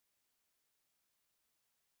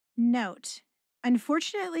Note: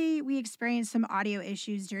 unfortunately, we experienced some audio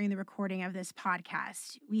issues during the recording of this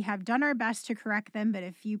podcast. We have done our best to correct them, but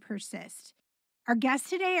a few persist. Our guests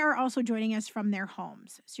today are also joining us from their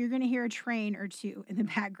homes, so you're going to hear a train or two in the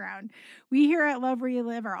background. We here at Love Where You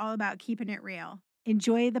Live are all about keeping it real.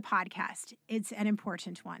 Enjoy the podcast. It's an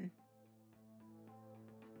important one.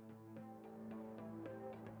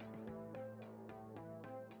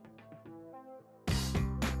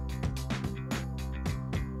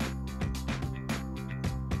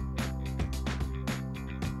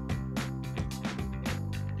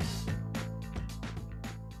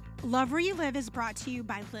 Love Where You Live is brought to you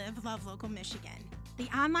by Live Love Local Michigan, the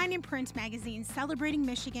online and print magazine celebrating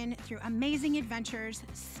Michigan through amazing adventures,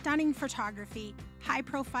 stunning photography,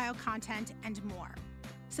 high-profile content, and more.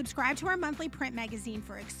 Subscribe to our monthly print magazine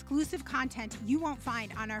for exclusive content you won't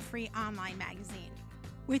find on our free online magazine.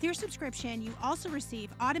 With your subscription, you also receive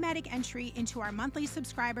automatic entry into our monthly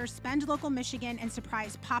subscriber Spend Local Michigan and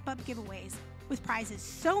surprise pop-up giveaways with prizes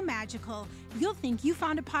so magical, you'll think you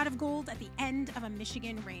found a pot of gold at the end of a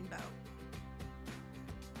Michigan rainbow.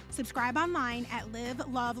 Subscribe online at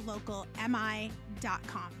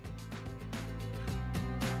livelovelocalmi.com.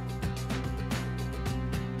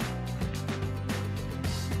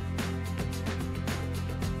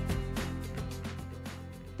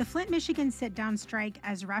 The Flint, Michigan Sit Down Strike,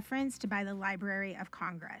 as referenced by the Library of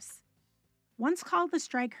Congress. Once called the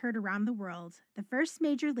strike heard around the world, the first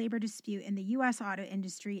major labor dispute in the U.S. auto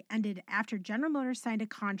industry ended after General Motors signed a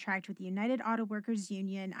contract with the United Auto Workers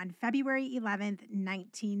Union on February 11,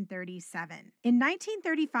 1937. In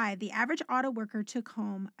 1935, the average auto worker took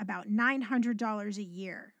home about $900 a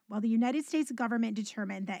year, while the United States government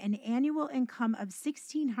determined that an annual income of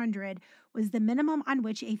 $1,600 was the minimum on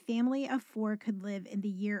which a family of four could live in the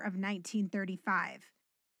year of 1935.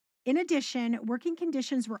 In addition, working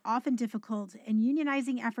conditions were often difficult and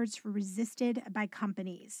unionizing efforts were resisted by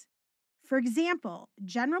companies. For example,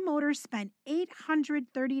 General Motors spent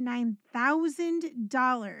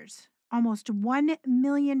 $839,000, almost $1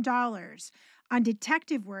 million, on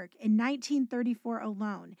detective work in 1934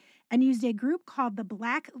 alone, and used a group called the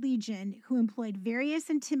Black Legion who employed various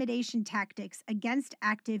intimidation tactics against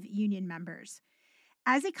active union members.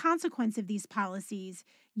 As a consequence of these policies,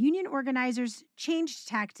 union organizers changed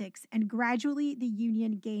tactics and gradually the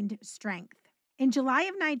union gained strength. In July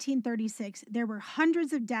of 1936, there were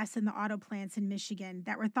hundreds of deaths in the auto plants in Michigan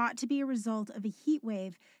that were thought to be a result of a heat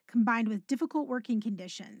wave combined with difficult working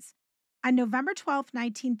conditions. On November 12,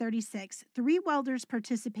 1936, 3 welders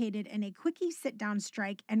participated in a quickie sit-down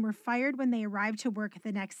strike and were fired when they arrived to work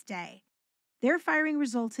the next day. Their firing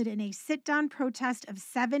resulted in a sit-down protest of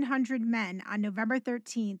 700 men on November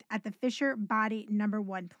 13th at the Fisher Body No.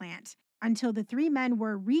 1 plant, until the 3 men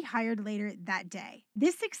were rehired later that day.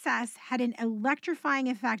 This success had an electrifying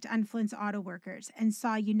effect on Flint's auto workers and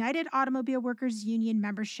saw United Automobile Workers Union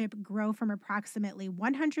membership grow from approximately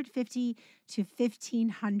 150 to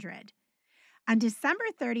 1,500. On December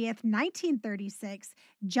 30th, 1936,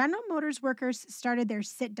 General Motors workers started their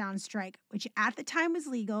sit-down strike, which at the time was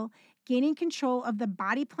legal, gaining control of the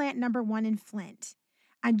body plant No. 1 in Flint.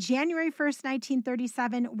 On January 1st,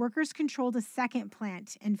 1937, workers controlled a second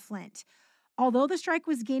plant in Flint. Although the strike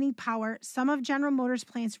was gaining power, some of General Motors'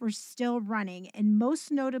 plants were still running, and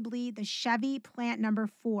most notably the Chevy Plant No.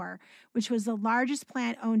 4, which was the largest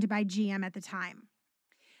plant owned by GM at the time.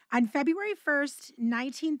 On February 1st,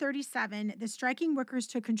 1937, the striking workers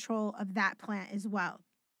took control of that plant as well.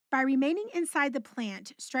 By remaining inside the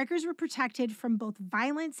plant, strikers were protected from both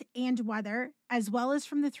violence and weather, as well as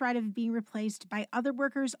from the threat of being replaced by other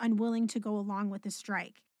workers unwilling to go along with the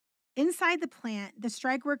strike. Inside the plant, the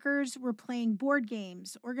strike workers were playing board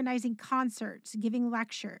games, organizing concerts, giving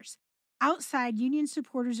lectures. Outside, union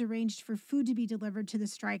supporters arranged for food to be delivered to the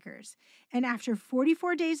strikers. And after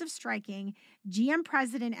 44 days of striking, GM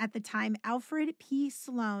president at the time, Alfred P.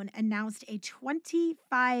 Sloan, announced a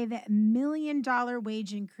 $25 million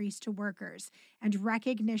wage increase to workers and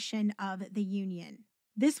recognition of the union.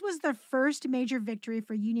 This was the first major victory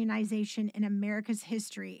for unionization in America's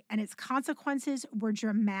history, and its consequences were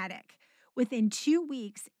dramatic. Within 2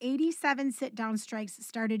 weeks, 87 sit-down strikes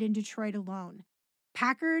started in Detroit alone.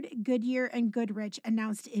 Packard, Goodyear, and Goodrich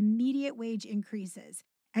announced immediate wage increases,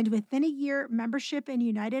 and within a year, membership in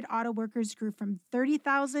United Auto Workers grew from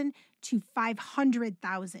 30,000 to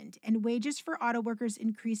 500,000, and wages for auto workers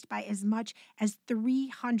increased by as much as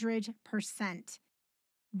 300%.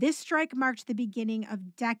 This strike marked the beginning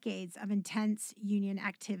of decades of intense union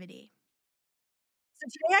activity. So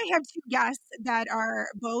today I have 2 guests that are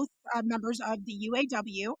both members of the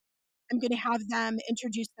UAW. I'm going to have them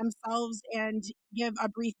introduce themselves and give a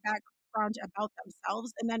brief background about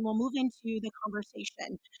themselves, and then we'll move into the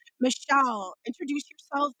conversation. Michelle, introduce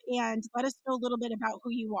yourself and let us know a little bit about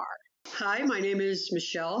who you are. Hi, my name is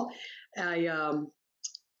Michelle. I am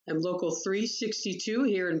local 362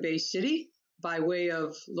 here in Bay City by way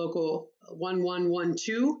of local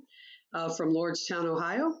 1112 from Lordstown,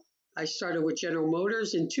 Ohio. I started with General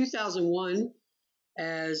Motors in 2001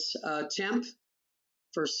 as a temp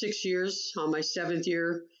for 6 years. On my 7th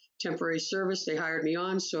year temporary service, they hired me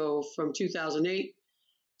on. So from 2008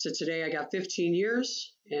 to today, I got 15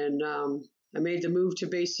 years. And I made the move to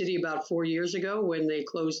Bay City about 4 years ago when they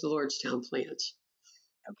closed the Lordstown plant.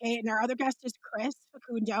 Okay, and our other guest is Chris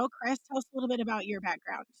Facundo. Chris, tell us a little bit about your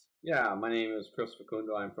background. Yeah, my name is Chris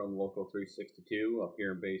Facundo. I'm from Local 362 up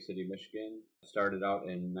here in Bay City, Michigan. I started out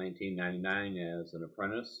in 1999 as an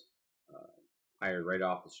apprentice, hired right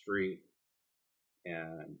off the street,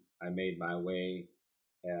 and I made my way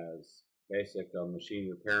as basic a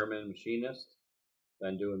machine repairman, machinist.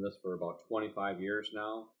 Been doing this for about 25 years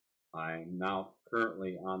now. I'm now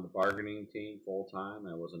currently on the bargaining team full time.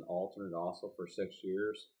 I was an alternate also for 6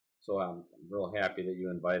 years. So I'm real happy that you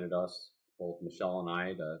invited us, both Michelle and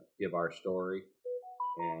I, to give our story.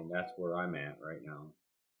 And that's where I'm at right now.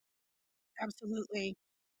 Absolutely.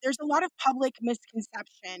 There's a lot of public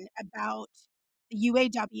misconception about the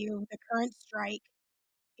UAW, the current strike,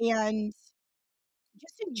 and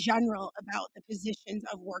just in general about the positions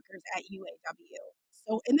of workers at UAW.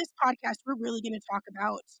 So, in this podcast, we're really going to talk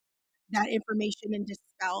about that information and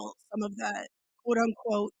dispel some of the quote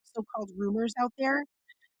unquote so called rumors out there.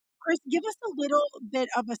 Chris, give us a little bit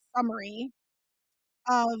of a summary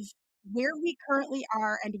of where we currently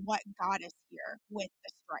are and what got us here with the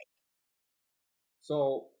strike.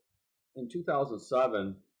 So in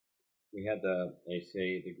 2007, we had they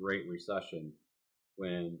say, the Great Recession,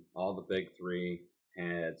 when all the big three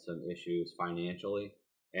had some issues financially,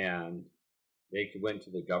 and they went to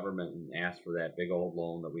the government and asked for that big old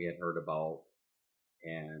loan that we had heard about,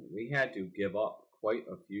 and we had to give up quite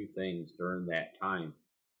a few things during that time.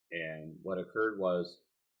 And what occurred was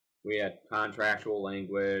we had contractual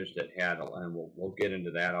language that had, and we'll get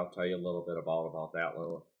into that. I'll tell you a little bit about that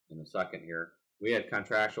little in a second here. We had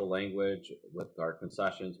contractual language with our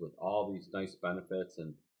concessions, with all these nice benefits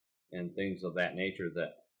and things of that nature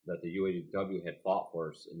that the UAW had fought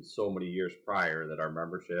for us in so many years prior, that our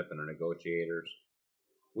membership and our negotiators,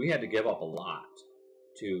 we had to give up a lot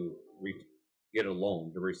to get a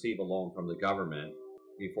loan, to receive a loan from the government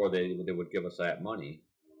before they would give us that money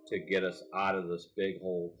to get us out of this big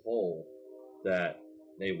hole that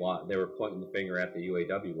they were pointing the finger at the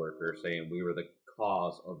UAW workers, saying we were the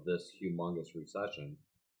cause of this humongous recession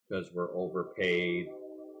because we're overpaid,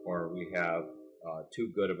 or we have too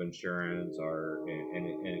good of insurance, or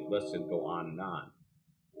and it lists and go on and on.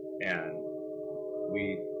 And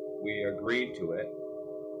we agreed to it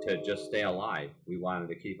to just stay alive. We wanted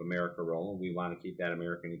to keep America rolling. We wanted to keep that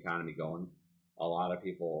American economy going. A lot of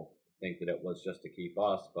people think that it was just to keep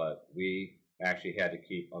us, but we actually had to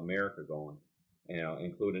keep America going,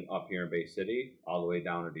 including up here in Bay City, all the way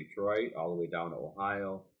down to Detroit, all the way down to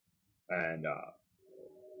Ohio. And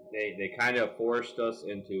they kind of forced us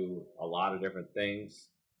into a lot of different things,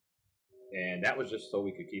 and that was just so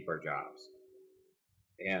we could keep our jobs.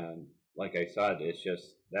 And like I said, it's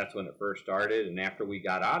just, that's when it first started. And after we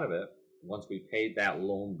got out of it, once we paid that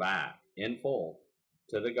loan back in full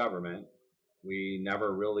to the government, we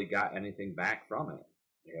never really got anything back from it.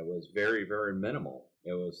 It was very, very minimal.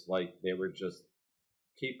 It was like they were just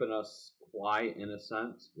keeping us quiet in a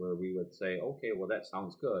sense, where we would say, okay, well, that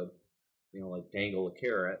sounds good, like dangle a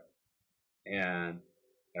carrot, and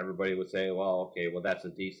everybody would say, well, okay, well, that's a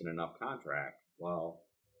decent enough contract. Well,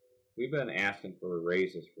 we've been asking for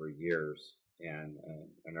raises for years, and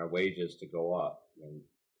our wages to go up. And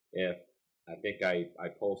if I think I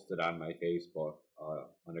posted on my Facebook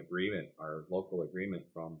an agreement, our local agreement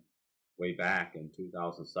from way back in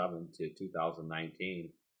 2007 to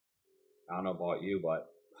 2019. I don't know about you,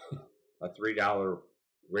 but a $3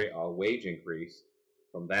 wage increase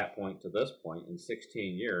from that point to this point in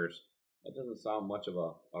 16 years, that doesn't sound much of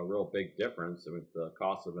a real big difference with the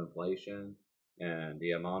cost of inflation and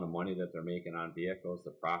the amount of money that they're making on vehicles,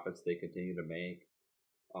 the profits they continue to make.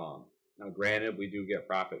 Now, granted, we do get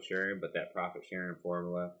profit sharing, but that profit sharing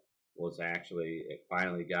formula was actually, it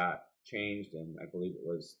finally got changed, and I believe it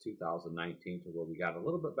was 2019, to where we got a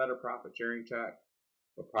little bit better profit sharing check.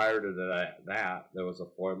 But prior to that, there was a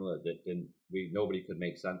formula that nobody could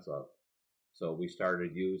make sense of. So we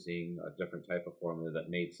started using a different type of formula that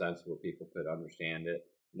made sense, where people could understand it,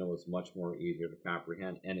 and it was much more easier to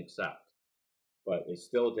comprehend and accept. But it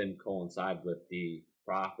still didn't coincide with the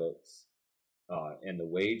profits and the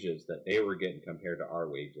wages that they were getting compared to our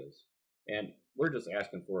wages. And we're just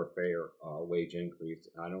asking for a fair wage increase.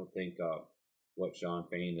 I don't think what Sean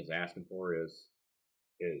Fain is asking for is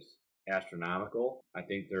astronomical. I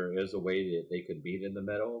think there is a way that they could meet in the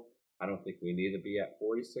middle. I don't think we need to be at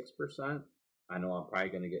 46%. I know I'm probably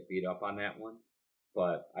going to get beat up on that one,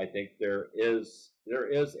 but I think there is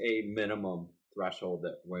a minimum threshold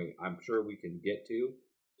that I'm sure we can get to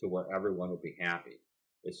where everyone will be happy.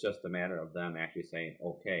 It's just a matter of them actually saying,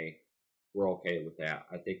 okay, we're okay with that.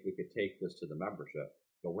 I think we could take this to the membership,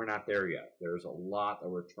 but we're not there yet. There's a lot that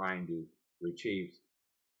we're trying to achieve.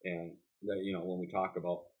 And, when we talk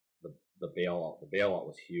about the bailout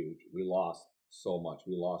was huge. We lost so much.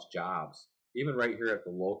 We lost jobs, even right here at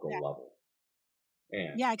the local level.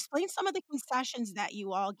 And Yeah, explain some of the concessions that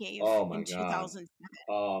you all gave oh my in God,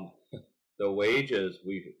 2007. the wages,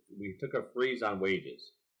 we took a freeze on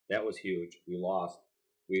wages. That was huge. We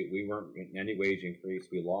weren't getting any wage increase.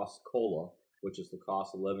 We lost COLA, which is the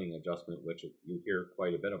cost of living adjustment, which you hear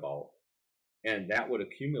quite a bit about. And that would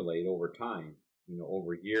accumulate over time,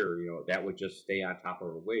 over a year, that would just stay on top of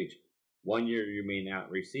a wage. One year you may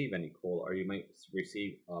not receive any COLA, or you might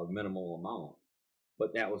receive a minimal amount.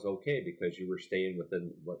 But that was okay because you were staying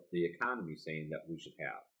within what the economy is saying that we should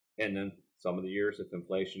have. And then some of the years, if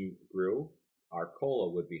inflation grew, our COLA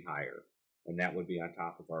would be higher, and that would be on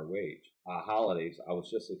top of our wage. Holidays, I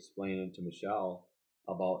was just explaining to Michelle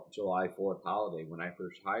about July 4th holiday. When I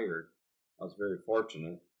first hired, I was very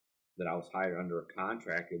fortunate that I was hired under a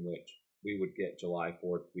contract in which we would get July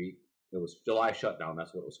 4th week. It was July shutdown,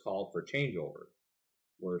 that's what it was called, for changeover,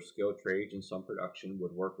 where skilled trades and some production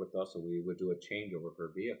would work with us, and we would do a changeover for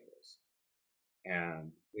vehicles.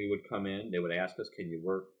 And we would come in, they would ask us, can you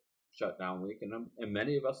work shutdown week? And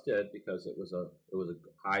many of us did, because it was a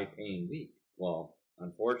high paying week. Well,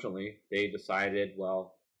 unfortunately, they decided,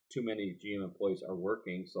 well, too many GM employees are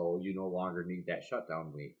working, so you no longer need that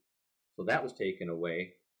shutdown week. So that was taken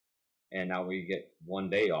away, and now we get one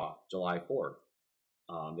day off, July 4th.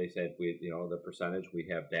 They said the percentage, we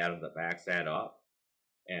have data that backs that up.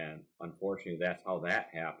 And unfortunately, that's how that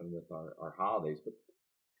happened with our holidays. But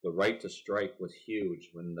the right to strike was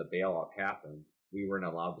huge when the bailout happened. We weren't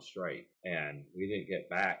allowed to strike, and we didn't get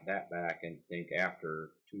that back. And think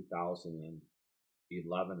after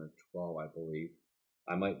 2011 or 12, I believe.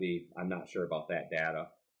 I'm not sure about that data,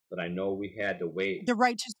 but I know we had to wait. The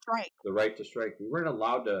right to strike. The right to strike. We weren't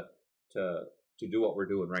allowed to do what we're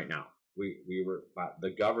doing right now. We were,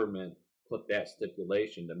 the government put that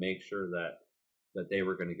stipulation to make sure that they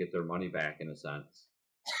were going to get their money back, in a sense.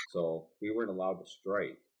 So we weren't allowed to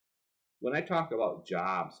strike. When I talk about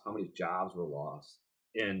jobs, how many jobs were lost,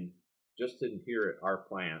 and just in here at our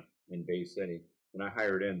plant in Bay City, when I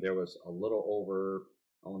hired in, there was a little over,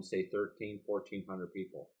 I want to say 1,400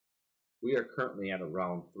 people. We are currently at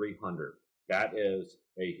around 300. That is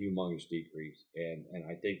a humongous decrease. And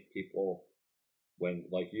I think people, when,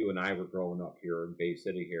 like you and I were growing up here in Bay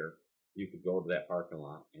City here, you could go to that parking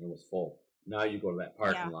lot and it was full. Now you go to that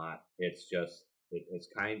parking lot, it's just, it's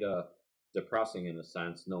kind of depressing in a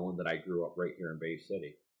sense, knowing that I grew up right here in Bay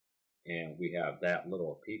City and we have that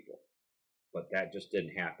little of people. But that just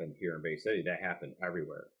didn't happen here in Bay City. That happened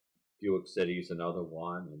everywhere. Buick City is another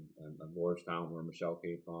one, and Lordstown, where Michelle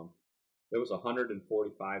came from. There was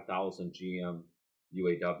 145,000 GM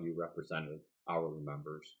UAW represented hourly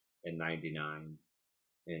members in 99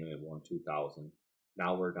 and in 2000.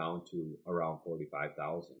 Now we're down to around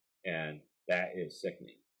 45,000. And that is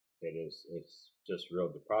sickening. It's just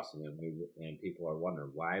real depressing. And people are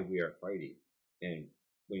wondering why we are fighting. And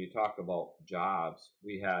when you talk about jobs,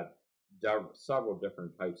 we had several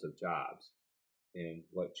different types of jobs. And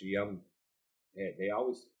what GM, they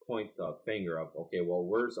always point the finger of, okay, well,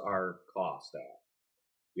 where's our cost at?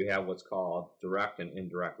 You have what's called direct and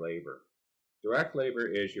indirect labor. Direct labor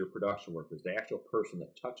is your production workers, the actual person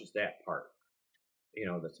that touches that part,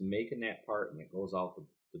 that's making that part and it goes out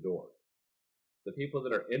the door. The people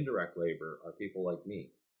that are indirect labor are people like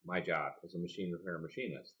me. My job is a machine repair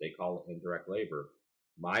machinist. They call it indirect labor.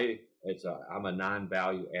 I'm a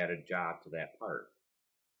non-value added job to that part.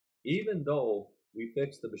 Even though we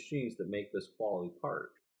fix the machines that make this quality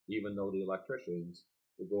part, even though the electricians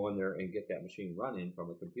will go in there and get that machine running from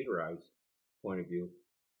a computerized point of view,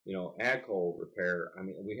 AGCO repair. I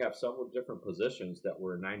mean, we have several different positions that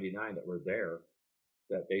were 99 that were there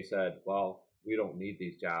that they said, well, we don't need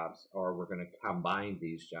these jobs, or we're going to combine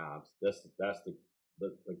these jobs. That's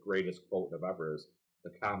the greatest quote of ever, is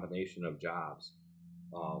the combination of jobs.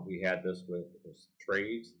 We had this with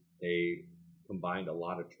trades. They combined a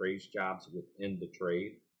lot of trades jobs within the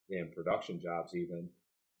trade and production jobs even.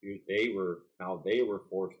 they were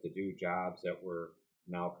forced to do jobs that were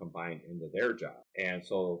now combined into their job. And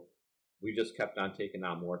so we just kept on taking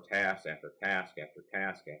on more task after task after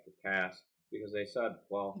task after task because they said,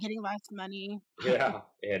 well, Getting less money. yeah,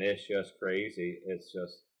 and it's just crazy. It's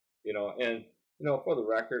just, and, for the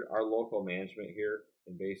record, our local management here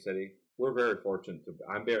in Bay City, we're very fortunate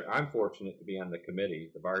I'm fortunate to be on the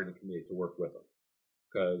committee, the bargaining committee, to work with them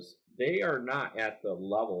because they are not at the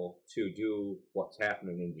level to do what's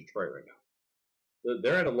happening in Detroit right now.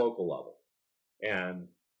 They're at a local level. And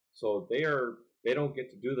so they don't get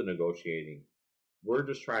to do the negotiating. We're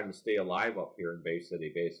just trying to stay alive up here in Bay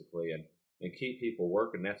City, basically, and keep people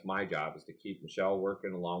working. That's my job, is to keep Michelle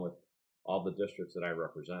working along with all the districts that I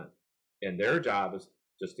represent. And their job is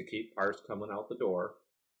just to keep parts coming out the door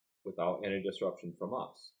without any disruption from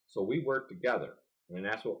us. So we work together, and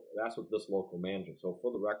that's what this local management. So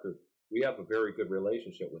for the record, we have a very good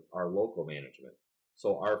relationship with our local management.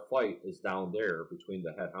 So our fight is down there between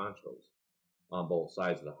the head honchos on both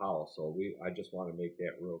sides of the house. So I just want to make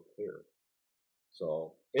that real clear.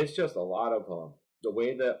 So it's just a lot of the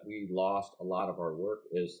way that we lost a lot of our work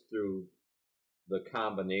is through the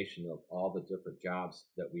combination of all the different jobs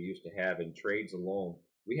that we used to have in trades alone.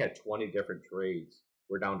 We had 20 different trades.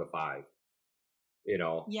 We're down to 5.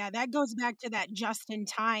 Yeah, that goes back to that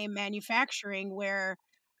just-in-time manufacturing where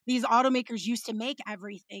these automakers used to make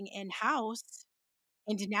everything in-house.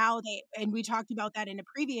 And now I talked about that in a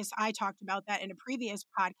previous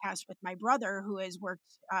podcast with my brother, who has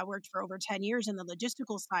worked for over 10 years in the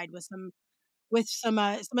logistical side with some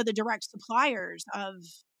of the direct suppliers of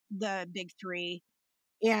the big 3.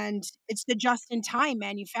 And it's the just-in-time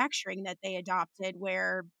manufacturing that they adopted,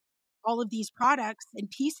 where all of these products and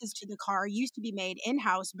pieces to the car used to be made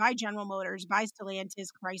in-house by General Motors, by Stellantis,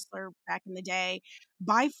 Chrysler back in the day,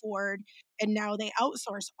 by Ford, and now they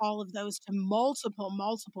outsource all of those to multiple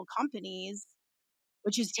companies,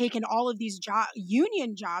 which has taken all of these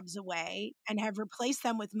union jobs away and have replaced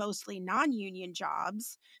them with mostly non-union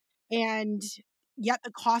jobs. And yet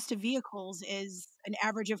the cost of vehicles is an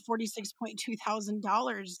average of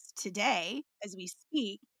 $46,200 today as we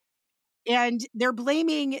speak. And they're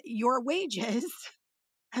blaming your wages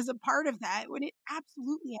as a part of that when it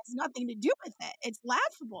absolutely has nothing to do with it. It's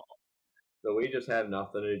laughable. So we just have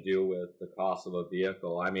nothing to do with the cost of a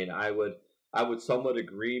vehicle. I mean, I would somewhat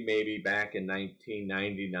agree maybe back in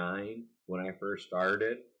 1999 when I first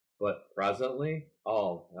started, but presently,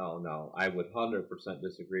 oh no, I would 100%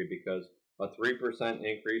 disagree because a 3%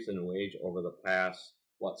 increase in wage over the past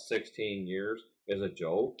 16 years is a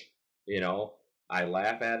joke. I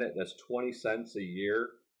laugh at it. That's 20 cents a year.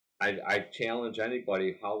 I challenge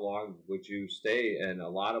anybody, how long would you stay? And a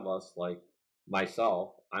lot of us, like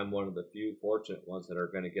myself, I'm one of the few fortunate ones that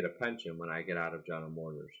are going to get a pension when I get out of General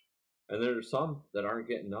Motors. And there's some that aren't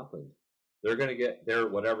getting nothing. They're going to get their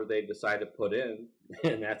whatever they decide to put in,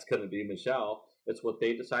 and that's going to be Michelle. It's what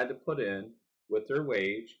they decide to put in with their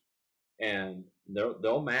wage, and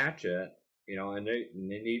they'll match it, and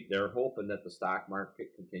they're hoping that the stock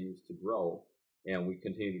market continues to grow and we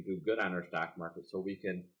continue to do good on our stock market so we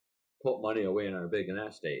can put money away in our big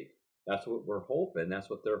nest egg. That's what we're hoping. That's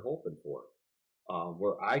what they're hoping for.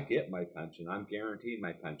 Where I get my pension, I'm guaranteed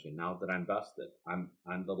my pension now that I'm vested. I'm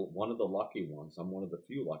one of the lucky ones. I'm one of the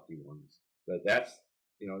few lucky ones. But that's,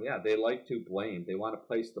 they like to blame. They want to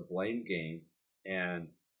place the blame game. And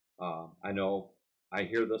I know I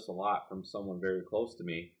hear this a lot from someone very close to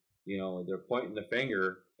me. They're pointing the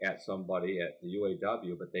finger at somebody at the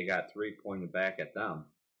UAW, but they got 3 pointed back at them.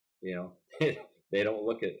 They don't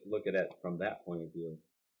look at it from that point of view.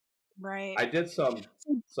 Right. I did some.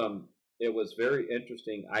 It was very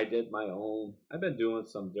interesting. I've been doing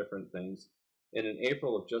some different things. And in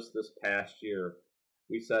April of just this past year,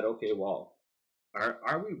 we said, okay, well,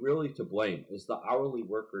 are we really to blame? Is the hourly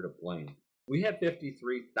worker to blame? We have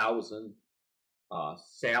 53,000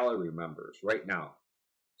 salary members right now.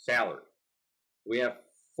 Salary. We have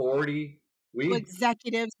 40.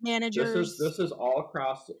 Executives, managers. This is all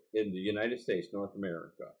across in the United States, North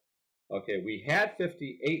America. Okay, we had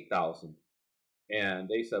 58,000. And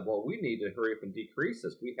they said, well, we need to hurry up and decrease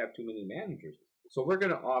this. We have too many managers. So we're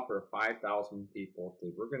going to offer 5,000 people.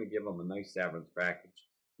 We're going to give them a nice severance package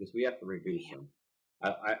because we have to reduce them.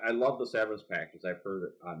 I love the severance package. I've heard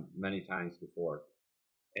it many times before.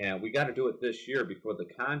 And we got to do it this year before the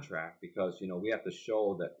contract because, we have to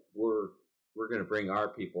show that we're going to bring our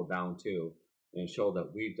people down too and show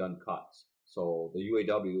that we've done cuts. So the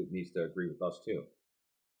UAW needs to agree with us too.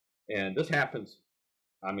 And this happens.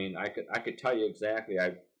 I mean, I could tell you exactly.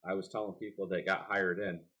 I was telling people that got hired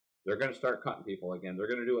in, they're going to start cutting people again. They're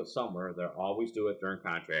going to do it somewhere. They'll always do it during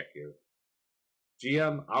contract year.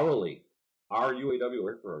 GM hourly, our UAW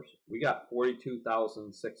workforce, we got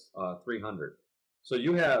 42,300. So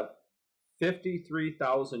you have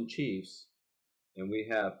 53,000 chiefs, and we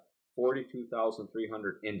have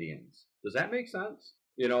 42,300 Indians. Does that make sense?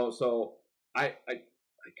 So I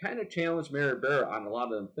kind of challenge Mary Bear on a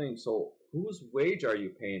lot of them things. So whose wage are you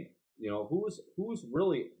paying? Who's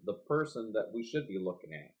really the person that we should be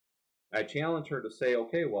looking at? I challenge her to say,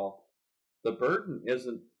 okay, well, the burden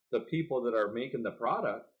isn't the people that are making the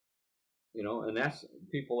product, and that's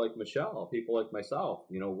people like Michelle, people like myself.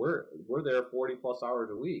 We're there 40 plus hours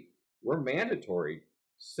a week. We're mandatory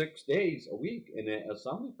 6 days a week in the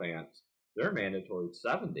assembly plants. They're mandatory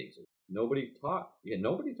 7 days a week. Nobody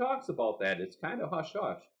talks about that. It's kind of hush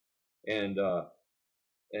hush, and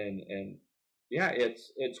yeah,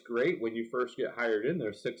 it's great when you first get hired in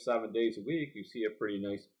there 6-7 days a week. You see a pretty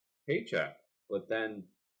nice paycheck, but then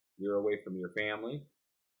you're away from your family.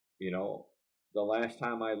 The last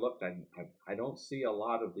time I looked, I don't see a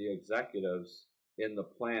lot of the executives in the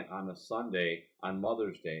plant on a Sunday, on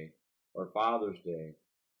Mother's Day or Father's Day.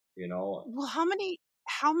 Well, how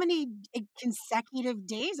many consecutive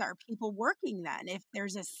days are people working then? If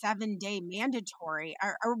there's a 7-day mandatory,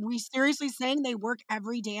 are we seriously saying they work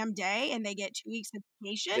every damn day and they get 2 weeks of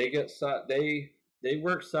vacation? They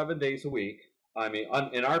work 7 days a week. I mean,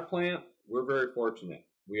 in our plant, we're very fortunate.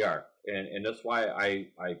 We are, and that's why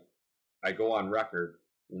I go on record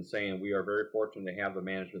in saying we are very fortunate to have the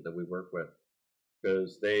management that we work with,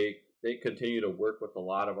 because they continue to work with a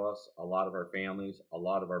lot of us, a lot of our families, a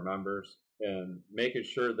lot of our members, and making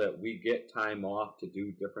sure that we get time off to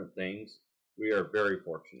do different things. We are very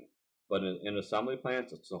fortunate. But in assembly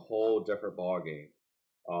plants, it's a whole different ballgame.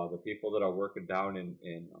 The people that are working down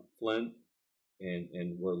in Flint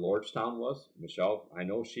and where Lordstown was, Michelle, I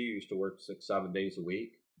know she used to work 6-7 days a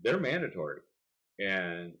week. They're mandatory.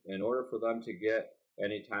 And in order for them to get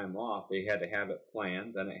any time off, they had to have it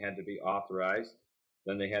planned. Then it had to be authorized.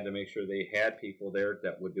 Then they had to make sure they had people there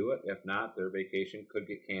that would do it. If not, their vacation could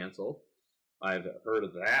get canceled. I've heard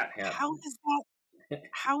of that happen.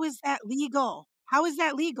 How is that legal? How is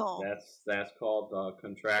that legal? That's called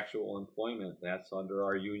contractual employment. That's under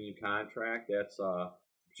our union contract. That's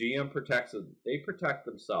GM protects them. They protect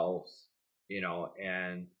themselves,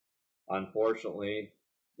 and unfortunately,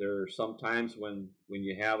 there are some times when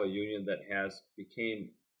you have a union that has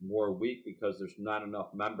became more weak because there's not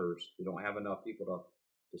enough members. You don't have enough people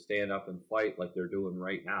to stand up and fight like they're doing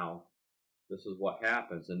right now. This is what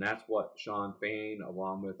happens, and that's what Sean Fain,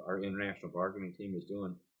 along with our international bargaining team, is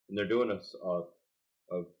doing. And they're doing a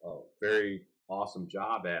very awesome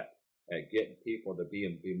job at getting people to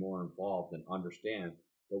be more involved and understand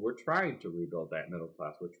that we're trying to rebuild that middle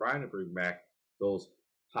class. We're trying to bring back those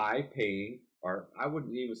high-paying, or I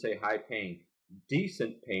wouldn't even say high-paying,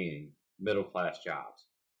 decent-paying middle-class jobs,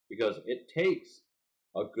 because it takes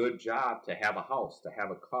a good job to have a house, to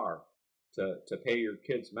have a car, to pay your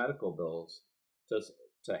kids' medical bills, to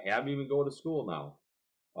have even go to school now.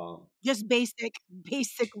 Just basic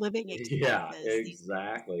living expenses. Yeah,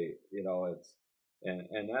 exactly. It's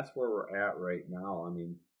and that's where we're at right now. I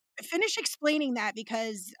mean, finish explaining that,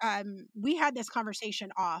 because we had this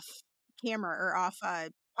conversation off camera or off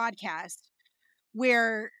podcast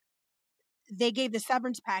where they gave the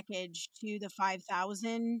severance package to the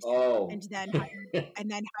 5,000 and then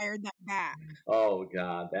hired them back. Oh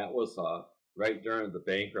God, that was right during the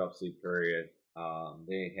bankruptcy period.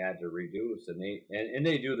 They had to reduce, and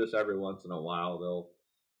they do this every once in a while.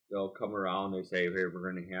 They'll come around. They say, "Hey,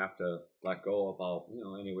 we're going to have to let go about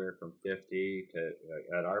anywhere from 50 to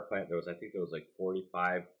at our plant there was like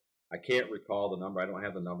 45. I can't recall the number. I don't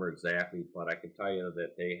have the number exactly, but I can tell you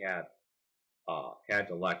that they had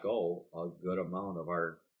to let go a good amount of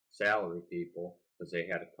our salary people because they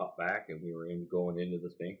had to cut back, and we were going into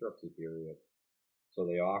this bankruptcy period. So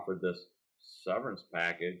they offered this severance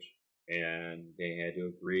package, and they had to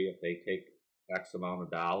agree if they take X amount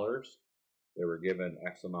of dollars, they were given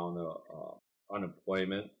X amount of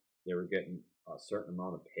unemployment, they were getting a certain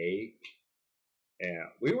amount of pay, and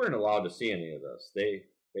we weren't allowed to see any of this. They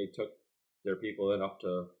took their people in up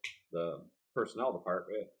to the personnel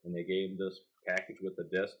department, and they gave them this package with a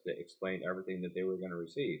disc that explained everything that they were going to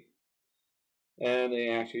receive. And they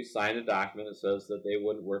actually signed a document that says that they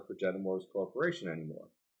wouldn't work for General Motors Corporation anymore.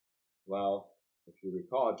 Well, if you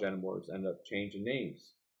recall, General Motors ended up changing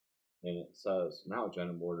names, and it says now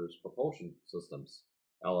General Motors Propulsion Systems,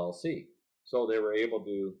 LLC. So they were able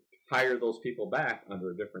to hire those people back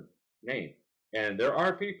under a different name. And there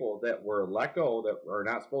are people that were let go that are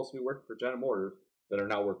not supposed to be working for General Motors that are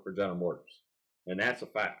now working for General Motors. And that's a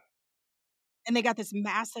fact. And they got this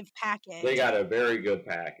massive package. They got a very good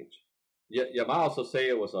package. you might also say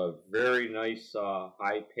it was a very nice,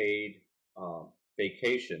 high-paid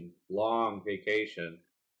vacation, long vacation,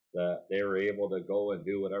 that they were able to go and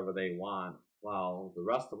do whatever they want. While the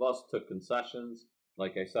rest of us took concessions.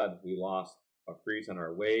 Like I said, we lost a freeze on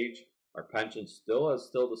our wage. Our pension still is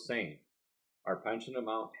still the same. Our pension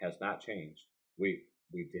amount has not changed. We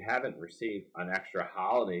haven't received an extra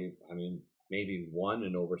holiday. I mean, maybe one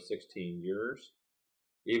in over 16 years.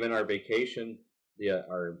 Even our vacation,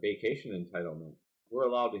 our vacation entitlement, we're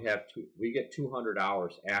allowed to have we get 200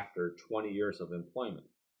 hours after 20 years of employment.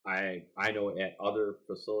 I know at other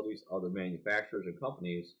facilities, other manufacturers and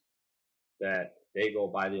companies, that they go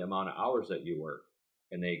by the amount of hours that you work,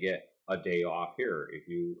 and they get a day off here. If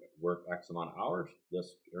you work X amount of hours,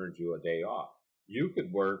 this earns you a day off. You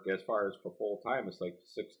could work, as far as for full time, it's like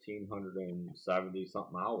 1,670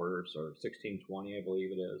 something hours, or 1,620, I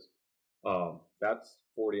believe it is. That's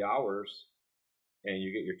 40 hours, and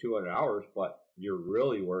you get your 200 hours, but you're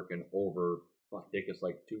really working over, I think it's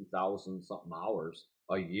like 2,000 something hours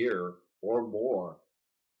a year or more,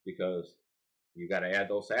 because you got to add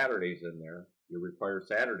those Saturdays in there. You require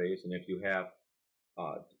Saturdays, and if you're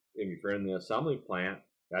in the assembly plant,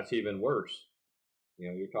 that's even worse.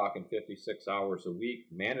 You're talking 56 hours a week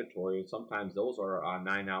mandatory, and sometimes those are on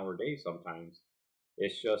 9-hour days. Sometimes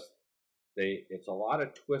it's just it's a lot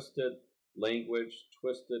of twisted language,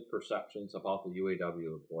 twisted perceptions about the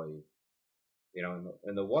UAW employee.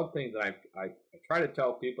 And the one thing that I try to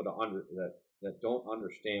tell people that don't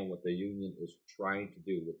understand what the union is trying to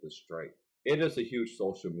do with this strike. It is a huge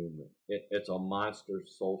social movement. It's a monster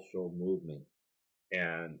social movement,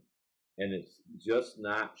 and it's just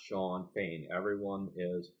not Sean Fain. Everyone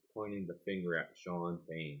is pointing the finger at Sean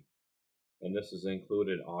Fain, and this has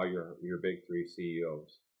included all your big three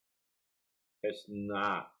CEOs. It's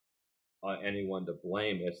not anyone to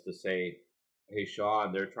blame. It's to say, hey,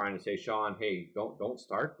 Sean, they're trying to say, Sean, hey, don't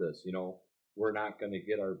start this. We're not going to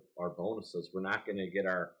get our bonuses. We're not going to get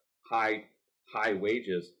our high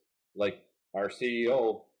wages. Like our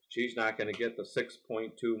CEO, she's not going to get the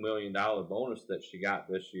 $6.2 million bonus that she got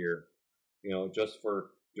this year, just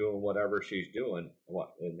for doing whatever she's doing.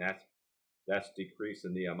 And that's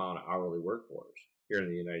decreasing the amount of hourly workforce here in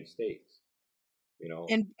the United States.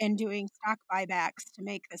 And doing stock buybacks to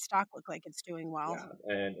make the stock look like it's doing well.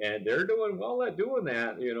 Yeah, and they're doing well at doing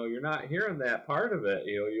that. You're not hearing that part of it.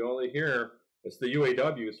 You only hear it's the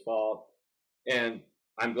UAW's fault. And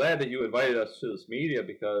I'm glad that you invited us to this media,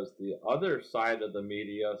 because the other side of the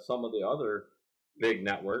media, some of the other big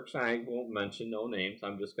networks, I won't mention no names,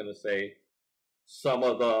 I'm just going to say some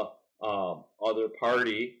of the other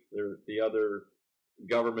party, the other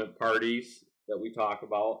government parties that we talk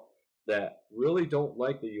about, that really don't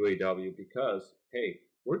like the UAW, because, hey,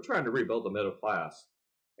 we're trying to rebuild the middle class.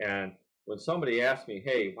 And when somebody asks me,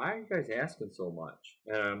 hey, why are you guys asking so much?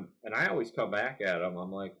 And I always come back at them.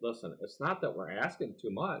 I'm like, listen, it's not that we're asking too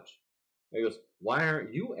much. He goes, why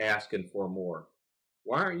aren't you asking for more?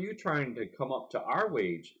 Why aren't you trying to come up to our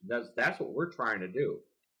wage? That's what we're trying to do.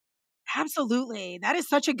 Absolutely. That is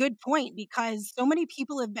such a good point, because so many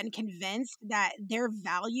people have been convinced that their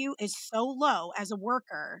value is so low as a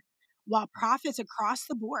worker, while profits across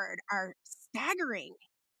the board are staggering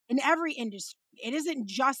in every industry. It isn't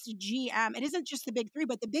just GM. It isn't just the big three,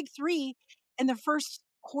 but the big three in the first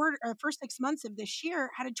 6 months of this year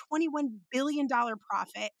had a $21 billion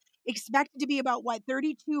profit, expected to be about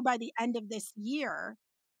 32 by the end of this year.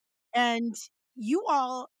 And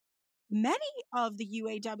many of the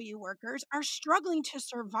UAW workers are struggling to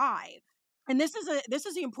survive. And this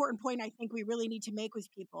is the important point I think we really need to make with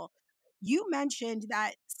people. You mentioned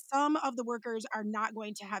that some of the workers are not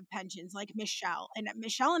going to have pensions, like Michelle. And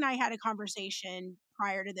Michelle and I had a conversation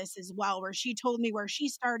prior to this as well, where she told me where she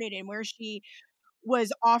started and where she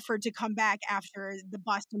was offered to come back after the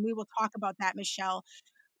bust. And we will talk about that, Michelle.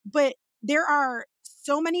 But there are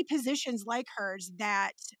so many positions like hers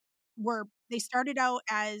that they started out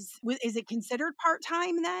as, is it considered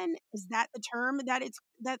part-time then? Is that the term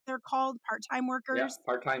that they're called, part-time workers? Yeah,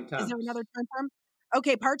 part-time temps. Is there another term?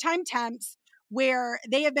 Okay, part-time temps, where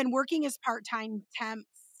they have been working as part-time temps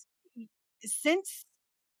since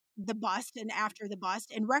the bust and after the bust.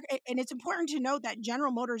 And it's important to note that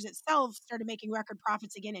General Motors itself started making record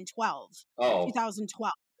profits again in 2012.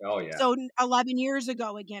 Oh, yeah. So 11 years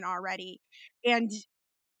ago again already. And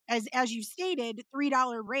as you stated,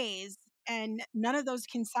 $3 raise, and none of those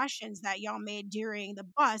concessions that y'all made during the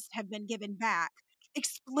bust have been given back.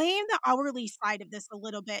 Explain the hourly side of this a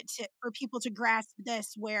little bit for people to grasp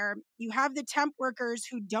this, where you have the temp workers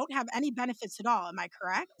who don't have any benefits at all. Am I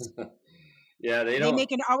correct? Yeah, they They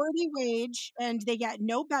make an hourly wage and they get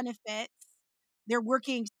no benefits. They're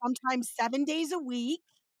working sometimes 7 days a week.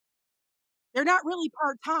 They're not really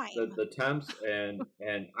part-time. The temps, and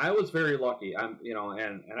I was very lucky. I'm,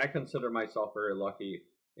 and I consider myself very lucky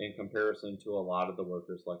in comparison to a lot of the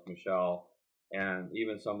workers like Michelle and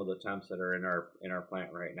even some of the temps that are in our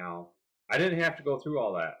plant right now. I didn't have to go through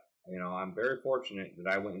all that. I'm very fortunate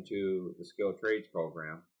that I went into the skilled trades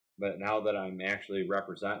program, but now that I'm actually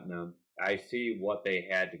representing them, I see what they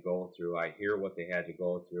had to go through. I hear what they had to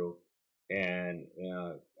go through, and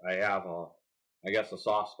I have I guess a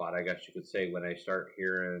soft spot, I guess you could say, when I start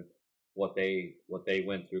hearing what they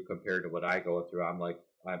went through compared to what I go through. I'm like,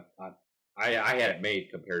 I had it made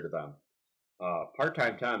compared to them.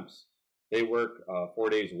 Part-time temps, they work 4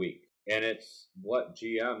 days a week, and it's what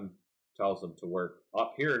GM tells them to work.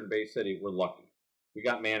 Up here in Bay City, we're lucky. We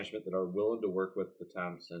got management that are willing to work with the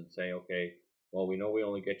temps and say, okay, well, we know we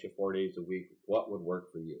only get you 4 days a week. What would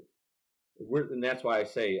work for you? And that's why I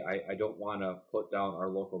say I don't want to put down our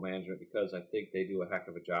local management, because I think they do a heck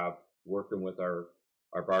of a job working with our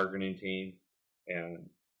bargaining team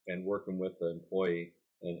and working with the employee.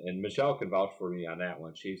 And Michelle can vouch for me on that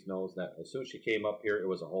one. She knows that as soon as she came up here, it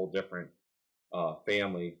was a whole different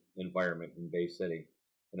family environment in Bay City,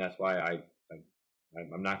 and that's why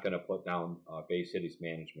I'm not going to put down Bay City's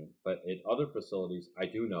management. But in other facilities, I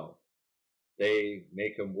do know they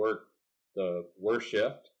make them work the worst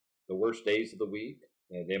shift, the worst days of the week,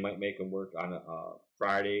 and they might make them work on a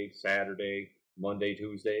Friday, Saturday, Monday,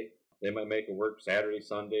 Tuesday. They might make them work Saturday,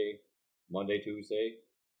 Sunday, Monday, Tuesday.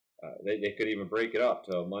 They could even break it up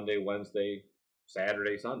to Monday, Wednesday,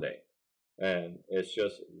 Saturday, Sunday, and it's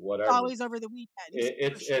just whatever. It's always over the weekend.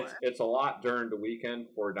 It's a lot during the weekend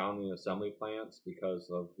for down in the assembly plants because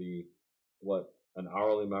of what an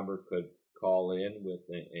hourly member could call in with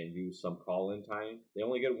and use some call-in time. They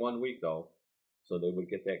only get 1 week though, so they would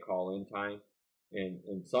get that call-in time,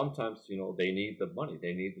 and sometimes they need the money,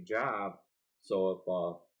 they need the job. So if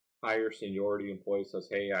a higher seniority employee says,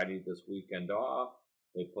 "Hey, I need this weekend off,"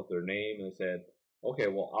 they put their name and they said, "Okay,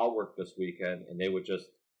 well, I'll work this weekend," and they would just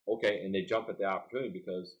and they jump at the opportunity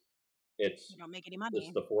because you don't make any money.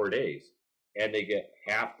 It's the 4 days, and they get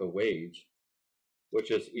half the wage,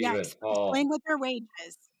 which is even. Explain what their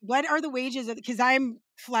wages. What are the wages? Because I'm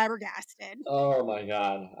flabbergasted. Oh my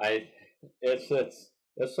God, it's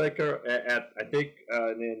like I think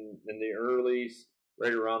in the early,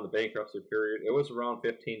 right around the bankruptcy period, it was around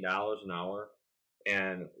 $15 an hour,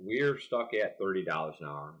 and we're stuck at $30 an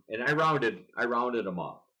hour. And I rounded them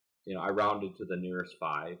up. I rounded to the nearest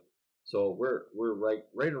 5. So we're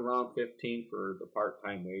right around 15 for the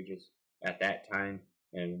part-time wages at that time,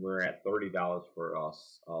 and we're at $30 for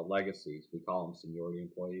us legacies. We call them seniority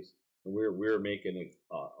employees, and we're making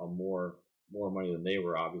a more money than they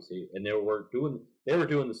were, obviously, and they were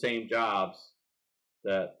doing the same jobs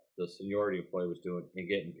that the seniority employee was doing and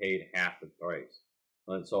getting paid half the price.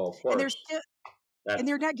 And so of course. And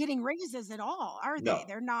they're not getting raises at all, are they? No,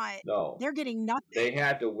 they're not. No, they're getting nothing. They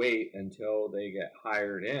had to wait until they get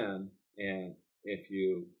hired in, and if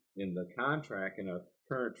you in the contract, in a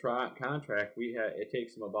current contract, it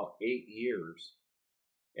takes them about 8 years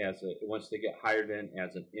once they get hired in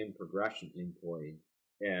as an in progression employee,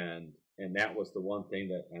 and that was the one thing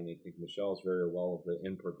that, and I think Michelle's very well of the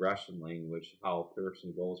in progression language, how a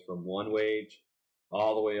person goes from one wage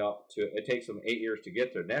all the way up to, it takes them 8 years to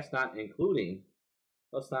get there. That's not including.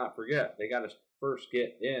 Let's not forget, they got to first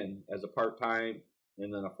get in as a part-time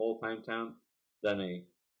and then a full-time temp, then a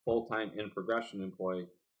full-time in progression employee.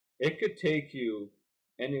 It could take you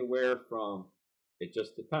anywhere from, it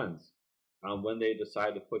just depends on when they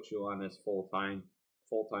decide to put you on as full-time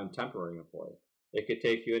temporary employee. It could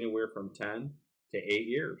take you anywhere from 10 to 8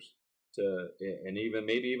 years and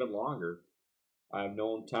maybe even longer. I've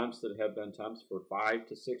known temps that have been temps for 5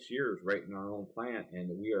 to 6 years right in our own plant, and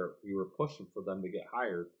we were pushing for them to get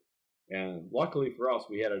hired. And luckily for us,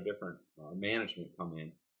 we had a different management come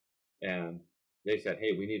in, and they said,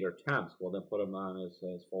 "Hey, we need our temps." Well, then put them on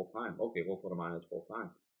as full time. Okay, we'll put them on as full time,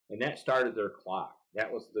 and that started their clock.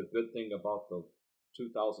 That was the good thing about the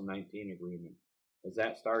 2019 agreement, is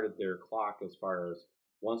that started their clock as far as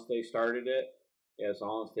once they started it. As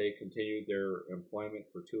long as they continued their employment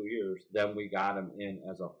for 2 years, then we got them in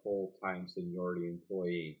as a full-time seniority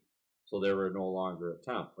employee. So they were no longer a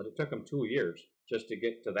temp. But it took them 2 years just to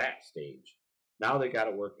get to that stage. Now they got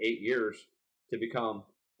to work 8 years to become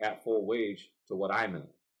at full wage to what I'm in.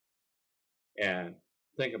 And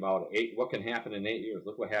think about it, what can happen in 8 years?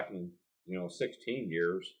 Look what happened in 16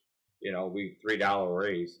 years. We $3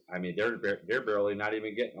 raise. I mean, they're barely not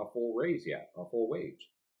even getting a full raise yet, a full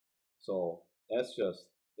wage. So that's just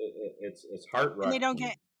it's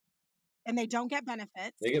heart-wrenching. And they don't get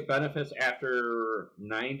benefits. They get benefits after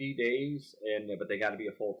 90 days, but they got to be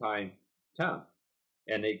a full-time temp,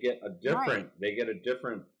 and they get a different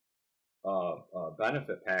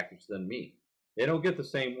benefit package than me. They don't get the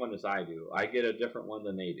same one as I do. I get a different one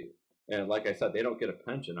than they do. And like I said, they don't get a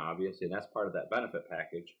pension, obviously, and that's part of that benefit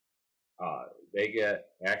package. They get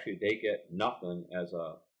nothing as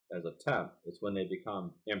a temp. It's when they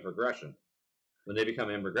become in progression. When they become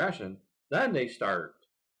in progression, then they start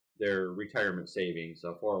their retirement savings,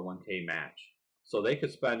 a 401k match. So they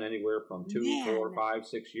could spend anywhere from 2, 4, 5,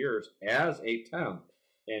 6 years as a temp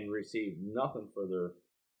and receive nothing for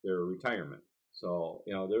their retirement. So,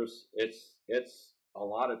 it's a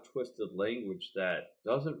lot of twisted language that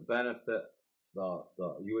doesn't benefit the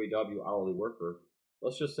UAW hourly worker.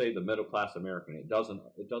 Let's just say the middle class American. It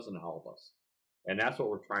doesn't help us. And that's what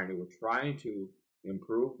we're trying to do. We're trying to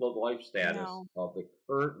improve the life status of the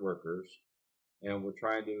current workers, and we're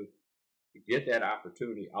trying to get that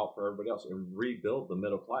opportunity out for everybody else and rebuild the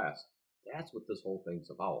middle class. That's what this whole thing's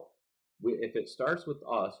about. If it starts with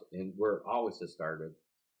us, and where it always has started.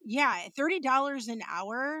 Yeah, $30 an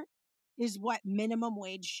hour is what minimum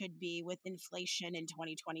wage should be with inflation in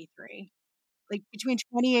 2023. Like between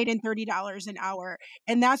 $28 and $30 an hour.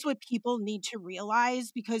 And that's what people need to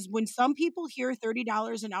realize, because when some people hear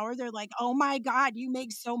 $30 an hour, they're like, oh my God, you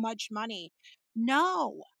make so much money.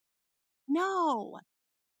 No,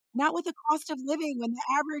 not with the cost of living. When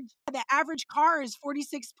the average car is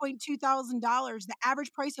 $46.2 thousand. The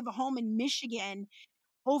average price of a home in Michigan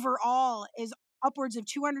overall is upwards of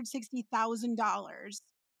 $260,000.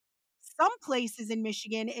 Some places in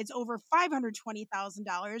Michigan, it's over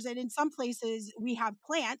 $520,000. And in some places, we have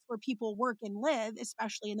plants where people work and live,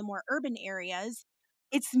 especially in the more urban areas.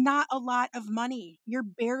 It's not a lot of money. You're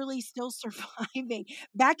barely still surviving.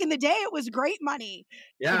 Back in the day, it was great money.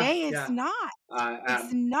 Today, it's not.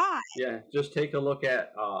 It's not. Yeah, just take a look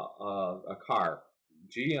at a car.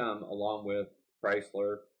 GM, along with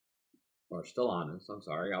Chrysler, or Stellantis, I'm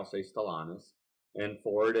sorry, I'll say Stellantis, and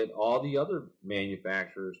Ford and all the other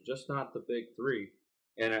manufacturers, just not the big three.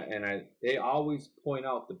 They always point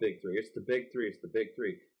out the big three. It's the big three. It's the big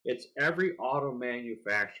three. It's every auto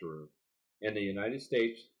manufacturer in the United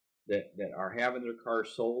States that are having their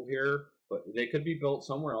cars sold here, but they could be built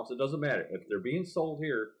somewhere else. It doesn't matter. If they're being sold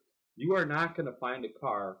here, you are not going to find a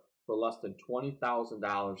car for less than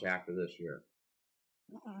 $20,000 after this year.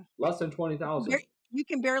 Less than $20,000. You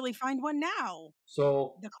can barely find one now.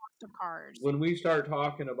 So the cost of cars. When we start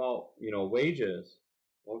talking about, wages,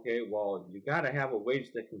 okay, well, you got to have a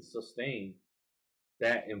wage that can sustain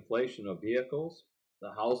that inflation of vehicles, the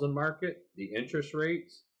housing market, the interest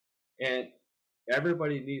rates, and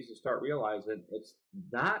everybody needs to start realizing it's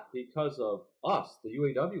not because of us, the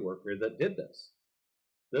UAW worker, that did this.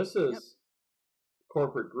 This is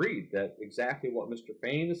corporate greed. That exactly what Mr.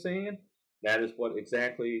 Fain is saying. That is what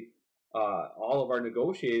exactly all of our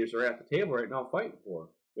negotiators are at the table right now fighting for.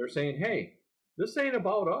 They're saying, hey, this ain't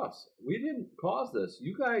about us. We didn't cause this.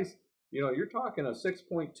 You guys, you're talking a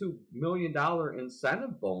 $6.2 million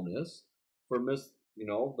incentive bonus for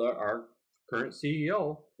our current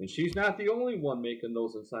CEO, and she's not the only one making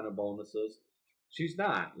those incentive bonuses. She's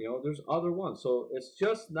not. There's other ones. So it's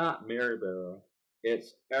just not Maryborough.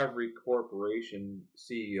 It's every corporation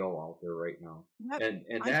CEO out there right now. Yep.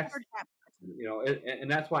 And that's and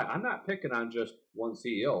that's why I'm not picking on just one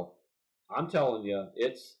CEO. I'm telling you,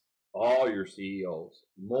 it's all your CEOs.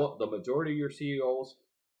 The majority of your CEOs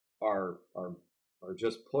are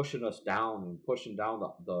just pushing us down and pushing down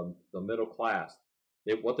the middle class.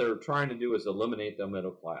 What they're trying to do is eliminate the middle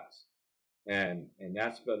class, and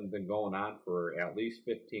that's been going on for at least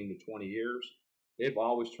 15 to 20 years. They've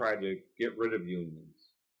always tried to get rid of unions.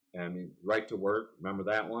 I mean, right to work. Remember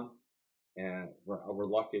that one? And we're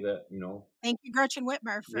lucky that, Thank you, Gretchen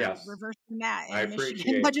Whitmer, for reversing that in I Michigan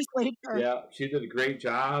appreciate legislature. Yeah, she did a great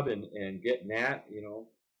job in getting that,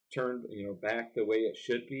 turned, back the way it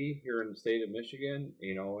should be here in the state of Michigan,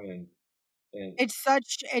 and it's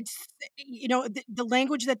the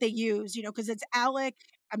language that they use, because it's ALEC,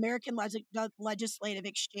 American Legislative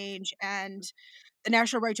Exchange, and the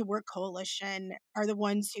National Right to Work Coalition are the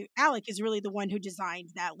ones who, ALEC is really the one who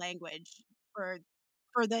designed that language for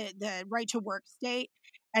the right to work state.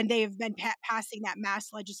 And they've been passing that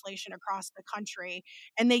mass legislation across the country.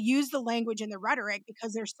 And they use the language and the rhetoric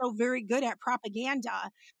because they're so very good at propaganda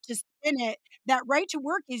to spin it. That right to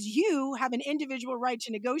work is you have an individual right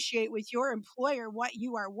to negotiate with your employer what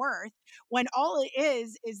you are worth, when all it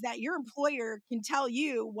is that your employer can tell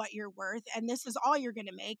you what you're worth, and this is all you're going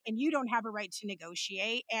to make, and you don't have a right to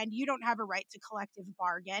negotiate, and you don't have a right to collective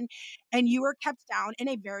bargain, and you are kept down in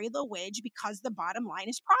a very low wage because the bottom line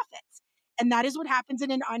is profits. And that is what happens in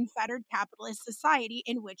an unfettered capitalist society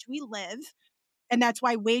in which we live. And that's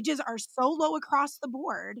why wages are so low across the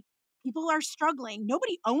board. People are struggling.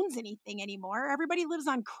 Nobody owns anything anymore. Everybody lives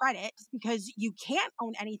on credit because you can't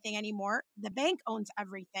own anything anymore. The bank owns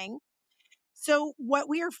everything. So what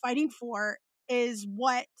we are fighting for is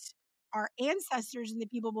what our ancestors and the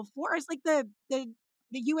people before us, like the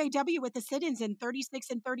UAW with the sit-ins in 36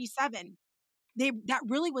 and 37, that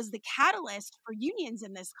really was the catalyst for unions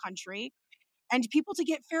in this country and people to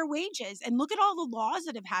get fair wages. And look at all the laws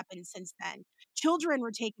that have happened since then. Children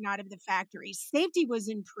were taken out of the factories. Safety was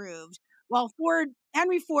improved. Well,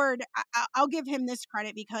 Henry Ford, I'll give him this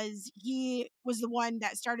credit because he was the one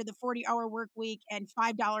that started the 40-hour work week and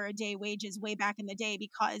 $5 a day wages way back in the day,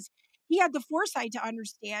 because he had the foresight to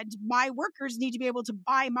understand my workers need to be able to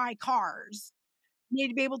buy my cars, need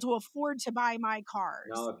to be able to afford to buy my cars.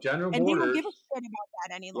 Now, if General And they don't Motors, give a shit about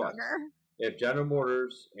that any yes, longer. if General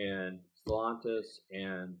Motors and Stellantis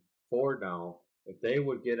and Ford now, if they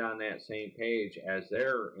would get on that same page as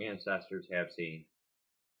their ancestors have seen,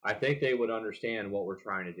 I think they would understand what we're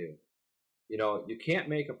trying to do. You know, you can't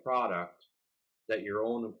make a product that your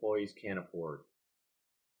own employees can't afford.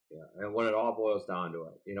 Yeah, and when it all boils down to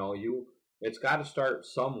it, you know, it's got to start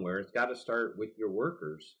somewhere. It's got to start with your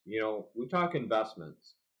workers. You know, we talk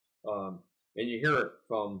investments, and you hear it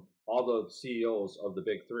from all the CEOs of the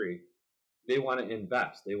big three. They want to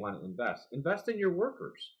invest. They want to invest. Invest in your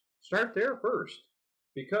workers. Start there first,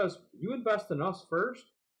 because you invest in us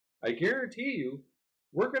first. I guarantee you,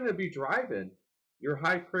 we're going to be driving your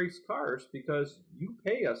high-priced cars because you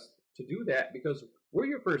pay us to do that, because we're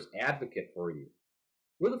your first advocate for you.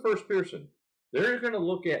 We're the first person. They're going to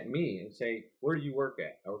look at me and say, where do you work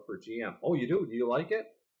at? I work for GM. Oh, you do? Do you like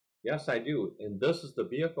it? Yes, I do. And this is the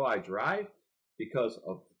vehicle I drive because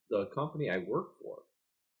of the company I work for.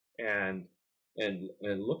 And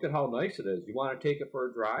look at how nice it is. You want to take it for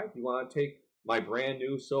a drive? You want to take my brand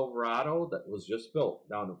new Silverado that was just built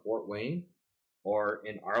down in Fort Wayne or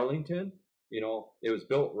in Arlington? You know, it was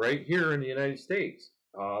built right here in the United States.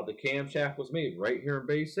 The camshaft was made right here in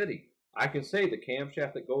Bay City. I can say the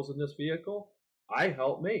camshaft that goes in this vehicle, I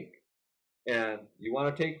helped make. And you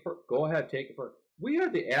want to take it for, go ahead, take it for. We are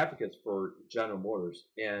the advocates for General Motors,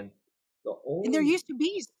 and And there used to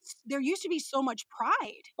be so much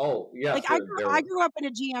pride. Oh, yes, Like I grew up in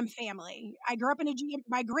a GM family. I grew up in a GM.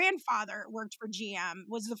 My grandfather worked for GM,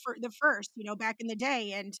 was the first, you know, back in the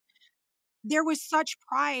day, and there was such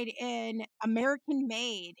pride in American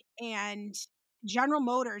made and General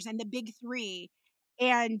Motors and the big three,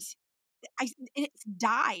 and it's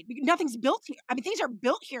died. Nothing's built here. I mean, things are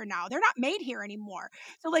built here now. They're not made here anymore.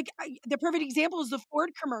 So, like, the perfect example is the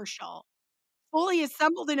Ford commercial. Fully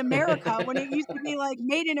assembled in America, when it used to be like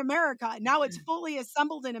made in America. Now it's fully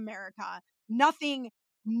assembled in America.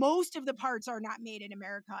 Most of the parts are not made in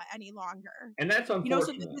America any longer. And that's unfortunate. You know,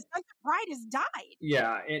 so the sense of pride has died.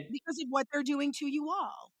 Yeah, because of what they're doing to you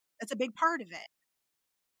all. That's a big part of it.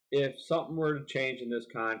 If something were to change in this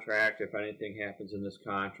contract, if anything happens in this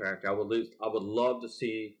contract, I would love to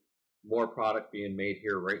see more product being made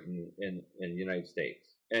here right in the United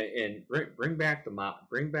States, and bring back a lot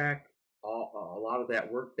of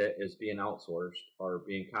that work that is being outsourced or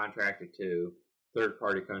being contracted to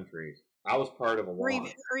third-party countries. I was part of a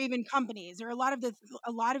launch. Or even companies. There are a lot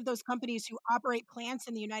of those companies who operate plants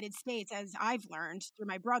in the United States, as I've learned through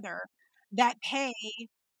my brother, that pay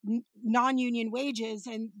non-union wages,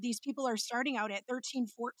 and these people are starting out at $13,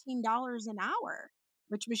 $14 an hour.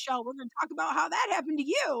 Which, Michelle, we're going to talk about how that happened to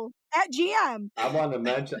you at GM. I want to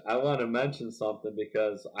mention something,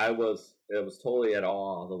 because it was totally at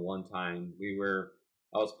awe the one time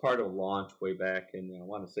I was part of a launch way back in, I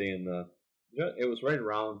want to say it was right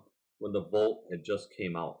around when the Volt had just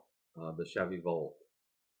came out, the Chevy Volt.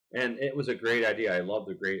 And it was a great idea. I love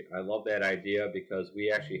that idea, because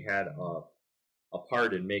we actually had a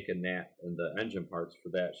part in making that, and the engine parts for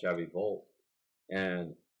that Chevy Volt.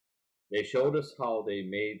 And they showed us how they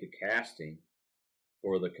made the casting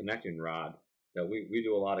for the connecting rod. That we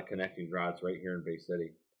do a lot of connecting rods right here in Bay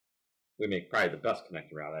City. We make probably the best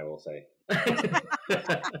connecting rod, I will say.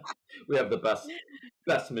 We have the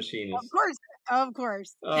best machinists. Of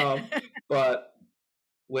course. But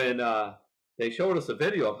when they showed us a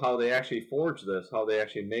video of how they actually forge this, how they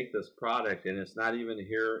actually make this product, and it's not even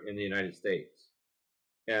here in the United States.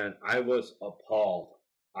 And I was appalled.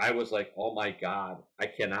 I was like, oh my God, I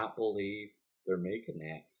cannot believe they're making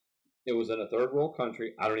that. It was in a third world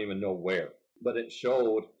country. I don't even know where, but it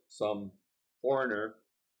showed some foreigner,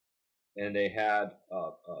 and they had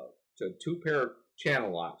two pair of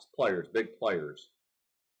channel locks, pliers, big pliers.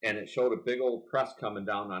 And it showed a big old press coming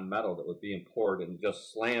down on metal that was being poured and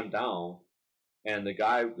just slammed down. and the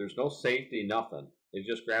guy, there's no safety, nothing. He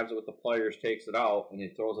just grabs it with the pliers, takes it out, and he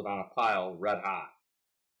throws it on a pile, red hot.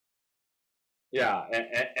 Yeah,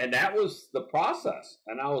 and that was the process.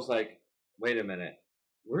 And I was like, wait a minute,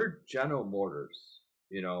 we're General Motors,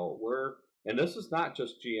 and this is not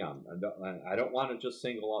just GM. I don't want to just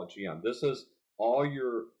single out GM. This is all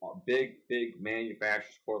your big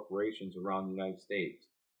manufacturers, corporations around the United States.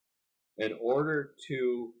 In order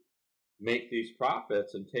to make these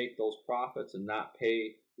profits and take those profits and not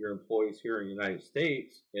pay your employees here in the United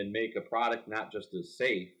States and make a product not just as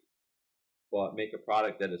safe, but make a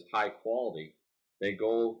product that is high quality, they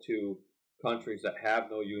go to countries that have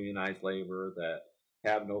no unionized labor, that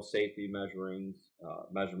have no safety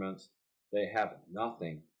measurements. They have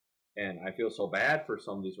nothing. And I feel so bad for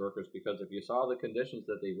some of these workers, because if you saw the conditions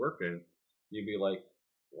that they work in, you'd be like,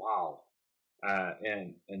 wow.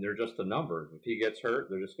 And they're just a number. If he gets hurt,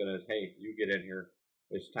 they're just going to, hey, you get in here.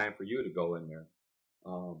 It's time for you to go in there.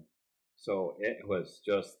 So it was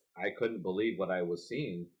just, I couldn't believe what I was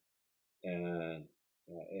seeing. And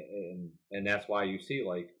that's why you see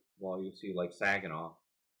like Saginaw,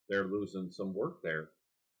 they're losing some work there.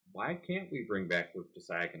 Why can't we bring back work to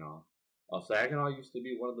Saginaw? Saginaw used to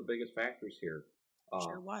be one of the biggest factories here.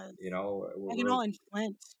 Sure was. Saginaw and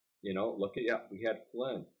Flint. Look at, we had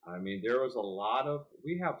Flint. I mean, there was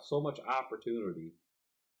we have so much opportunity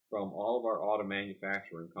from all of our auto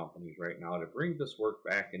manufacturing companies right now to bring this work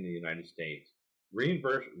back in the United States.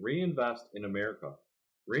 Reinvest in America.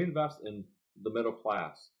 Reinvest in the middle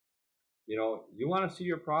class. You want to see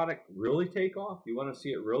your product really take off? You want to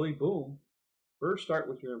see it really boom? First, start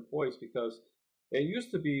with your employees, because it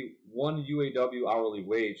used to be one UAW hourly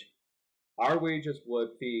wage. Our wages would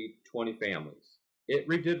feed 20 families. It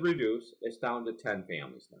did reduce. It's down to 10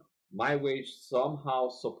 families now. My wage somehow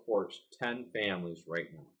supports 10 families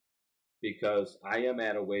right now, because I am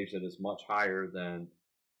at a wage that is much higher than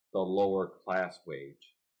the lower class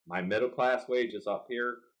wage. My middle class wage is up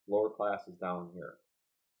here. Lower class is down here.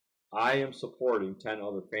 I am supporting 10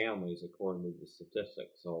 other families according to the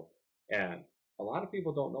statistics. And a lot of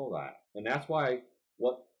people don't know that. And that's why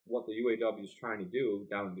what the UAW is trying to do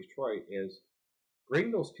down in Detroit is bring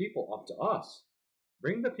those people up to us.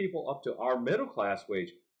 Bring the people up to our middle class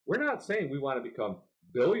wage. We're not saying we want to become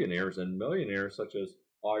billionaires and millionaires such as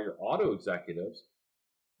all your auto executives.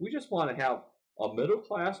 We just want to have a middle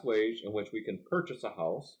class wage in which we can purchase a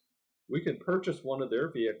house. We can purchase one of their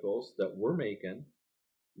vehicles that we're making,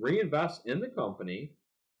 reinvest in the company.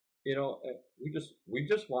 We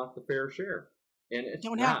just want the fair share. And it's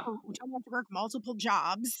don't have to work multiple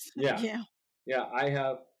jobs. Yeah. Yeah, I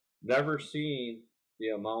have never seen the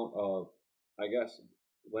amount of, I guess,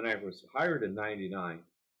 when I was hired in 99,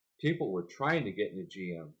 people were trying to get into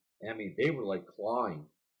GM. I mean, they were like clawing.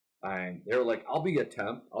 And they were like, I'll be a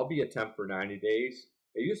temp for 90 days.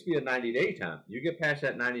 It used to be a 90-day temp. You get past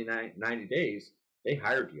that 90 days, they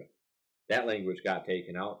hired you. That language got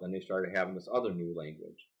taken out. Then they started having this other new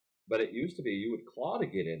language. But it used to be you would claw to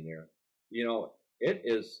get in there.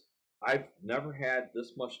 I've never had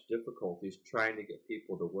this much difficulties trying to get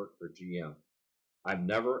people to work for GM. I've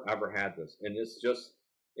never ever had this. And it's just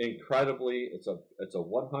incredibly, it's a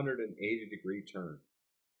 180-degree turn.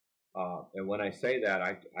 And when I say that,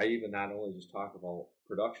 I even not only just talk about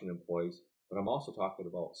production employees, but I'm also talking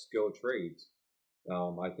about skilled trades.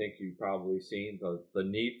 I think you've probably seen the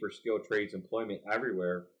need for skilled trades employment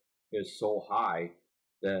everywhere is so high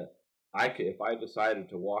that if I decided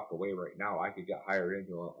to walk away right now, I could get hired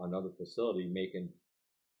into another facility making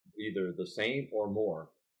either the same or more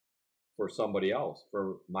for somebody else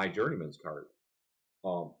for my journeyman's card.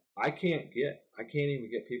 I can't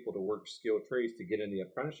even get people to work skilled trades to get in the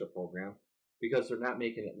apprenticeship program because they're not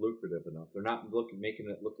making it lucrative enough. They're not making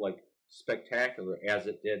it look like spectacular as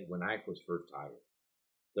it did when I was first hired.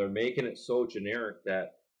 They're making it so generic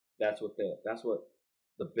that that's what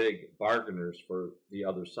the big bargainers for the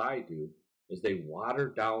other side do, is they water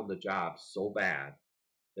down the job so bad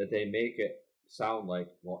that they make it sound like,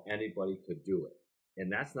 well, anybody could do it.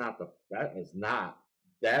 And that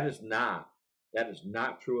is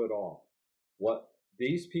not true at all. What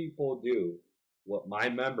these people do, what my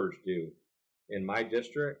members do in my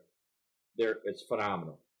district, it's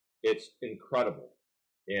phenomenal. It's incredible.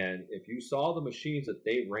 And if you saw the machines that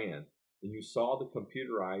they ran, and you saw the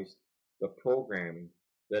computerized, the programming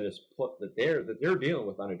that they're dealing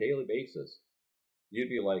with on a daily basis, you'd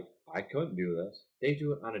be like, I couldn't do this. They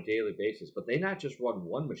do it on a daily basis, but they not just run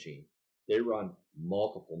one machine, they run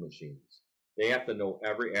multiple machines. They have to know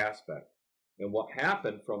every aspect. And what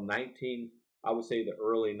happened from I would say the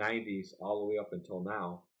early 90s all the way up until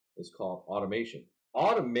now is called automation.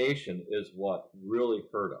 Automation is what really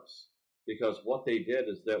hurt us. because what they did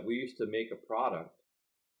is that we used to make a product,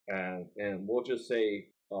 and we'll just say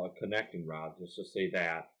connecting rod, just to say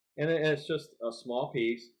that, and it's just a small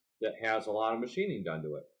piece that has a lot of machining done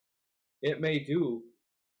to it. It may do,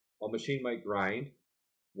 a machine might grind,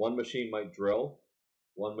 one machine might drill,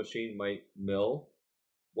 one machine might mill,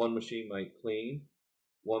 one machine might clean,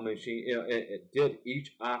 one machine, it did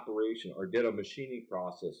each operation or did a machining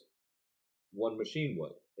process one machine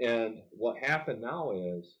would. And what happened now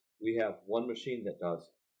is we have one machine that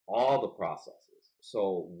does all the processes.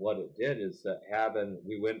 So what it did is that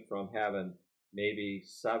we went from having maybe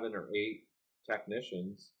 7 or 8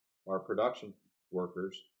 technicians or production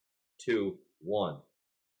workers to one.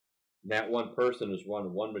 And that one person is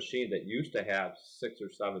running one machine that used to have 6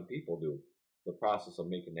 or 7 people do the process of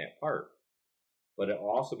making that part. But it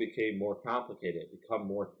also became more complicated. It became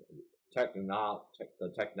more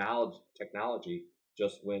the technology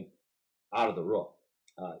just went out of the roof.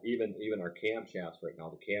 Even our camshafts right now,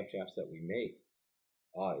 the camshafts that we make,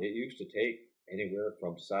 it used to take anywhere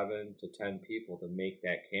from 7 to 10 people to make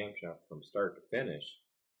that camshaft from start to finish.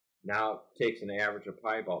 Now it takes an average of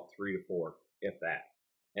probably about 3 to 4, if that.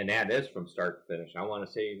 And that is from start to finish. I want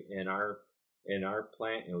to say in our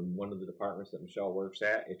plant, in one of the departments that Michelle works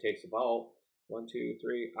at, it takes about 1, 2,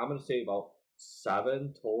 3. I'm going to say about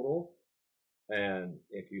 7 total. And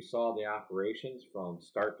if you saw the operations from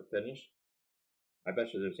start to finish, I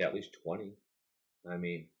bet you there's at least 20. I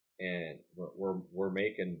mean, and we're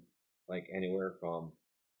making like anywhere from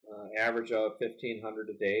average of 1,500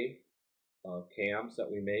 a day of cams that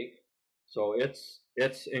we make. So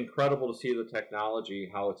it's incredible to see the technology,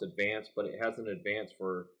 how it's advanced, but it hasn't advanced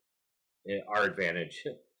for our advantage.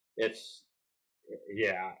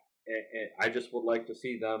 I just would like to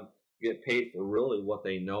see them get paid for really what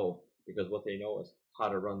they know, because what they know is how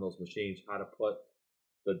to run those machines, how to put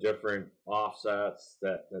the different offsets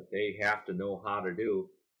that they have to know how to do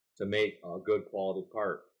to make a good quality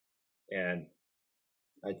part. And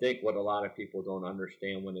I think what a lot of people don't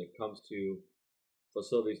understand when it comes to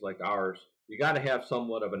facilities like ours, you got to have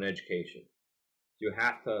somewhat of an education. You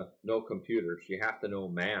have to know computers. You have to know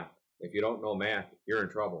math. If you don't know math, you're in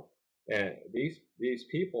trouble. And these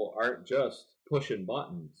people aren't just pushing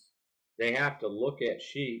buttons. They have to look at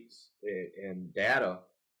sheets and data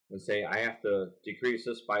and say, I have to decrease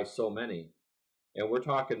this by so many. And we're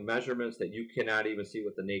talking measurements that you cannot even see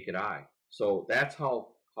with the naked eye. So that's how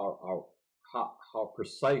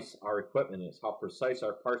precise our equipment is, how precise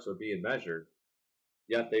our parts are being measured.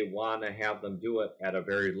 Yet they want to have them do it at a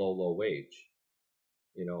very low wage,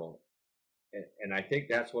 and I think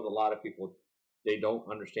that's what a lot of people, they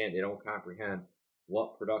don't understand, they don't comprehend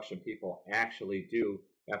what production people actually do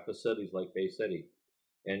at facilities like Bay City.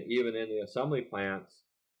 And even in the assembly plants,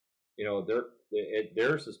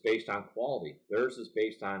 theirs is based on quality. Theirs is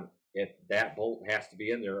based on if that bolt has to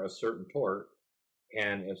be in there a certain torque,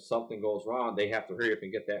 and if something goes wrong, they have to hurry up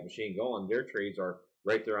and get that machine going. Their trades are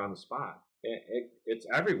right there on the spot. It's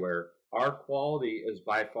everywhere. Our quality is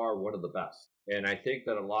by far one of the best. And I think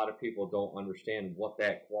that a lot of people don't understand what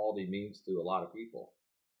that quality means to a lot of people.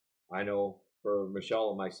 I know for Michelle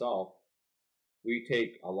and myself, we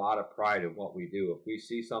take a lot of pride in what we do. If we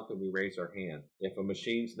see something, we raise our hand. If a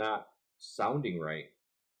machine's not sounding right,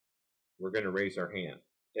 we're going to raise our hand.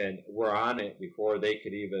 And we're on it before they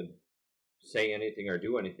could even say anything or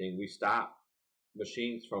do anything. We stop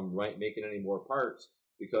machines from making any more parts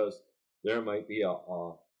because there might be a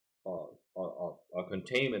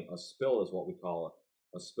containment, a spill is what we call it,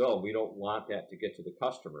 a spill. We don't want that to get to the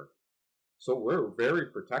customer. So we're very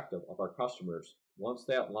protective of our customers. Once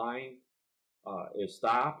that line is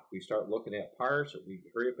stopped, we start looking at parts, we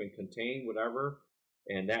hurry up and contain whatever,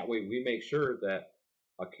 and that way we make sure that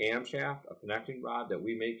a camshaft, a connecting rod that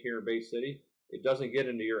we make here in Bay City, it doesn't get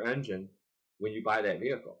into your engine when you buy that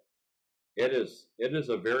vehicle. It is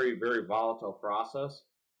a very, very volatile process,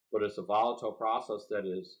 but it's a volatile process that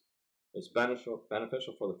is beneficial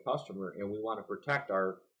for the customer, and we want to protect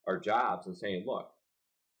our jobs and saying, look,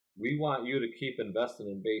 we want you to keep investing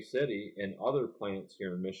in Bay City and other plants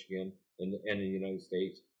here in Michigan and in the United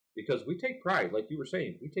States, because we take pride, like you were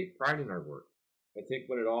saying, we take pride in our work. I think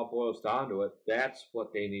when it all boils down to it, that's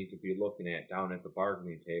what they need to be looking at down at the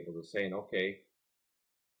bargaining table, is saying, okay,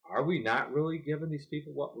 are we not really giving these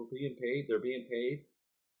people what we're being paid? They're being paid.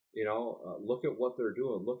 Look at what they're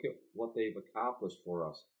doing. Look at what they've accomplished for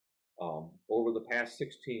us over the past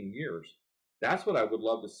 16 years. That's what I would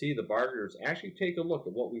love to see the bargainers actually take a look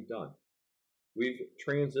at what we've done. We've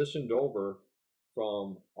transitioned over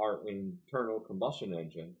from our internal combustion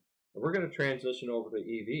engine, and we're going to transition over to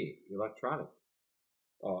EV,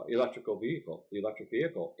 electric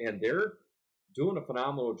vehicle, and doing a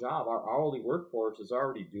phenomenal job. Our hourly workforce is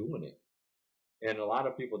already doing it. And a lot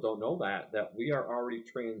of people don't know that we are already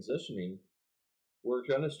transitioning. We're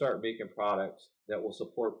going to start making products that will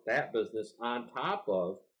support that business on top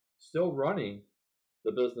of still running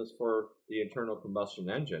the business for the internal combustion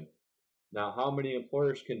engine. Now, how many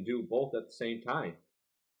employers can do both at the same time?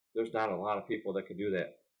 There's not a lot of people that can do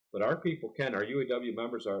that. But our people can. Our UAW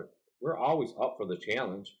members we're always up for the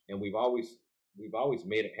challenge, and we've always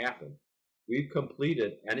made it happen. We've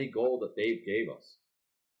completed any goal that they gave us.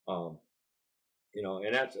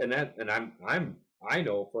 I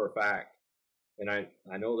know for a fact, and I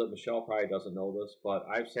know that Michelle probably doesn't know this, but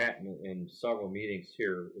I've sat in several meetings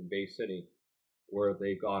here in Bay City where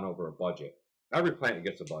they've gone over a budget. Every plant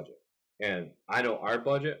gets a budget. And I know our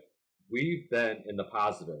budget, we've been in the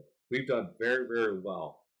positive. We've done very, very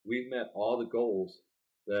well. We've met all the goals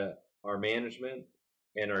that our management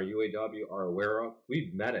and our UAW are aware of.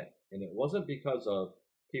 We've met it. And it wasn't because of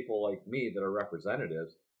people like me that are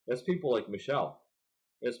representatives. It's people like Michelle.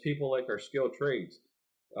 It's people like our skilled trades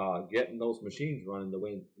getting those machines running the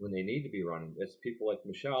way when they need to be running. It's people like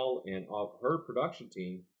Michelle and her production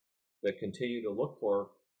team that continue to look for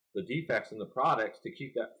the defects in the products to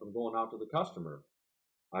keep that from going out to the customer.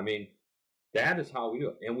 I mean, that is how we do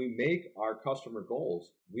it. And we make our customer goals.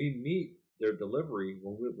 We meet their delivery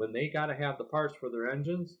when they got to have the parts for their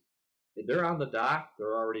engines. They're on the dock.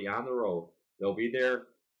 They're already on the road. They'll be there.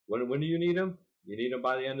 When do you need them? You need them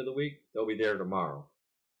by the end of the week. They'll be there tomorrow.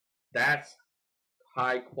 That's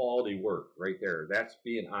high quality work right there. That's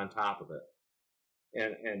being on top of it.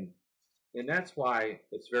 And that's why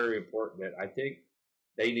it's very important that I think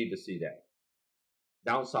they need to see that.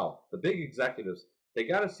 Down south, the big executives, they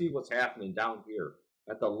got to see what's happening down here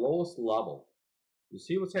at the lowest level. You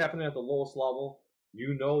see what's happening at the lowest level,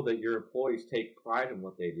 you know that your employees take pride in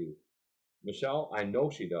what they do. Michelle, I know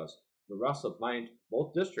she does. The rest of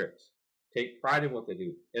both districts, take pride in what they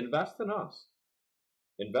do. Invest in us.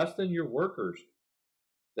 Invest in your workers.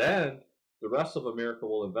 Then the rest of America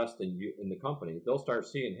will invest in you, in the company. They'll start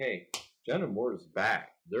seeing, hey, General Motors is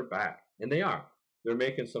back. They're back. And they are. They're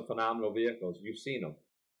making some phenomenal vehicles. You've seen them.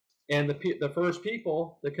 And the first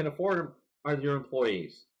people that can afford them are your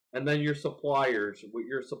employees. And then your suppliers.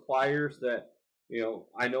 Your suppliers that,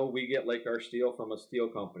 I know we get like our steel from a steel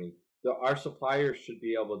company. Our suppliers should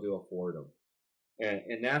be able to afford them.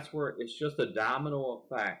 And that's where it's just a domino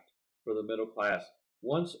effect for the middle class.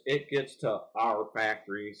 Once it gets to our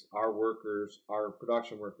factories, our workers, our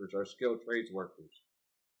production workers, our skilled trades workers,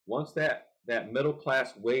 once that middle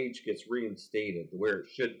class wage gets reinstated to where it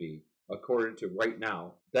should be, according to right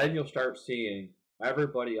now, then you'll start seeing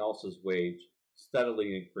everybody else's wage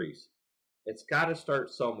steadily increase. It's got to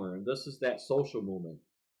start somewhere, and this is that social movement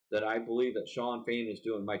that I believe that Sean Fain is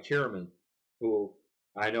doing. My chairman, who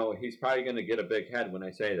I know he's probably going to get a big head when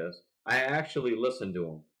I say this, I actually listen to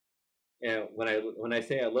him. And when I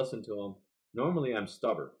say I listen to him, normally I'm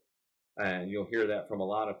stubborn. And you'll hear that from a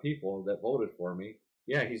lot of people that voted for me.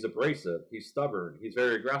 Yeah, he's abrasive. He's stubborn. He's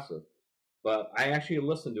very aggressive. But I actually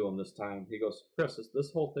listened to him this time. He goes, Chris,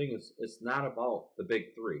 this whole thing it's not about the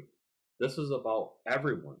big three. This is about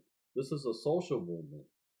everyone. This is a social movement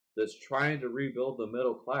that's trying to rebuild the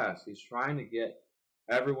middle class. He's trying to get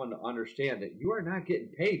everyone to understand that you are not getting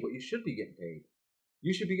paid what you should be getting paid.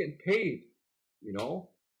 You should be getting paid,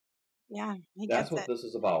 Yeah, That's what this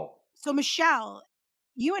is about. So, Michelle,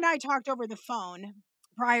 you and I talked over the phone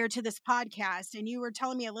prior to this podcast, and you were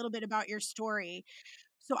telling me a little bit about your story.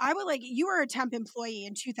 So you were a temp employee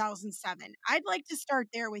in 2007. I'd like to start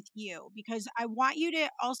there with you because I want you to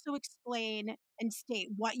also explain and state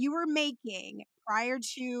what you were making prior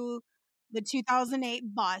to the 2008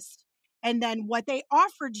 bust, and then what they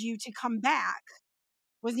offered you to come back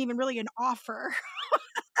wasn't even really an offer.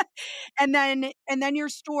 and then your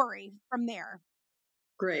story from there.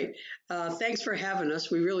 Great. Thanks for having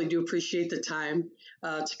us. We really do appreciate the time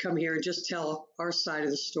to come here and just tell our side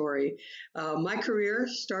of the story. My career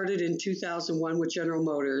started in 2001 with General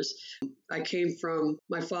Motors. I came from,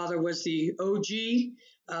 my father was the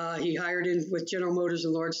OG. He hired in with General Motors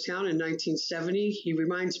in Lordstown in 1970. He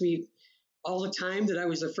reminds me all the time that I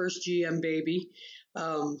was the first GM baby.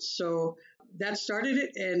 So that started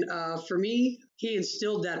it. And for me, he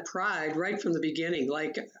instilled that pride right from the beginning.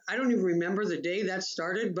 Like, I don't even remember the day that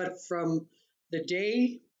started, but from the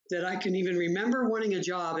day that I can even remember wanting a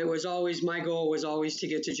job, it was always, my goal was always to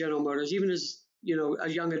get to General Motors, even as, a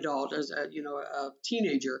young adult, as a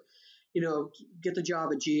teenager, get the job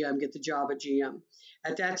at GM, get the job at GM.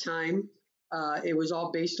 At that time, it was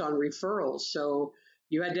all based on referrals. So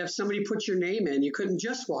you had to have somebody put your name in. You couldn't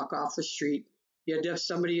just walk off the street. You had to have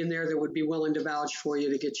somebody in there that would be willing to vouch for you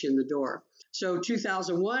to get you in the door. So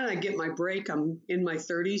 2001, I get my break. I'm in my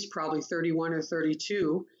 30s, probably 31 or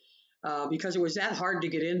 32, because it was that hard to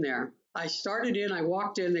get in there. I started in, I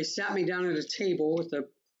walked in, they sat me down at a table with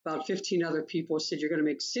about 15 other people, said, you're going to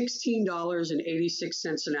make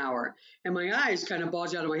 $16.86 an hour. And my eyes kind of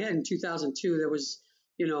bulged out of my head. In 2002, there was,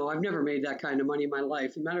 I've never made that kind of money in my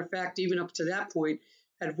life. As a matter of fact, even up to that point,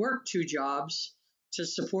 I'd worked 2 jobs to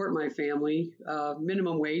support my family,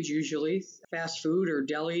 minimum wage usually, fast food or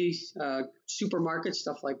deli, supermarket,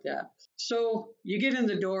 stuff like that. So you get in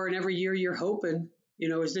the door, and every year you're hoping,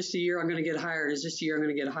 is this the year I'm going to get hired? Is this the year I'm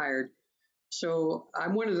going to get hired? So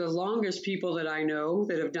I'm one of the longest people that I know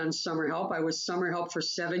that have done summer help. I was summer help for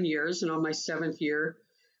 7 years, and on my 7th year,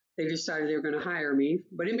 they decided they were going to hire me.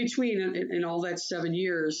 But in between, in all that 7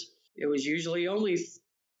 years, it was usually only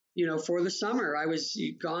for the summer. I was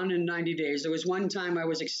gone in 90 days. There was one time I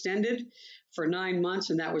was extended for 9 months,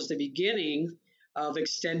 and that was the beginning of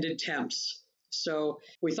extended temps. So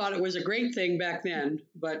we thought it was a great thing back then,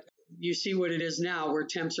 but you see what it is now, where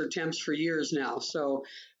temps are temps for years now. So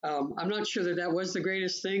I'm not sure that was the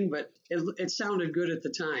greatest thing, but it sounded good at the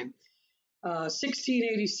time.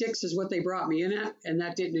 1686 is what they brought me in at, and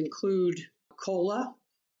that didn't include COLA,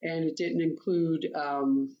 and it didn't include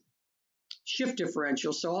shift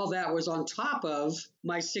differential. So all that was on top of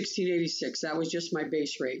my 1686. That was just my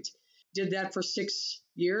base rate. Did that for 6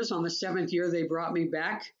 years. On the 7th year, they brought me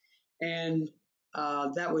back, and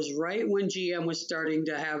that was right when GM was starting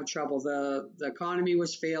to have trouble. The economy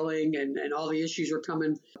was failing, and all the issues were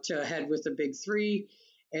coming to a head with the big 3.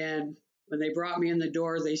 And when they brought me in the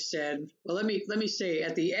door, they said, well, let me say,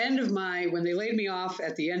 when they laid me off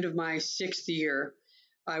at the end of my 6th year,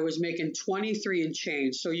 I was making 23 and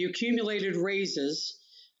change. So you accumulated raises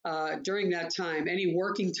during that time. Any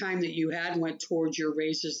working time that you had went towards your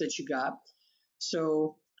raises that you got.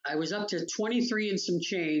 So I was up to 23 and some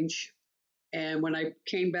change. And when I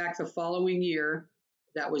came back the following year,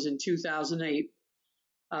 that was in 2008,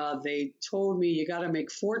 they told me you got to make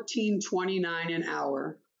 $14.29 an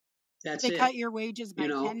hour. That's it. They cut your wages by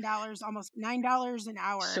 $10, almost $9 an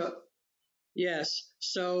hour. So, yes.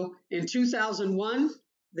 So in 2001,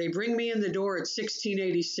 they bring me in the door at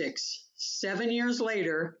 1686. 7 years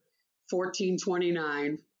later,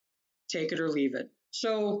 1429, take it or leave it.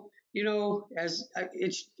 So,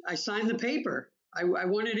 I signed the paper. I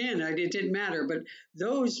wanted in. It didn't matter. But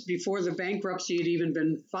those, before the bankruptcy had even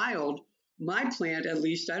been filed, my plant, at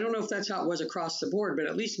least, I don't know if that's how it was across the board, but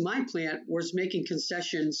at least my plant was making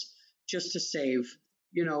concessions just to save,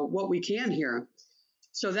 what we can here.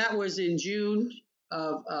 So that was in June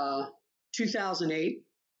of 2008.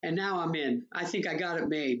 And now I'm in. I think I got it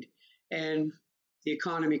made. And the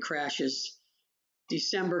economy crashes.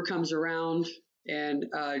 December comes around. And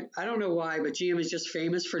I don't know why, but GM is just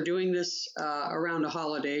famous for doing this around a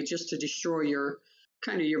holiday, just to destroy your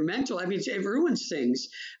mental. I mean, it ruins things.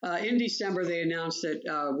 In December, they announced that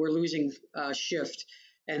we're losing shift.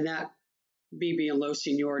 And that, me being low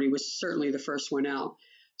seniority, was certainly the first one out.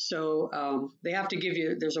 So they have to give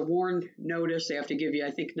you, there's a WARN notice. They have to give you, I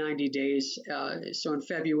think, 90 days. So in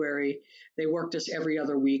February, they worked us every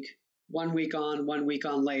other week, 1 week on, 1 week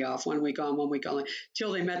on layoff, 1 week on, 1 week on,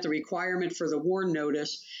 till they met the requirement for the WARN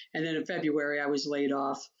notice. And then in February, I was laid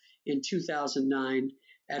off in 2009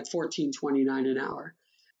 at $14.29 an hour.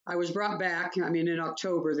 I was brought back. I mean, in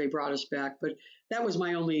October, they brought us back, but that was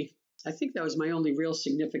my only real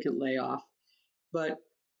significant layoff. But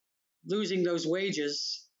losing those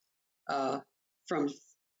wages from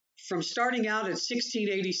starting out at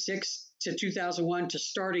 1686 to 2001 to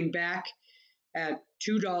starting back at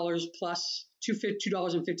 $2 plus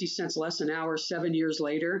 $2.50 less an hour 7 years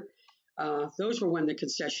later, those were when the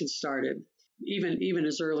concessions started, even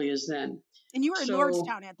as early as then. And you were in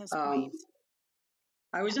Lordstown at this point.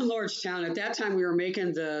 I was in Lordstown. At that time, we were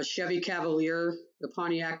making the Chevy Cavalier, the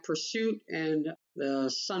Pontiac Pursuit, and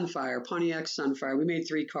the Pontiac Sunfire. We made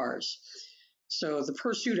 3 cars. So the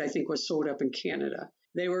Pursuit, I think, was sold up in Canada.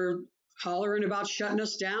 They were hollering about shutting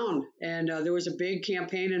us down. And there was a big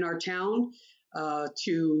campaign in our town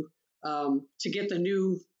to get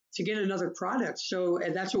another product. So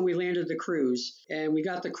and that's when we landed the Cruise. And we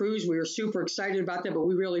got the Cruise. We were super excited about that, but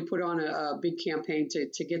we really put on a big campaign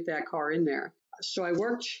to get that car in there. So I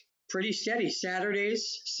worked pretty steady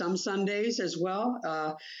Saturdays, some Sundays as well,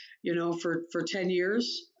 for 10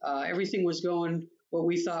 years. Everything was going what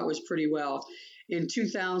we thought was pretty well. In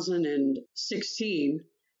 2016,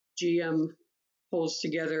 GM pulls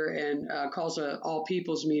together and calls an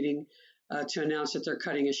all-people's meeting to announce that they're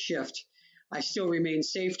cutting a shift. I still remained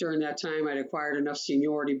safe during that time. I'd acquired enough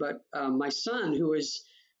seniority, but my son, who was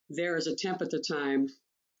there as a temp at the time,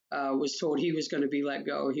 was told he was going to be let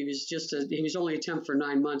go. He was only a temp for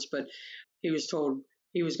 9 months, but he was told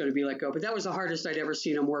he was going to be let go. But that was the hardest I'd ever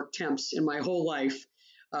seen him work temps in my whole life.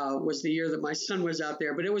 Was the year that my son was out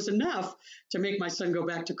there, but it was enough to make my son go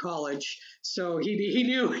back to college. So he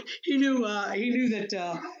knew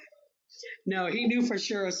that no, he knew for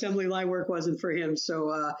sure assembly line work wasn't for him.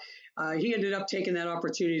 So he ended up taking that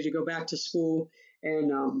opportunity to go back to school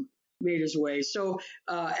and made his way. So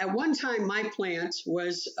at one time, my plant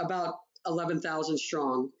was about 11,000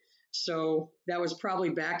 strong. So that was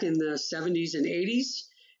probably back in the 70s and 80s.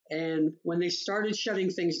 And when they started shutting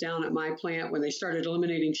things down at my plant, when they started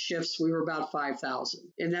eliminating shifts, we were about 5,000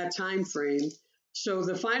 in that time frame. So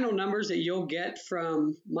the final numbers that you'll get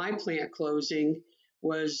from my plant closing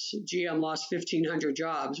was GM lost 1,500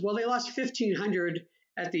 jobs. Well, they lost 1,500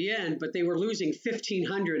 at the end, but they were losing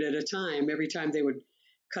 1,500 at a time every time they would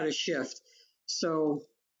cut a shift. So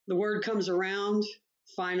the word comes around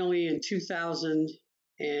finally in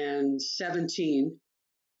 2017,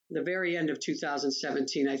 the very end of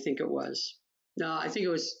 2017, I think it was. No, I think it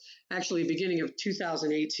was actually beginning of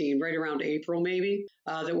 2018, right around April maybe,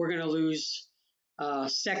 that we're going to lose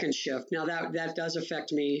second shift. Now that does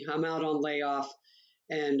affect me. I'm out on layoff.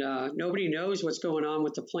 And nobody knows what's going on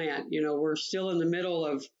with the plant. We're still in the middle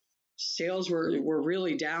of sales. Were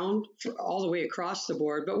really down all the way across the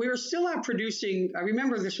board, but we were still out producing. I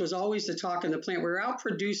remember this was always the talk in the plant. We were out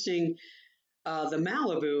producing the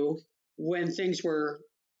Malibu when things were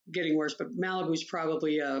getting worse, but Malibu's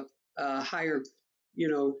probably a higher,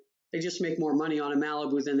 they just make more money on a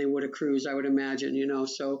Malibu than they would a Cruise, I would imagine,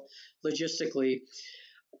 so logistically.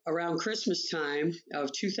 Around Christmas time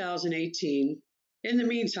of 2018, in the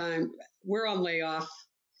meantime, we're on layoff,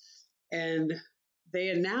 and they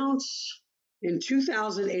announce in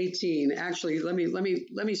 2018. Actually, let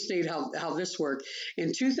me state how this worked.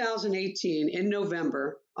 In 2018, in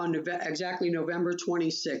November, exactly November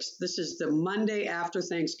 26th, this is the Monday after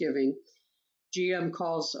Thanksgiving, GM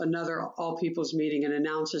calls another all people's meeting and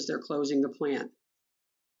announces they're closing the plant.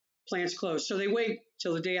 Plant's closed, so they wait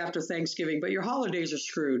till the day after Thanksgiving. But your holidays are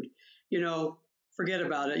screwed. Forget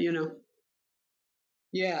about it.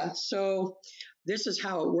 Yeah, so this is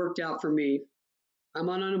how it worked out for me. I'm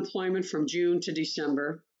on unemployment from June to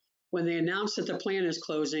December. When they announce that the plant is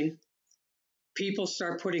closing, people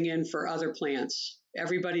start putting in for other plants.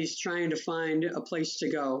 Everybody's trying to find a place to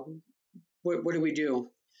go. What do we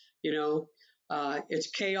do?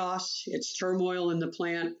 It's chaos. It's turmoil in the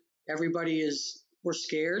plant. We're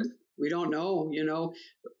scared. We don't know.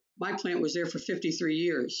 My plant was there for 53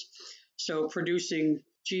 years. So producing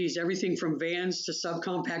everything from vans to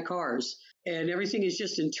subcompact cars, and everything is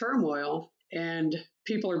just in turmoil, and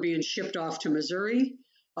people are being shipped off to Missouri,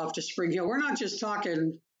 off to Spring Hill. We're not just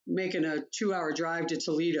talking making a 2-hour drive to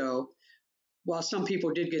Toledo. While some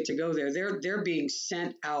people did get to go there, they're being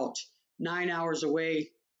sent out 9 hours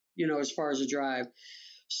away, as far as a drive.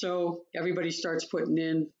 So everybody starts putting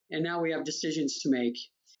in, and now we have decisions to make.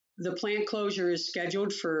 The plant closure is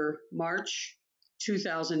scheduled for March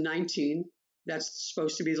 2019. That's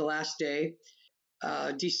supposed to be the last day.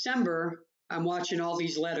 December, I'm watching all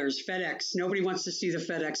these letters. FedEx, nobody wants to see the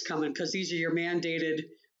FedEx coming because these are your mandated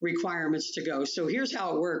requirements to go. So here's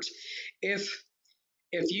how it works. If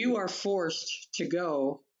you are forced to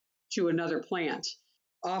go to another plant,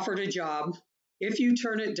 offered a job, if you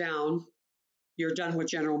turn it down, you're done with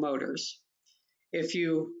General Motors. If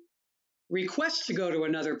you request to go to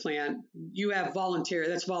another plant, you have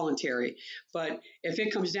that's voluntary. But if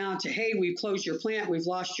it comes down to, hey, we've closed your plant, we've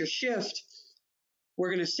lost your shift, we're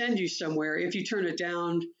going to send you somewhere. If you turn it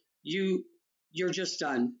down, you're just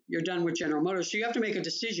done. You're done with General Motors. So you have to make a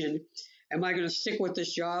decision. Am I going to stick with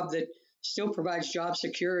this job that still provides job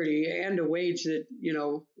security and a wage that,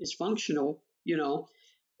 is functional,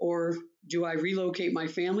 or do I relocate my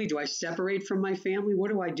family? Do I separate from my family?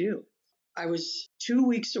 What do I do? I was 2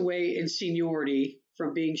 weeks away in seniority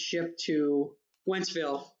from being shipped to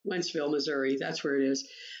Wentzville, Missouri. That's where it is.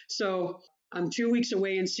 So I'm 2 weeks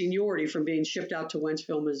away in seniority from being shipped out to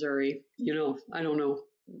Wentzville, Missouri. I don't know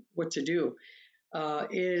what to do. I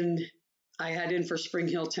had in for Spring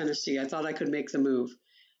Hill, Tennessee. I thought I could make the move.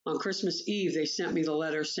 On Christmas Eve, they sent me the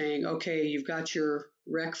letter saying, okay, you've got your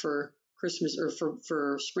rec for Christmas or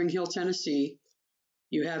for Spring Hill, Tennessee.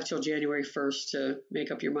 You have till January 1st to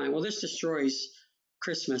make up your mind. Well, this destroys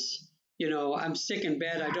Christmas. I'm sick in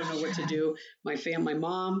bed. I don't know what to do. My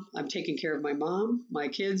mom, I'm taking care of my mom, my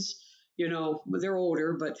kids, they're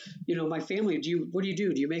older, but, my family, what do you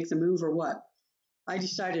do? Do you make the move or what? I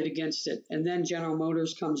decided against it. And then General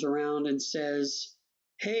Motors comes around and says,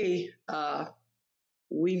 hey,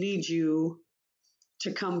 we need you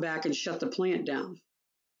to come back and shut the plant down.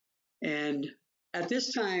 And at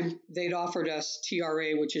this time, they'd offered us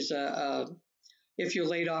TRA, which is if you're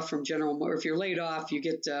laid off from General Motors, if you're laid off, you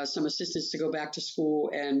get some assistance to go back to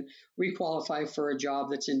school and requalify for a job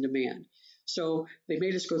that's in demand. So they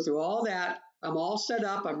made us go through all that. I'm all set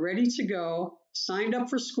up. I'm ready to go. Signed up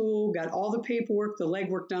for school. Got all the paperwork, the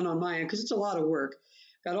legwork done on my end, because it's a lot of work.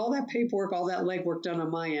 Got all that paperwork, all that legwork done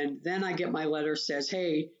on my end. Then I get my letter says,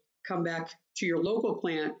 hey, come back to your local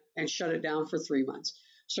plant and shut it down for 3 months.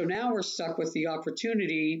 So now we're stuck with the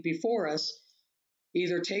opportunity before us.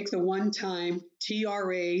 Either take the one-time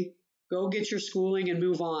TRA, go get your schooling and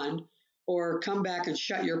move on, or come back and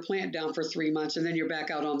shut your plant down for 3 months and then you're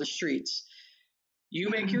back out on the streets. You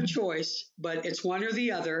make your choice, but it's one or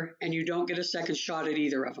the other, and you don't get a second shot at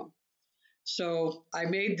either of them. So I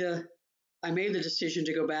made the decision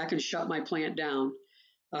to go back and shut my plant down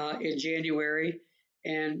in January.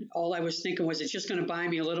 And all I was thinking was, it's just going to buy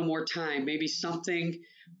me a little more time. Maybe something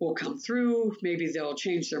will come through. Maybe they'll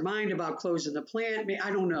change their mind about closing the plant. I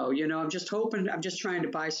don't know. I'm just hoping. I'm just trying to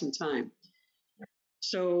buy some time.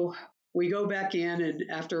 So we go back in, and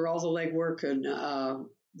after all the legwork and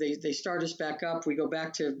they start us back up,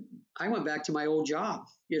 I went back to my old job.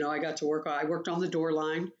 I got to work. I worked on the door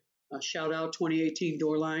line. Shout out 2018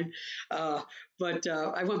 door line. But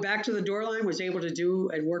I went back to the door line, was able to do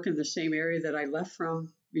and work in the same area that I left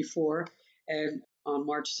from before. And on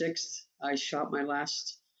March 6th, I shot my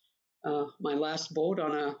last bolt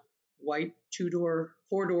on a white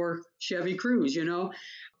 4-door Chevy Cruze,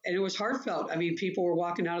 and it was heartfelt. I mean, people were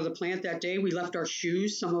walking out of the plant that day. We left our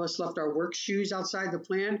shoes. Some of us left our work shoes outside the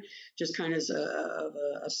plant, just kind of as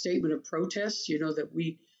a statement of protest, that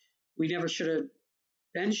we never should have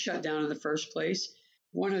been shut down in the first place.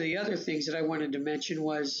 One of the other things that I wanted to mention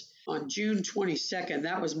was on June 22nd,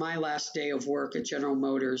 that was my last day of work at General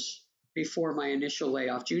Motors before my initial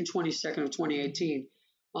layoff, June 22nd of 2018.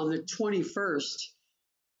 On the 21st,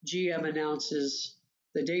 GM announces,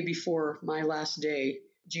 the day before my last day,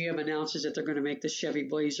 GM announces that they're going to make the Chevy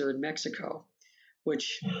Blazer in Mexico,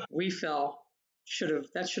 which we felt should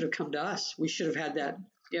have come to us. We should have had that.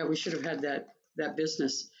 Yeah, we should have had that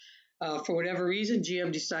business. For whatever reason,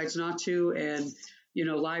 GM decides not to, and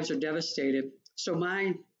lives are devastated. So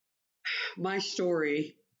my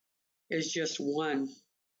story is just one,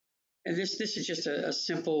 and this is just a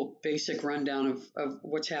simple, basic rundown of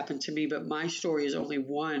what's happened to me. But my story is only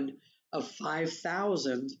one of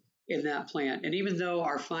 5,000 in that plant. And even though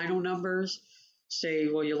our final numbers say,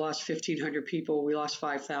 well, you lost 1,500 people, we lost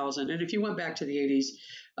 5,000. And if you went back to the 80s,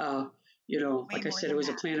 like I said, it was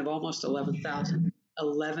a plant of almost 11,000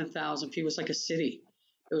 people. It was like a city.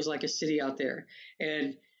 It was like a city out there.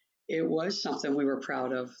 And it was something we were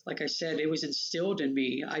proud of. Like I said, it was instilled in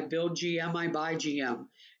me. I build GM, I buy GM.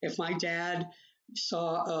 If my dad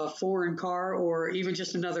saw a foreign car or even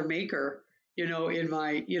just another maker, in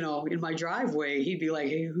my driveway, he'd be like,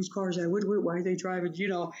 hey, whose car is that? Why are they driving?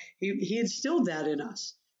 He instilled that in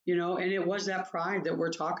us, and it was that pride that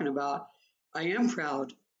we're talking about. I am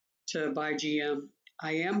proud to buy GM.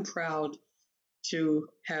 I am proud to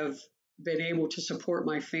have been able to support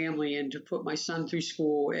my family and to put my son through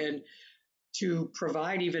school and to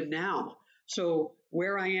provide even now. So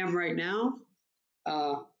where I am right now,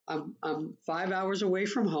 I'm 5 hours away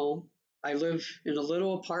from home. I live in a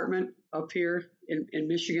little apartment up here in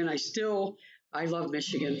Michigan. I love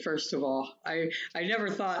Michigan. First of all, I never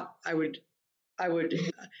thought I'd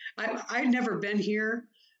never been here.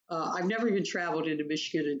 I've never even traveled into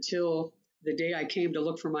Michigan until the day I came to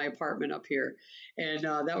look for my apartment up here. And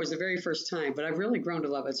that was the very first time, but I've really grown to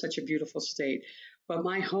love it. It's such a beautiful state. But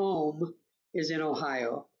my home is in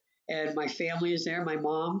Ohio, and my family is there. My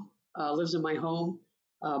mom lives in my home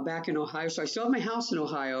back in Ohio. So I still have my house in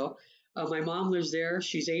Ohio. My mom lives there.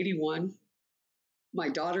 She's 81. My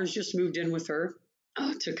daughter's just moved in with her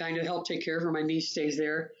to kind of help take care of her. My niece stays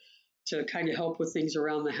there to kind of help with things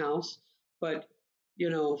around the house. But,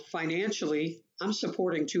 financially, I'm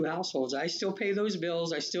supporting 2 households. I still pay those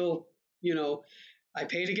bills. I still, I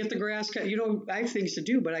pay to get the grass cut. I have things to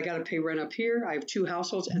do, but I got to pay rent up here. I have 2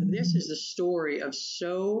 households. And this is the story of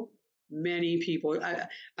so many people.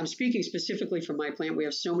 I'm speaking specifically from my plant. We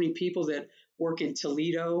have so many people that work in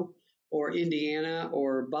Toledo or Indiana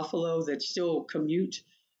or Buffalo that still commute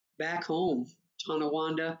back home,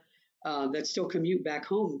 Tonawanda, that still commute back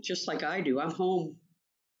home just like I do. I'm home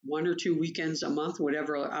 1 or 2 weekends a month,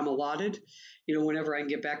 whatever I'm allotted, whenever I can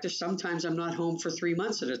get back there. Sometimes I'm not home for 3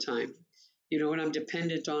 months at a time, and I'm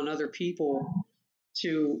dependent on other people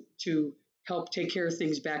to help take care of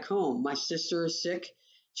things back home. My sister is sick.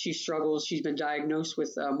 She struggles. She's been diagnosed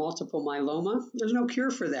with multiple myeloma. There's no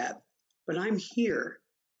cure for that, but I'm here.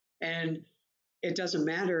 And it doesn't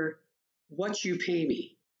matter what you pay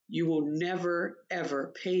me. You will never,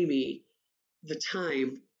 ever pay me the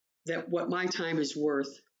time that what my time is worth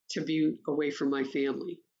to be away from my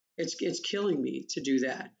family. It's killing me to do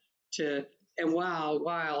that. And while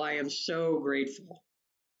I am so grateful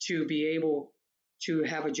to be able to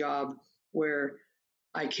have a job where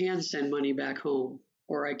I can send money back home,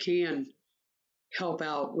 or I can help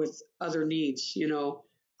out with other needs.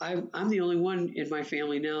 I'm the only one in my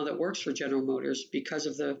family now that works for General Motors because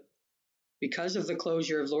of the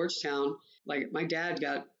closure of Lordstown. Like, my dad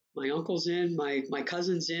got my uncles in, my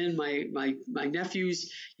cousins in, my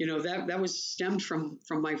nephews. That was stemmed from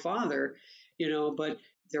my father. But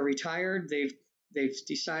they're retired. They've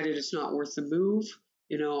decided it's not worth the move.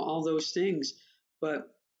 All those things.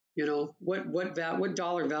 But what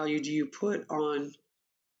dollar value do you put on?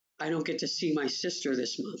 I don't get to see my sister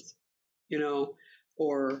this month.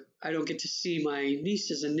 Or I don't get to see my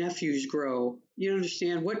nieces and nephews grow. You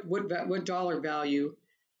understand what dollar value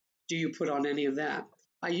do you put on any of that?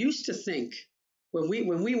 I used to think when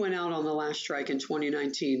we went out on the last strike in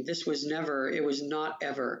 2019, it was not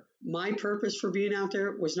ever. My purpose for being out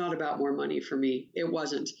there was not about more money for me. It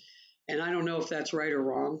wasn't. And I don't know if that's right or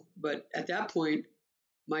wrong, but at that point,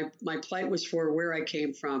 my plight was for where I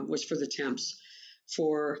came from, was for the temps.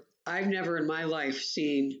 I've never in my life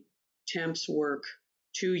seen temps work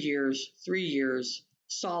 2 years, 3 years,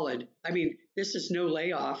 solid. I mean, this is no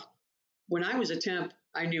layoff. When I was a temp,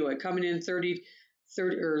 I knew it. Coming in 30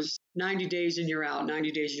 or 90 days and you're out,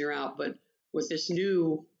 90 days and you're out. But with this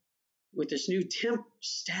new temp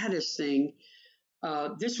status thing,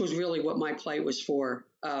 this was really what my plight was for,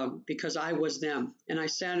 because I was them. And I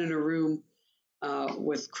sat in a room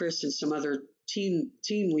with Chris and some other team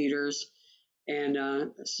leaders,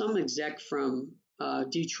 and some exec from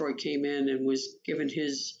Detroit came in and was given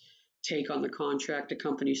his take on the contract, the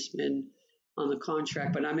company spin on the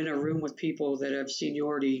contract. But I'm in a room with people that have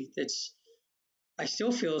seniority I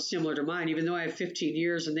still feel similar to mine, even though I have 15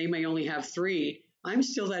 years and they may only have 3. I'm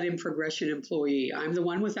still that in progression employee. I'm the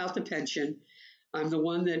one without the pension. I'm the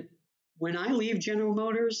one that when I leave General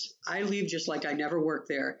Motors, I leave just like I never worked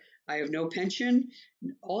there. I have no pension.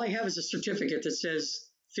 All I have is a certificate that says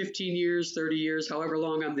 15 years, 30 years, however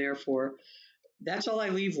long I'm there for. That's all I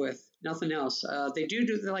leave with, nothing else. They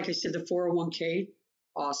do, like I said, the 401k.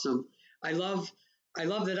 Awesome. I love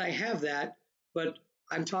that I have that, but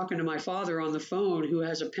I'm talking to my father on the phone who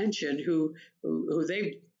has a pension, who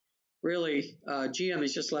they really, GM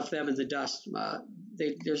has just left them in the dust.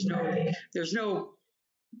 There's no,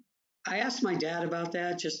 I asked my dad about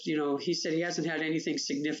that. Just, he said he hasn't had anything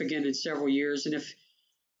significant in several years. And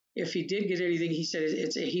if he did get anything, he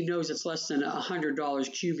said he knows it's less than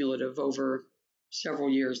 $100 cumulative over several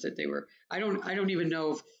years that they were. I don't even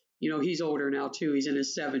know if, he's older now too. He's in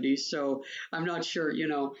his 70s. So I'm not sure,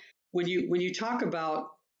 when you talk about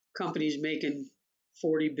companies making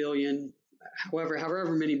 40 billion,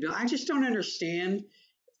 however many billion, I just don't understand,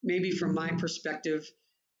 maybe from my perspective,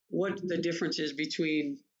 what the difference is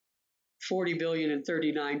between 40 billion and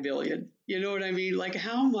 39 billion. You know what I mean? Like,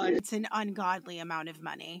 how much? It's an ungodly amount of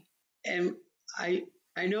money. And I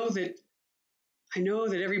know that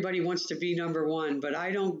everybody wants to be number one, but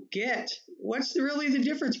I don't get what's really the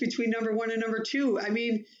difference between number one and number two. I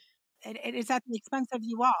mean, it is at the expense of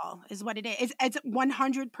you all, is what it is. It's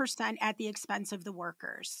 100% at the expense of the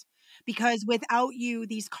workers, because without you,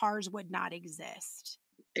 these cars would not exist.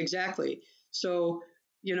 Exactly. So,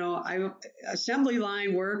 assembly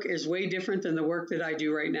line work is way different than the work that I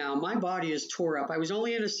do right now. My body is tore up. I was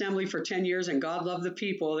only in assembly for 10 years, and God love the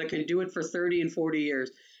people that can do it for 30 and 40 years.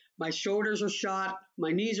 My shoulders are shot.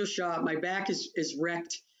 My knees are shot. My back is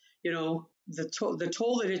wrecked. The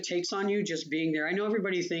toll that it takes on you just being there. I know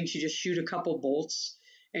everybody thinks you just shoot a couple bolts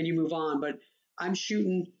and you move on, but I'm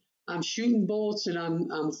shooting bolts, and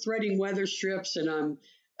I'm threading weather strips, and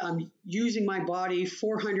I'm using my body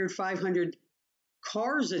 400, 500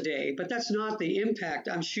 cars a day, but that's not the impact.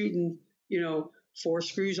 I'm shooting, 4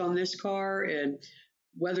 screws on this car and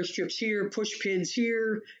weather strips here, push pins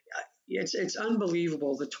here. It's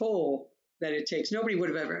unbelievable, the toll that it takes. Nobody would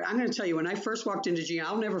have ever. I'm going to tell you, when I first walked into GM,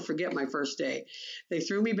 I'll never forget my first day. They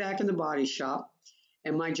threw me back in the body shop,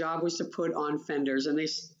 and my job was to put on fenders. And they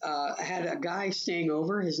had a guy staying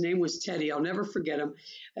over. His name was Teddy. I'll never forget him.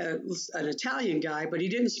 An Italian guy, but he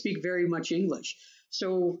didn't speak very much English.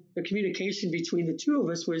 So the communication between the two of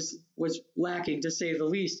us was lacking, to say the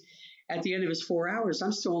least. At the end of his 4 hours,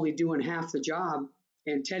 I'm still only doing half the job.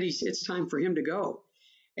 And Teddy's, it's time for him to go.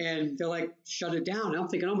 And they're like, shut it down. And I'm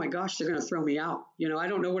thinking, oh my gosh, they're going to throw me out. I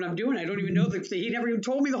don't know what I'm doing. I don't even know he never even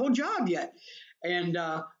told me the whole job yet. And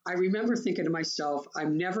I remember thinking to myself,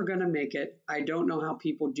 I'm never going to make it. I don't know how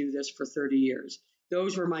people do this for 30 years.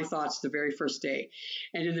 Those were my thoughts the very first day.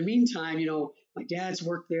 And in the meantime, my dad's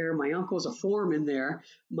worked there. My uncle's a foreman there.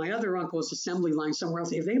 My other uncle's assembly line somewhere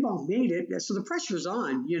else. If they've all made it, so the pressure's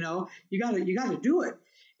on. You got to do it.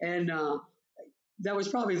 And that was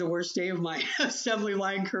probably the worst day of my assembly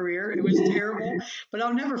line career. It was terrible, but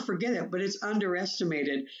I'll never forget it. But it's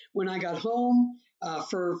underestimated. When I got home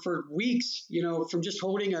for weeks, from just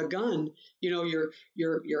holding a gun,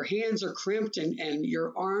 your hands are crimped and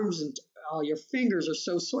your arms and your fingers are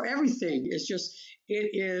so sore. Everything is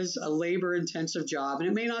it is a labor intensive job, and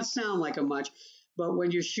it may not sound like a much, but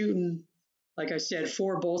when you're shooting, like I said,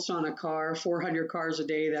 4 bolts on a car, 400 cars a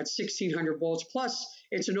day, that's 1,600 bolts. Plus,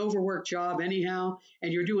 it's an overworked job anyhow,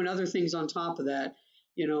 and you're doing other things on top of that.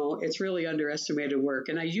 It's really underestimated work.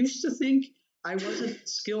 And I used to think I wasn't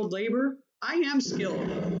skilled labor. I am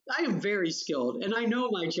skilled. I am very skilled, and I know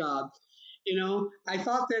my job. I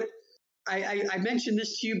thought that I mentioned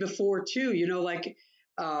this to you before too.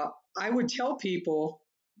 I would tell people,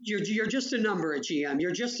 you're just a number at GM.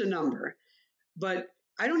 You're just a number. But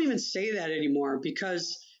I don't even say that anymore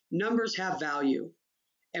because numbers have value.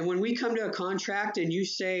 And when we come to a contract and you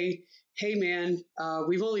say, hey, man,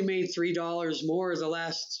 we've only made $3 more the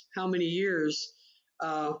last how many years,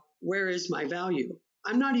 where is my value?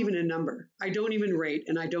 I'm not even a number. I don't even rate,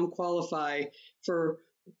 and I don't qualify for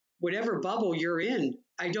whatever bubble you're in.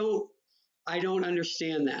 I don't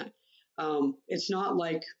understand that. It's not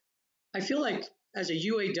like, I feel like as a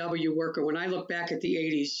UAW worker, when I look back at the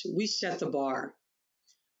 80s, we set the bar.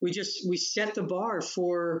 We set the bar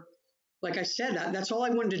for, like I said, that's all I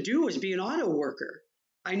wanted to do was be an auto worker.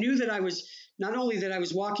 I knew that I was, not only that I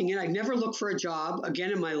was walking in, I'd never look for a job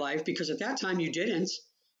again in my life, because at that time you didn't.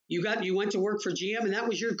 You went to work for GM and that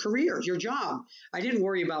was your career, your job. I didn't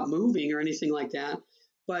worry about moving or anything like that.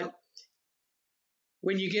 But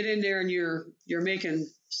when you get in there and you're making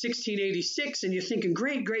 1686 and you're thinking,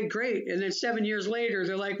 great, great, great. And then 7 years later,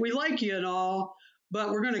 they're like, we like you and all, but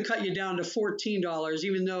we're going to cut you down to $14,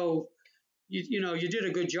 even though you did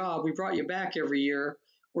a good job. We brought you back every year.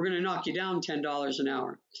 We're going to knock you down $10 an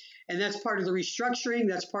hour. And that's part of the restructuring.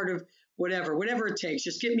 That's part of whatever it takes.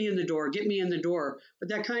 Just get me in the door, get me in the door. But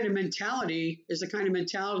that kind of mentality is the kind of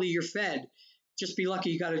mentality you're fed. Just be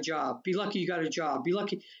lucky you got a job. Be lucky you got a job. Be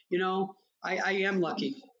lucky. I am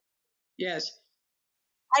lucky. Yes.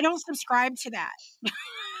 I don't subscribe to that.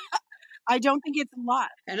 I don't think it's luck.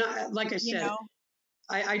 And like I said,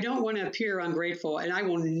 I don't want to appear ungrateful, and I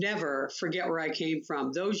will never forget where I came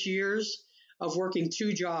from. Those years of working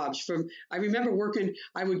 2 jobs. I remember working,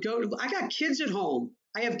 I got kids at home.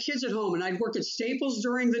 I have kids at home, and I'd work at Staples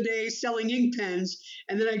during the day selling ink pens,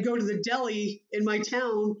 and then I'd go to the deli in my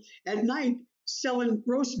town at night selling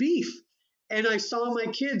roast beef. And I saw my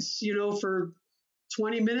kids, for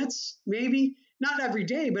 20 minutes, maybe. Not every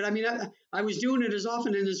day, but I was doing it as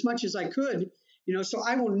often and as much as I could, so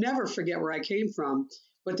I will never forget where I came from.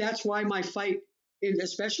 But that's why my fight,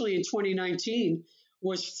 especially in 2019,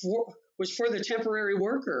 was for the temporary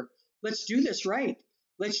worker. Let's do this right.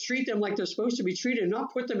 Let's treat them like they're supposed to be treated,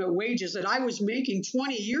 not put them at wages that I was making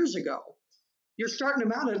 20 years ago. You're starting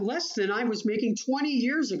them out at less than I was making 20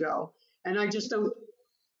 years ago. And I just don't.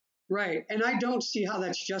 Right. And I don't see how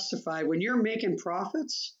that's justified. When you're making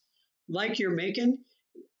profits like you're making,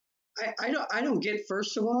 I don't get,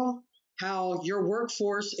 first of all, how your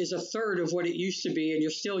workforce is 1/3 of what it used to be, and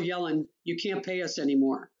you're still yelling, you can't pay us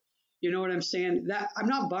anymore. You know what I'm saying? That I'm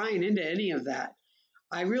not buying into any of that.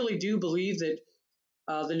 I really do believe that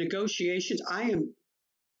the negotiations, I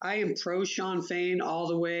am pro Sean Fain all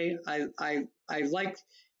the way. I like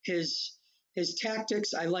his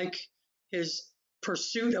tactics. I like his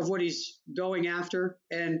pursuit of what he's going after,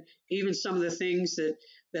 and even some of the things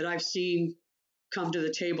that I've seen come to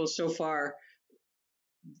the table so far.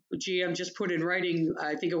 GM just put in writing,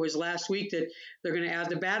 I think it was last week, that they're going to add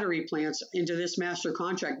the battery plants into this master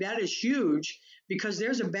contract. That is huge, because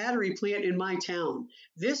there's a battery plant in my town.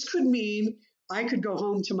 This could mean I could go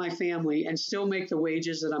home to my family and still make the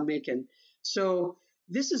wages that I'm making. So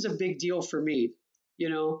this is a big deal for me,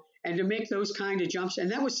 and to make those kind of jumps.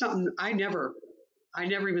 And that was something I never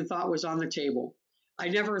even thought was on the table. I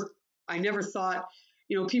never thought,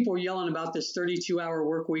 people were yelling about this 32-hour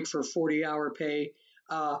work week for 40-hour pay.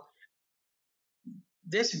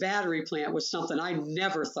 This battery plant was something I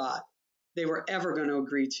never thought they were ever going to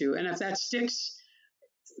agree to. And if that sticks,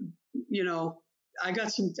 I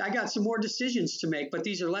got some more decisions to make, but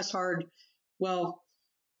these are less hard. Well,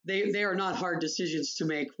 they are not hard decisions to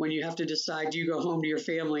make when you have to decide, do you go home to your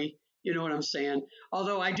family? You know what I'm saying?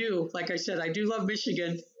 Although I do, like I said, I do love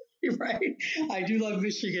Michigan. Right. I do love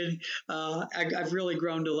Michigan. I've really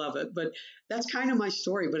grown to love it. But that's kind of my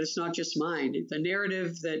story. But it's not just mine. The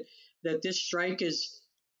narrative that this strike is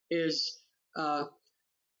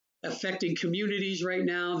affecting communities right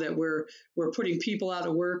now, that we're putting people out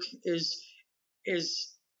of work, is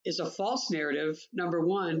a false narrative. Number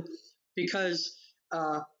one, because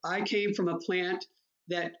I came from a plant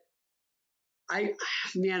that I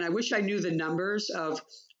man, I wish I knew the numbers of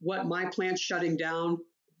what my plant shutting down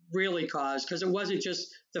really caused, because it wasn't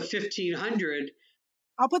just the 1,500.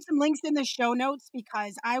 I'll put some links in the show notes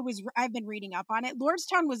because I've been reading up on it.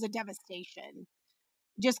 Lordstown was a devastation.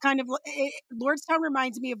 Just kind of Lordstown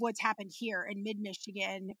reminds me of what's happened here in mid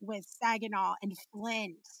Michigan with Saginaw and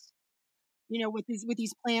Flint. With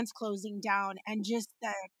these plants closing down, and just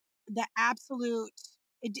the absolute,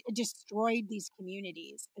 it destroyed these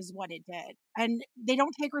communities is what it did. And they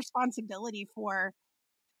don't take responsibility for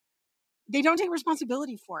it. And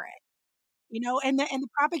the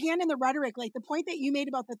propaganda and the rhetoric, like the point that you made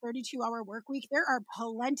about the 32-hour work week, there are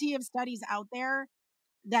plenty of studies out there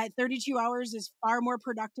that 32 hours is far more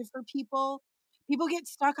productive for people. People get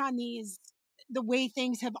stuck on the way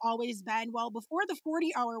things have always been. Well, before the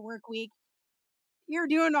 40-hour work week, you're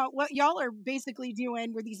doing what y'all are basically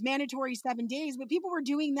doing with these mandatory 7 days, but people were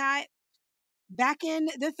doing that back in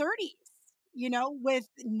the 30s, with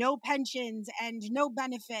no pensions and no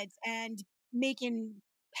benefits and making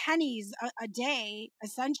pennies a day,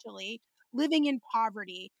 essentially, living in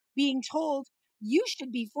poverty, being told you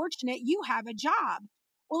should be fortunate you have a job.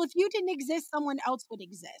 Well, if you didn't exist, someone else would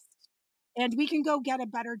exist. And we can go get a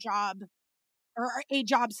better job or a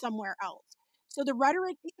job somewhere else. So the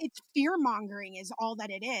rhetoric, it's fear mongering is all that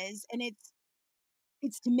it is. And it's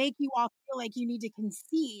to make you all feel like you need to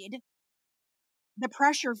concede. The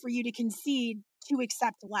pressure for you to concede to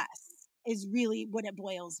accept less is really what it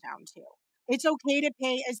boils down to. It's okay to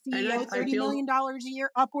pay a CEO $30 million a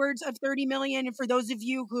year, upwards of $30 million. And for those of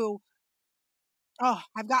you who,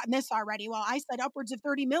 I've gotten this already. Well, I said upwards of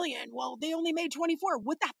 30 million. Well, they only made 24.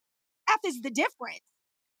 What the F is the difference?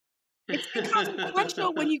 It's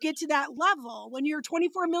inconsequential when you get to that level. When you're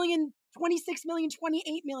 24 million, 26 million,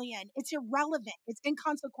 28 million, it's irrelevant. It's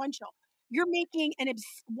inconsequential. You're making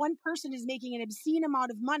one person is making an obscene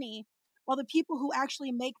amount of money, while the people who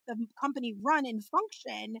actually make the company run and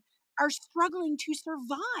function are struggling to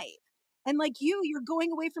survive. And like you're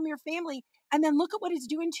going away from your family, and then look at what it's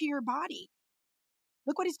doing to your body.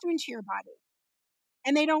 Look what it's doing to your body.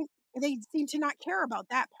 And they seem to not care about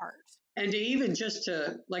that part. And to even just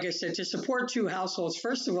to, like I said, to support two households,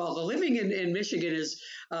 first of all, the living in Michigan is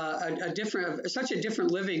such a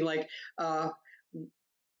different living. Like the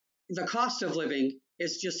cost of living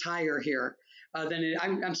is just higher here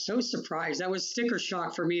I'm so surprised. That was sticker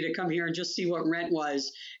shock for me to come here and just see what rent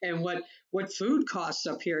was and what food costs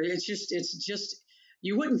up here. It's just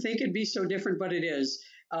you wouldn't think it'd be so different, but it is.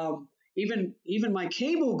 Even my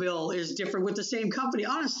cable bill is different with the same company,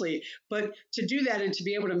 honestly. But to do that and to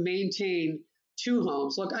be able to maintain two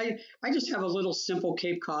homes. Look, I just have a little simple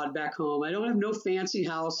Cape Cod back home. I don't have no fancy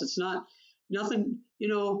house. It's not nothing,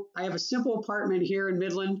 I have a simple apartment here in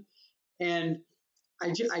Midland, and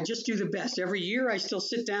I just do the best. Every year I still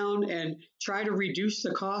sit down and try to reduce the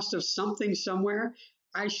cost of something somewhere.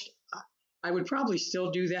 I would probably still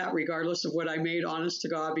do that regardless of what I made, honest to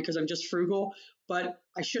God, because I'm just frugal, but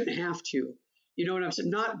I shouldn't have to. You know what I'm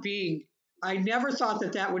saying? I never thought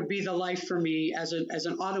that would be the life for me as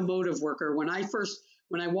an automotive worker. When I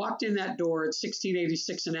walked in that door at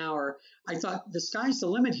 $16.86 an hour, I thought the sky's the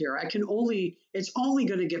limit here. It's only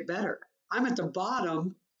going to get better. I'm at the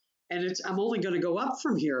bottom, and I'm only going to go up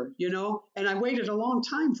from here, and I waited a long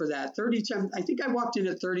time for that. I think I walked in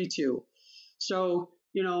at 32. So,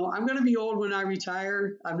 I'm going to be old when I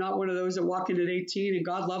retire. I'm not one of those that walk in at 18, and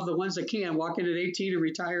God love the ones that can walk in at 18 and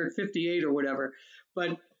retire at 58 or whatever.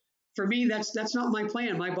 But for me, that's not my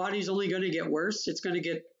plan. My body's only going to get worse. It's going to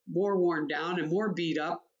get more worn down and more beat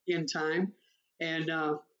up in time. And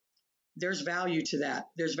there's value to that.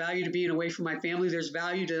 There's value to being away from my family. There's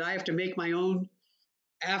value that I have to make my own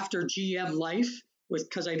after GM life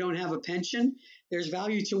because I don't have a pension. There's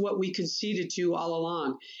value to what we conceded to all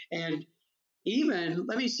along. And even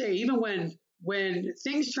when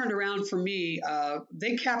things turned around for me,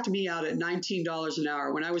 they capped me out at $19 an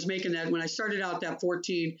hour. When I was making that, when I started out that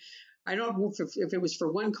 14, I don't know if it was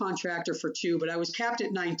for one contract or for two, but I was capped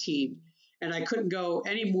at 19, and I couldn't go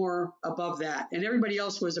any more above that. And everybody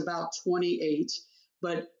else was about 28.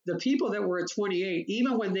 But the people that were at 28,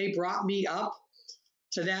 even when they brought me up,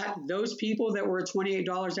 to that, those people that were at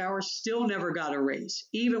 $28 an hour still never got a raise,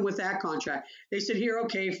 even with that contract. They said, here,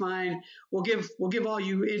 okay, fine, we'll give all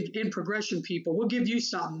you in progression people, we'll give you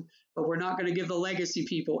something, but we're not going to give the legacy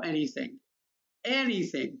people anything.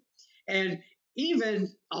 And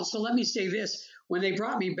even also, let me say this, when they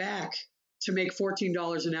brought me back to make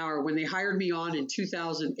 $14 an hour, when they hired me on in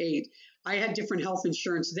 2008, I had different health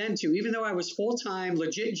insurance then too. Even though I was full-time,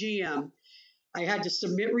 legit GM, I had to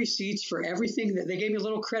submit receipts for everything. That they gave me a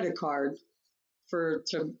little credit card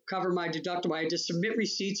to cover my deductible. I had to submit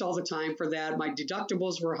receipts all the time for that. My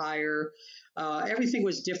deductibles were higher. Everything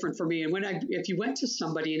was different for me. And if you went to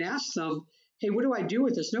somebody and asked them, hey, what do I do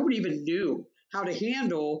with this? Nobody even knew how to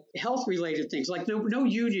handle health-related things. Like no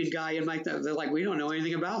union guy in they're like, we don't know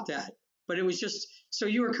anything about that. But it was just, so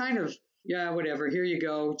you were kind of, yeah, whatever, here you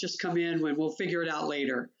go. Just come in when we'll figure it out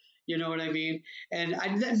later. You know what I mean? And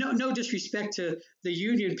no disrespect to the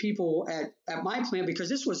union people at my plant, because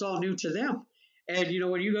this was all new to them. And,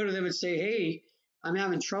 when you go to them and say, hey, I'm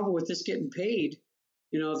having trouble with this getting paid,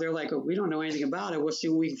 they're like, oh, we don't know anything about it. We'll see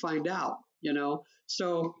what we can find out,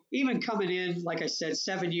 So even coming in, like I said,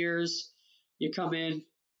 7 years, you come in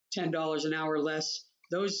 $10 an hour less.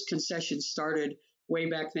 Those concessions started way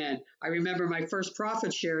back then. I remember my first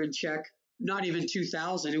profit sharing check, not even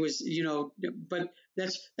 2000. It was, but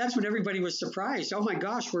that's when everybody was surprised. Oh my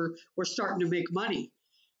gosh, we're starting to make money.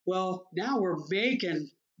 Well, now we're making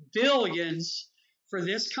billions for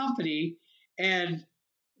this company. And,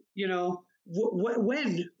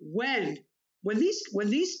 when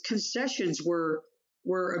these concessions were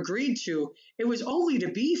agreed to, it was only to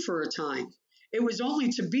be for a time. It was only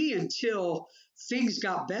to be until things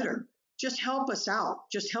got better. Just help us out.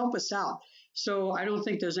 Just help us out. So I don't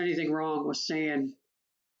think there's anything wrong with saying,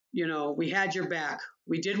 we had your back.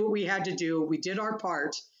 We did what we had to do. We did our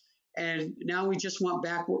part. And now we just want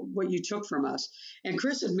back what you took from us. And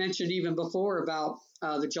Chris had mentioned even before about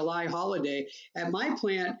the July holiday. At my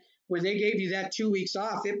plant, when they gave you that 2 weeks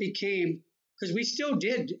off, it became, because we still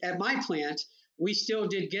did, at my plant, we still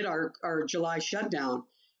did get our July shutdown.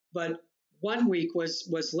 But 1 week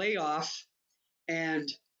was layoff,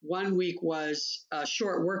 and 1 week was a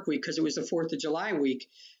short work week because it was the 4th of July week.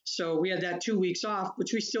 So we had that 2 weeks off,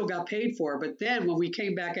 which we still got paid for. But then when we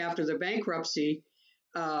came back after the bankruptcy,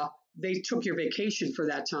 they took your vacation for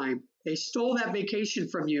that time. They stole that vacation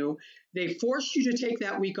from you. They forced you to take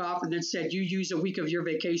that week off and then said you use a week of your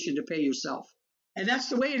vacation to pay yourself. And that's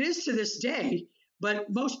the way it is to this day. But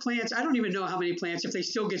most plants, I don't even know how many plants, if they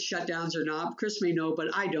still get shutdowns or not. Chris may know, but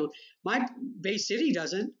I don't. My Bay City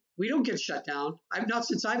doesn't. We don't get shut down. Not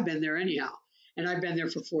since I've been there anyhow. And I've been there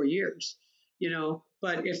for 4 years,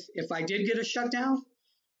 But if I did get a shutdown,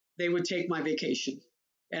 they would take my vacation.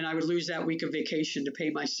 And I would lose that week of vacation to pay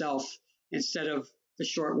myself instead of the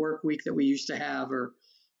short work week that we used to have, or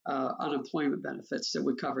unemployment benefits that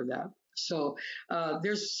would cover that. So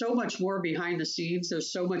there's so much more behind the scenes.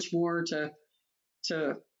 There's so much more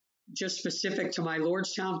to just specific to my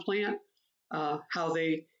Lordstown plant, how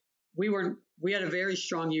we had a very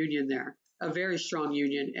strong union there, a very strong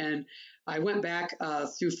union. And I went back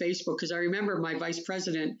through Facebook because I remember my vice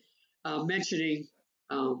president mentioning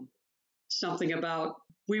something about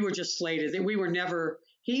we were just slated, that we were never,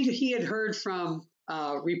 he had heard from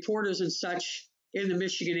reporters and such in the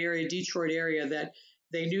Michigan area, Detroit area, that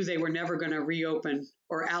they knew they were never going to reopen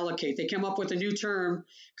or allocate. They came up with a new term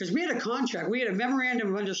because we had a contract. We had a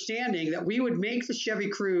memorandum of understanding that we would make the Chevy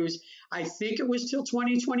Cruze, I think it was till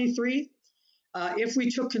 2023, if we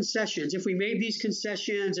took concessions, if we made these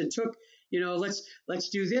concessions and took, let's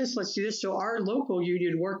do this, let's do this. So our local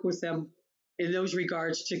union worked with them in those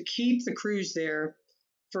regards to keep the Cruze there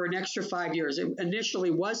for an extra 5 years. It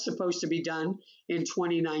initially was supposed to be done in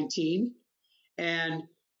 2019. And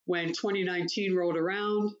when 2019 rolled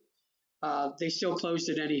around, they still closed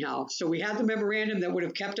it anyhow. So we had the memorandum that would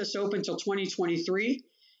have kept us open till 2023.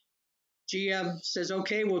 GM says,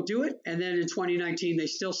 okay, we'll do it. And then in 2019, they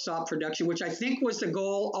still stopped production, which I think was the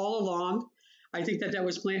goal all along. I think that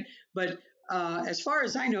was planned. But as far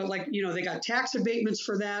as I know, they got tax abatements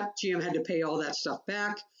for that. GM had to pay all that stuff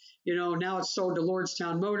back. Now it's sold to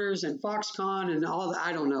Lordstown Motors and Foxconn and all that.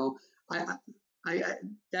 I don't know. I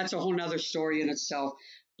that's a whole nother story in itself.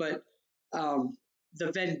 But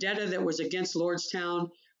the vendetta that was against Lordstown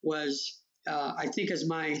was, I think, as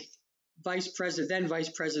my vice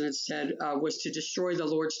president said, was to destroy the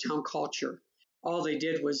Lordstown culture. All they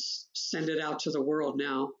did was send it out to the world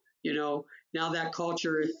now. Now that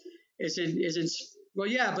culture is in well,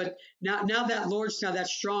 yeah, but now that Lordstown, that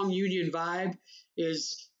strong union vibe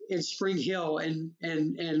is in Spring Hill and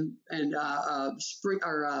Spring,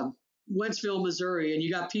 or Wentzville, Missouri, and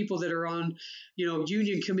you got people that are on,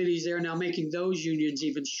 union committees there now, making those unions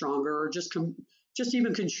even stronger, or just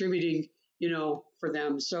even contributing, for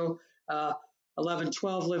them. So 11,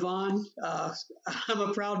 12 live on. I'm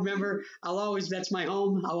a proud member. That's my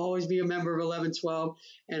home. I'll always be a member of 11, 12,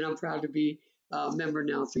 and I'm proud to be a member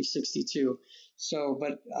now 362. So,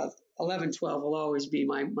 but 11, 12 will always be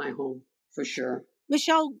my home for sure.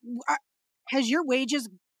 Michelle, has your wages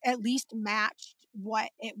at least matched what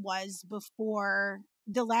it was before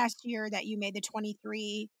the last year that you made the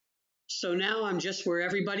 23? So now I'm just where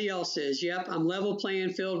everybody else is. Yep, I'm level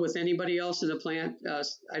playing field with anybody else in the plant.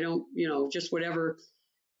 I don't, just whatever,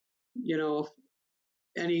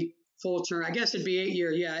 any full term. I guess it'd be 8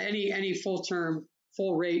 year. Yeah, any full term,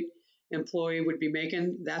 full rate employee would be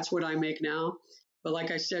making. That's what I make now. But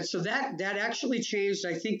like I said, so that actually changed.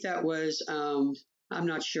 I think that was I'm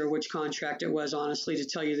not sure which contract it was, honestly, to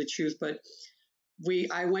tell you the truth. But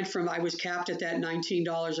I was capped at that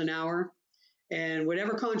 $19 an hour. And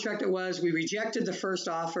whatever contract it was, we rejected the first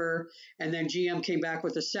offer, and then GM came back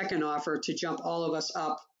with a second offer to jump all of us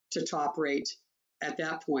up to top rate at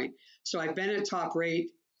that point. So I've been at top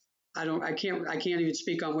rate. I can't even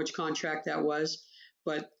speak on which contract that was,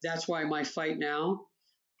 but that's why my fight now,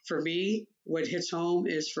 for me, what hits home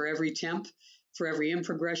is for every temp, for every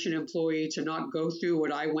in-progression employee to not go through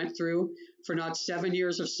what I went through, for not 7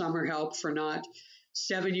 years of summer help, for not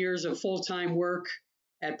 7 years of full-time work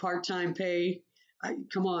at part-time pay.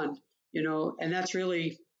 Come on, and that's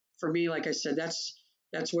really, for me, like I said, that's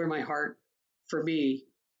where my heart, for me,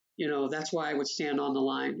 that's why I would stand on the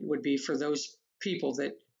line. It would be for those people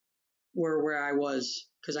that were where I was,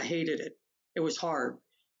 because I hated it. It was hard,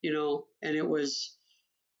 and it was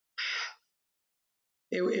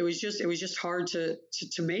just hard to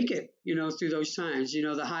make it, through those times.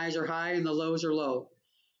 The highs are high and the lows are low,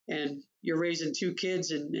 and you're raising 2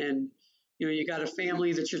 kids and you got a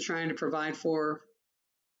family that you're trying to provide for,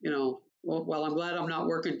 well, I'm glad I'm not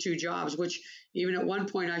working 2 jobs, which even at one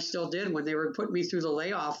point I still did when they were putting me through the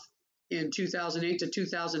layoff in 2008 to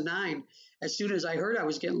 2009. As soon as I heard I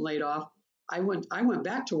was getting laid off, I went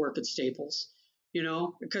back to work at Staples,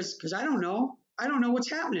 because I don't know what's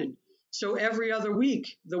happening. So every other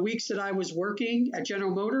week, the weeks that I was working at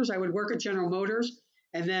General Motors, I would work at General Motors,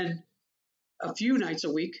 and then a few nights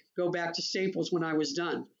a week, go back to Staples when I was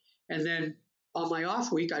done. And then on my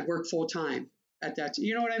off week, I'd work full time at that.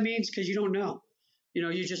 You know what I mean? Because you don't know.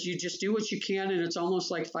 You just do what you can, and it's almost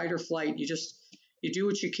like fight or flight. You do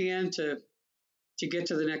what you can to get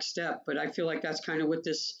to the next step. But I feel like that's kind of what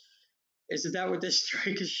isn't that what this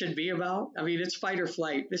strike should be about? I mean, it's fight or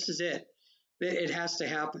flight. This is it. It has to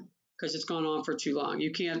happen because it's gone on for too long.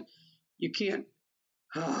 You can't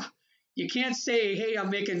say, hey, I'm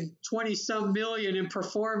making 20 some million in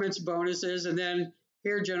performance bonuses, and then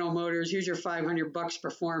here, General Motors, here's your $500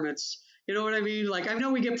 performance. You know what I mean? Like, I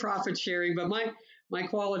know we get profit sharing, but my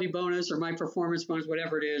quality bonus or my performance bonus,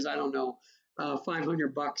 whatever it is, I don't know,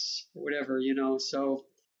 $500 or whatever, So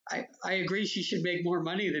I agree she should make more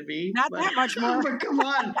money than me. Not that much more. But come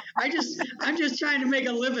on, I'm just trying to make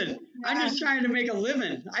a living. Yeah. I'm just trying to make a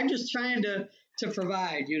living. I'm just trying to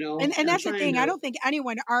provide, And that's the thing. I don't think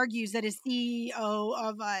anyone argues that a CEO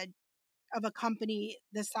of a company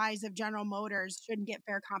the size of General Motors shouldn't get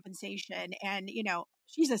fair compensation. And,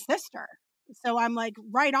 she's a sister. So I'm like,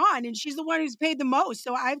 right on. And she's the one who's paid the most.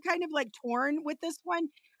 So I'm kind of like torn with this one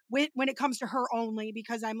when it comes to her only,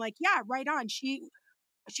 because I'm like, yeah, right on. She's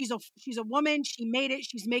a woman. She made it.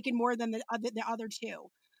 She's making more than the other 2.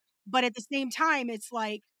 But at the same time, it's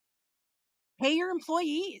like, pay your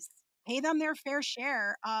employees, pay them their fair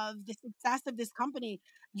share of the success of this company.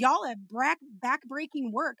 Y'all have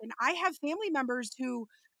back-breaking work. And I have family members who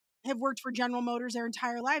have worked for General Motors their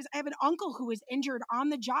entire lives. I have an uncle who was injured on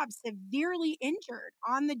the job, severely injured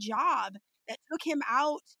on the job, that took him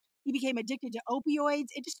out. He became addicted to opioids.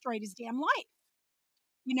 It destroyed his damn life.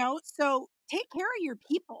 So take care of your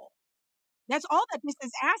people. That's all that this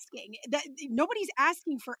is asking. That nobody's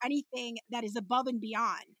asking for anything that is above and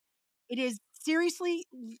beyond. It is seriously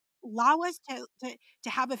allow us to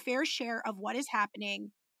have a fair share of what is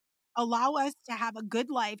happening. Allow us to have a good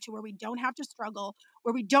life to where we don't have to struggle,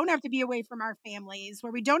 where we don't have to be away from our families,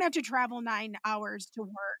 where we don't have to travel 9 hours to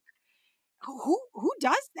work. Who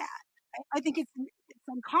does that? I think it's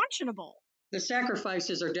unconscionable. The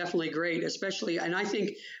sacrifices are definitely great, especially, and I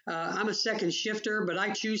think I'm a second shifter, but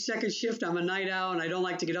I choose second shift. I'm a night owl and I don't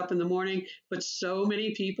like to get up in the morning, but so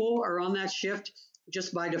many people are on that shift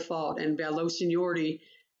just by default, and by low seniority,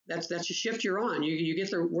 that's a shift you're on. You get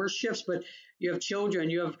the worst shifts, but you have children,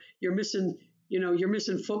 you're missing, you're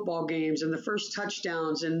missing football games and the first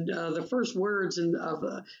touchdowns and the first words and of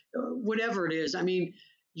whatever it is. I mean,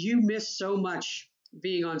 you miss so much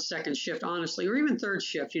being on second shift, honestly, or even third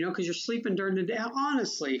shift, because you're sleeping during the day.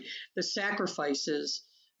 Honestly, the sacrifices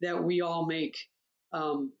that we all make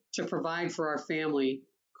to provide for our family,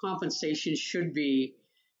 compensation should be,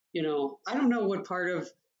 I don't know what part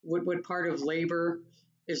of labor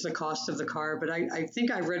is the cost of the car, but I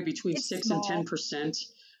think I read between It's 6 and small. 10%.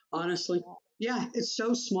 Honestly, Small. yeah, it's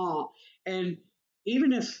so small. And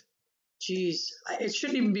even if, geez, it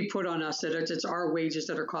shouldn't even be put on us that it's our wages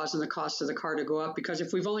that are causing the cost of the car to go up. Because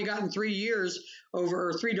if we've only gotten $3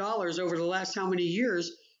 over the last how many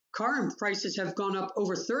years, car prices have gone up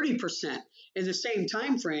over 30% in the same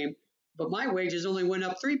time frame, but my wages only went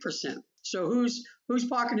up 3%. So who's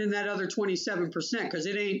pocketing that other 27%? Because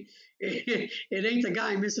it ain't it ain't the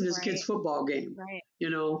guy missing his kid's football game. Right.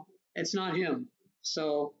 It's not him.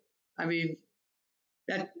 So I mean,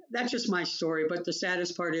 that's just my story. But the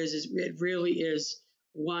saddest part is it really is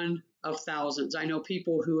one of thousands. I know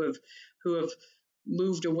people who have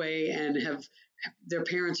moved away and their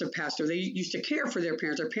parents have passed away. They used to care for their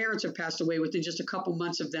parents. Their parents have passed away within just a couple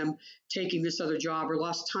months of them taking this other job, or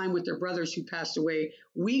lost time with their brothers who passed away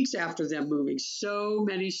weeks after them moving. So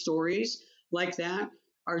many stories like that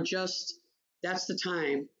are just, that's the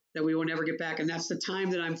time that we will never get back. And that's the time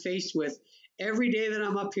that I'm faced with every day that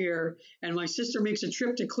I'm up here. And my sister makes a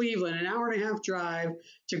trip to Cleveland, an hour and a half drive,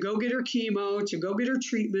 to go get her chemo, to go get her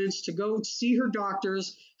treatments, to go see her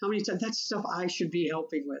doctors. How many times? That's stuff I should be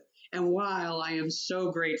helping with. And while I am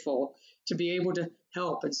so grateful to be able to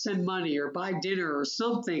help and send money or buy dinner or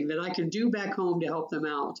something that I can do back home to help them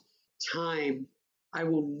out, time, I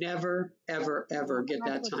will never, ever, ever get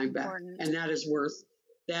that time back. And that is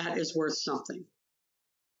worth something.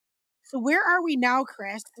 So where are we now,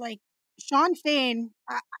 Chris? Like, Sean Fain,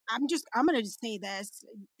 I'm going to just say this.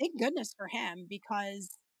 Thank goodness for him,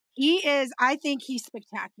 because I think he's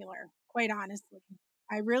spectacular, quite honestly.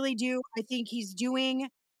 I really do. I think he's doing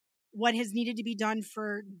what has needed to be done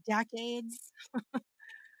for decades.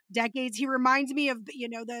 Decades. He reminds me of,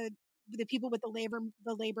 the people with the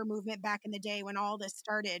labor movement back in the day when all this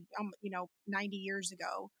started, 90 years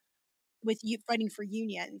ago, with you fighting for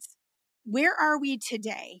unions. Where are we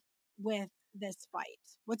today with this fight?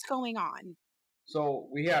 What's going on? So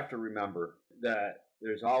we have to remember that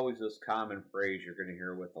there's always this common phrase you're going to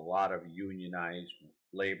hear with a lot of unionized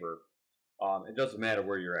labor. It doesn't matter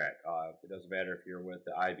where you're at. It doesn't matter if you're with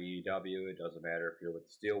the UAW. It doesn't matter if you're with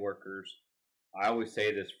the steelworkers. I always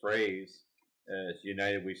say this phrase,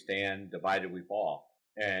 united we stand, divided we fall.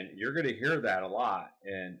 And you're going to hear that a lot,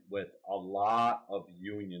 and with a lot of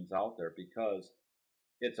unions out there, because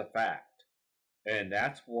it's a fact. And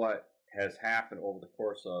that's what has happened over the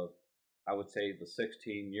course of, I would say, the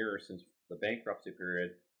 16 years since the bankruptcy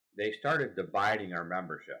period. They started dividing our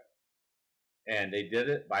membership. And they did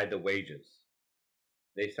it by the wages.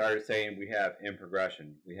 They started saying we have in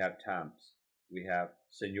progression, we have temps, we have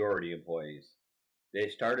seniority employees. They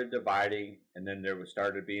started dividing, and then there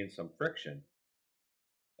started being some friction.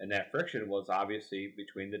 And that friction was obviously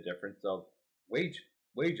between the difference of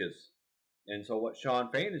wages. And so what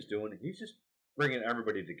Sean Fain is doing, he's just bringing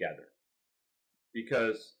everybody together.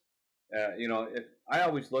 Because, if I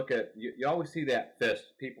always look at, you always see that fist.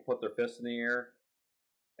 People put their fists in the air.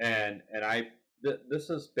 And this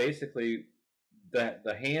is basically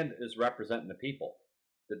the hand is representing the people,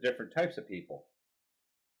 the different types of people.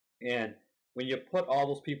 And when you put all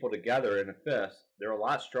those people together in a fist, they're a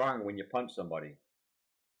lot stronger when you punch somebody.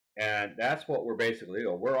 And that's what we're basically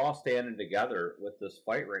doing. We're all standing together with this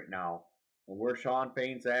fight right now. And where Sean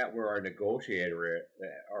Fain's at, where our negotiators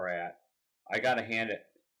are at, I got to hand it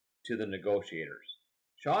to the negotiators.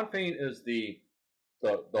 Sean Fain is the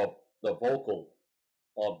vocal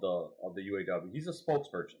of the UAW. He's a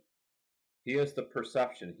spokesperson. He is the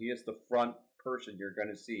perception. He is the front person you're going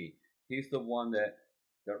to see. He's the one that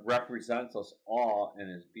represents us all and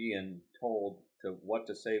is being told to what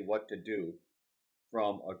to say, what to do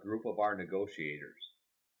from a group of our negotiators.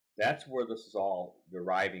 That's where this is all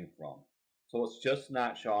deriving from. So it's just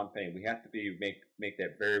not Sean Fain. We have to make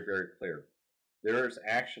that very, very clear. There's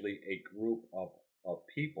actually a group of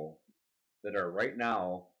people that are right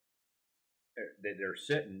now, that they're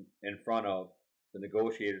sitting in front of the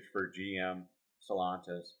negotiators for GM,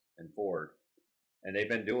 Stellantis, and Ford. And they've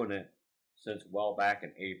been doing it since well back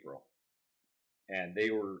in April. And they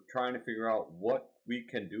were trying to figure out what we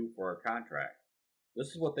can do for our contract. This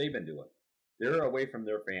is what they've been doing. They're away from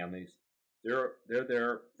their families. They're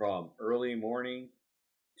there from early morning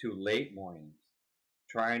to late mornings,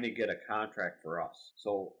 trying to get a contract for us.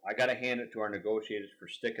 So I got to hand it to our negotiators for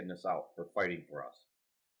sticking this out, for fighting for us.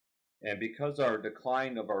 And because our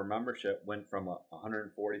decline of our membership went from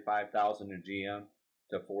 145,000 in GM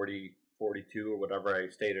to 42 or whatever I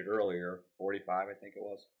stated earlier, 45 I think it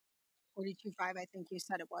was. 42.5, I think you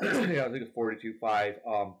said it was. Yeah, I think it's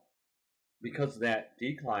 42.5. Because of that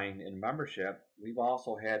decline in membership, we've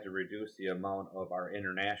also had to reduce the amount of our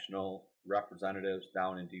international representatives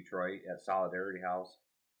down in Detroit at Solidarity House.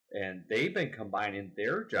 And they've been combining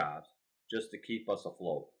their jobs just to keep us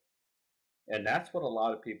afloat. And that's what a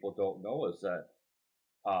lot of people don't know is that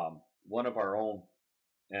one of our own,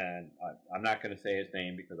 and I'm not going to say his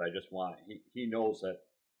name because I just want, he knows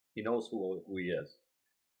who he is.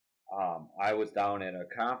 I was down at a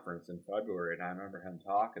conference in February, and I remember him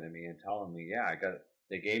talking to me and telling me, "Yeah,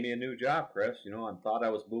 they gave me a new job, Chris. I thought I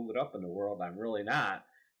was moving up in the world. I'm really not."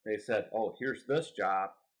 They said, "Oh, here's this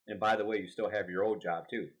job, and by the way, you still have your old job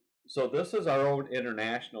too." So this is our own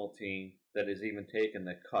international team that is even taking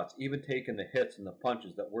the cuts, even taking the hits and the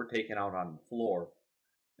punches that we're taking out on the floor,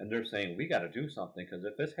 and they're saying we got to do something because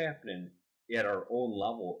if it's happening at our own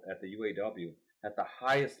level at the UAW, at the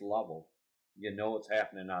highest level, it's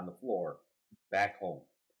happening on the floor back home.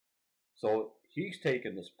 So he's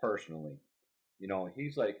taking this personally.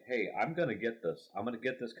 He's like, hey, I'm going to get this. I'm going to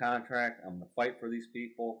get this contract. I'm going to fight for these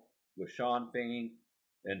people with Sean Fain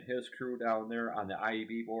and his crew down there on the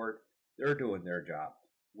IEB board. They're doing their job.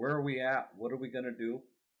 Where are we at? What are we going to do?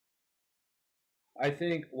 I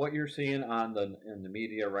think what you're seeing in the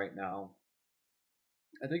media right now,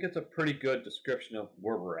 I think it's a pretty good description of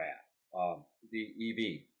where we're at. The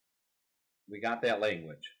EV. We got that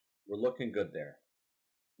language. We're looking good there.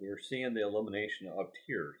 We're seeing the elimination of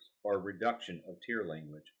tiers or reduction of tier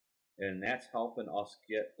language. And that's helping us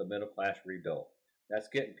get the middle class rebuilt. That's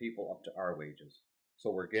getting people up to our wages. So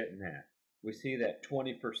we're getting that. We see that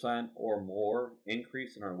 20% or more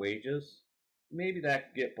increase in our wages. Maybe that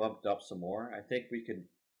could get bumped up some more. I think we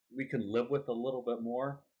can live with a little bit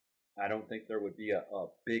more. I don't think there would be a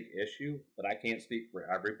big issue, but I can't speak for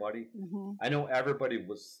everybody. Mm-hmm. I know everybody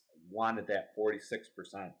wanted that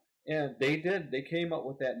 46%. And they came up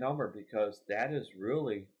with that number because that is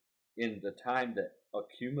really in the time that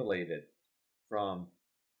accumulated from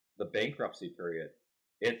the bankruptcy period.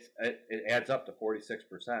 It adds up to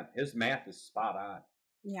 46%. His math is spot on.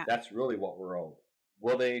 Yeah. That's really what we're owed.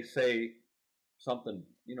 Will they say something,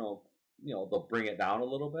 they'll bring it down a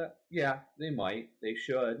little bit? Yeah, they might. They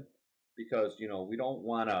should. Because, we don't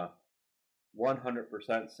want to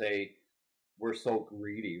 100% say we're so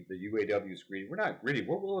greedy, the UAW is greedy. We're not greedy.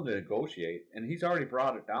 We're willing to negotiate. And he's already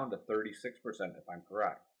brought it down to 36%, if I'm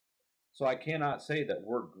correct. So I cannot say that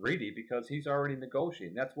we're greedy because he's already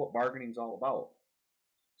negotiating. That's what bargaining's all about.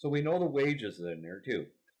 So we know the wages are in there too.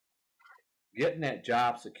 Getting that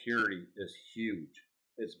job security is huge.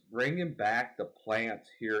 It's bringing back the plants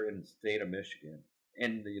here in the state of Michigan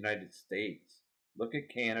and the United States. Look at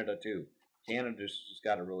Canada too. Canada's just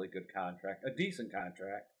got a really good contract, a decent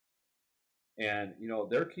contract. And,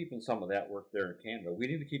 they're keeping some of that work there in Canada. We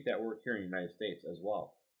need to keep that work here in the United States as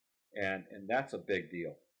well. And that's a big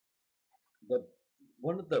deal.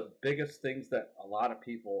 One of the biggest things that a lot of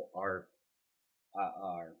people are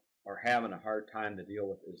having a hard time to deal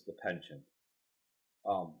with is the pension.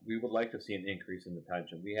 We would like to see an increase in the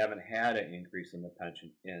pension. We haven't had an increase in the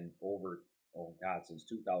pension in since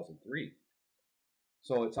 2003.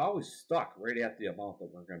 So it's always stuck right at the amount that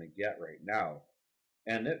we're going to get right now.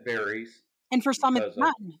 And it varies. And for some, it's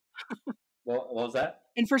not. Well, what was that?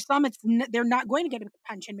 And for some, they're not going to get a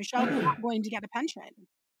pension. Michelle's not going to get a pension.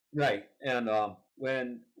 Right. And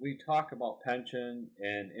when we talk about pension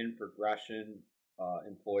and in progression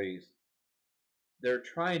employees, they're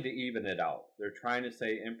trying to even it out. They're trying to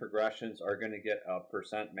say in progressions are going to get a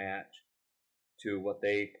percent match to what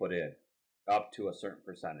they put in, up to a certain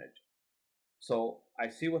percentage. So I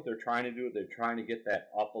see what they're trying to do. They're trying to get that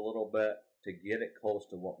up a little bit to get it close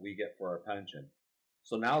to what we get for our pension.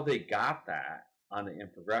 So now they got that on the in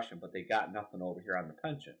progression, but they got nothing over here on the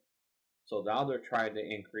pension. So now they're trying to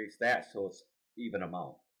increase that so it's even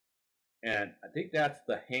amount. And I think that's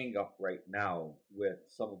the hang up right now with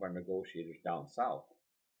some of our negotiators down south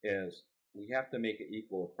is we have to make it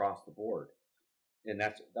equal across the board. And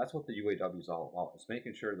that's what the UAW is all about. It's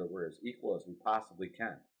making sure that we're as equal as we possibly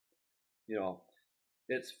can.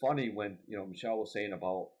 It's funny when, Michelle was saying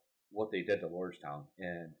about what they did to Lordstown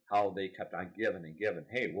and how they kept on giving and giving.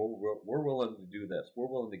 Hey, we're willing to do this. We're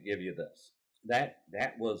willing to give you this.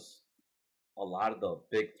 That was a lot of the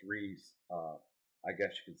big threes, I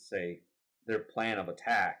guess you could say, their plan of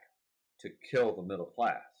attack to kill the middle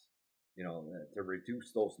class. to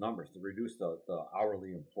reduce those numbers, to reduce the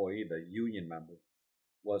hourly employee, the union member,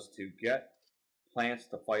 was to get plants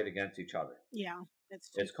to fight against each other. Yeah,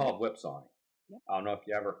 that's It's called whipsawing. Yep. I don't know if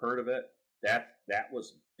you ever heard of it. That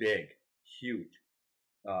was big, huge.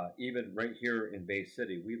 Even right here in Bay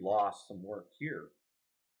City, we lost some work here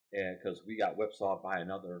because we got whipsawed by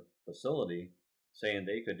another facility saying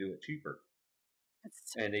they could do it cheaper.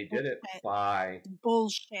 And they did it by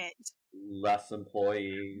bullshit. Less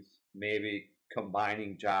employees, maybe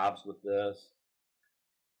combining jobs with this.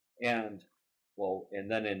 And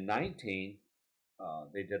then in 19,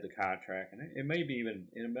 they did the contract, and it may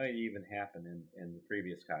even happen in the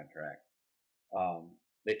previous contract.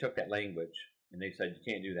 They took that language and they said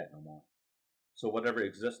you can't do that no more. So whatever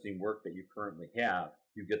existing work that you currently have,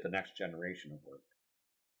 you get the next generation of work.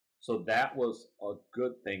 So that was a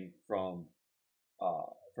good thing from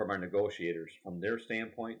our negotiators. From their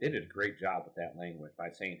standpoint, they did a great job with that language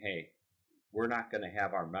by saying, hey, we're not going to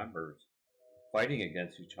have our members fighting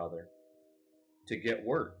against each other to get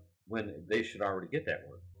work when they should already get that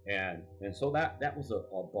work. And so that was a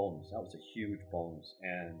bonus. That was a huge bonus.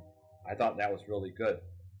 And I thought that was really good.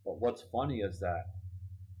 But what's funny is that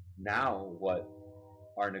now what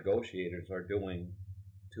our negotiators are doing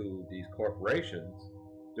to these corporations,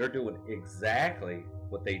 they're doing exactly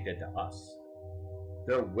what they did to us.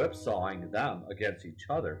 They're whipsawing them against each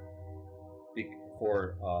other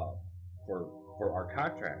for our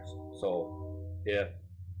contracts. So if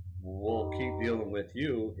we'll keep dealing with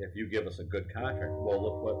you if you give us a good contract. Well,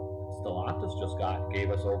 look what Stellantis just gave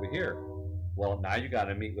us over here. Well, now you got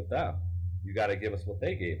to meet with them. You got to give us what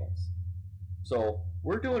they gave us. So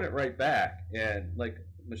we're doing it right back. And like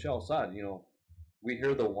Michelle said, we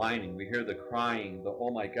hear the whining, we hear the crying, the oh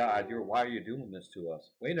my God, why are you doing this to us?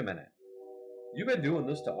 Wait a minute. You've been doing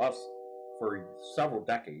this to us for several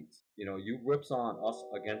decades. You whipsaw us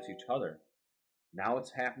against each other. Now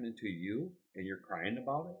it's happening to you and you're crying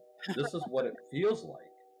about it. This is what it feels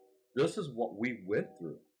like. This is what we went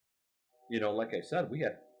through. Like I said, we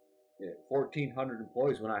had 1,400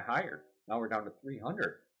 employees when I hired. Now we're down to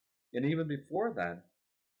 300. And even before then,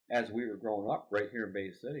 as we were growing up right here in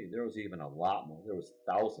Bay City, there was even a lot more. There was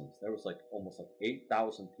thousands. There was almost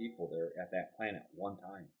 8,000 people there at that plant at one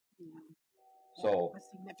time. Yeah. So that's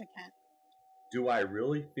significant. Do I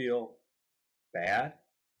really feel bad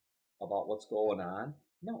about what's going on?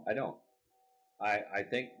 No, I don't. I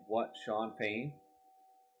think what Sean Payne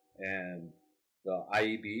and the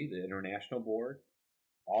IEB, the International Board,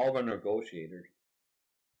 all of our negotiators,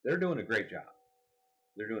 they're doing a great job.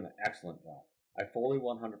 They're doing an excellent job. I fully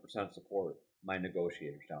 100% support my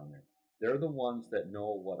negotiators down there. They're the ones that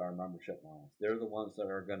know what our membership wants. They're the ones that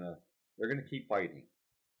are they're gonna keep fighting.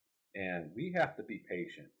 And we have to be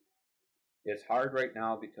patient. It's hard right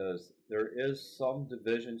now because there is some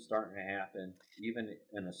division starting to happen, even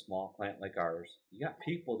in a small plant like ours. You got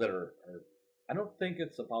people that are I don't think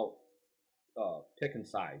it's about picking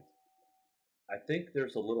sides. I think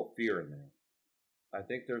there's a little fear in there. I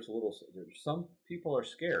think there's some people are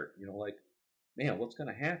scared, like, man, what's going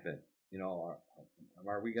to happen?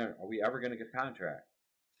 Are we ever going to get a contract?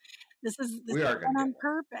 This is done on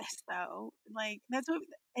purpose, though. Like, that's what,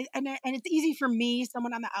 and it's easy for me,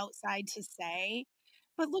 someone on the outside, to say,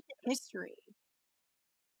 but look at history.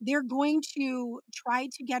 They're going to try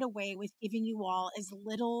to get away with giving you all as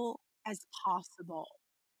little as possible.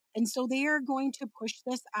 And so they are going to push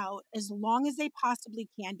this out as long as they possibly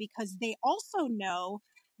can, because they also know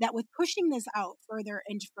that with pushing this out further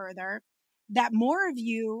and further, that more of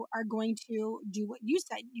you are going to do what you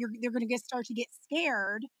said. They're going to start to get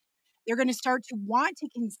scared. They're going to start to want to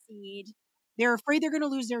concede. They're afraid they're going to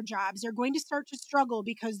lose their jobs. They're going to start to struggle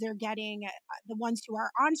because they're getting, the ones who are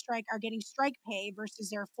on strike are getting strike pay versus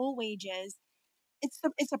their full wages. It's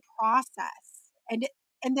a process, and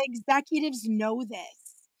the executives know this.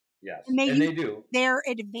 Yes, and they do their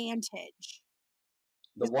advantage.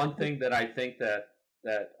 The one thing that I think that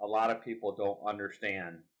a lot of people don't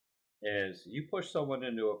understand is you push someone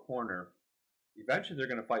into a corner, eventually they're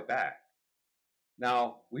going to fight back.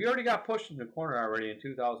 Now, we already got pushed in the corner already in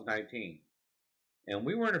 2019, and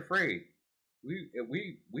we weren't afraid.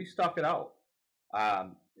 We stuck it out.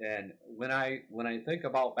 And when I think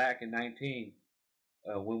about back in 19,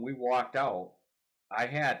 when we walked out, I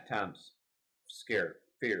had temps scared,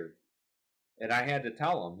 feared, and I had to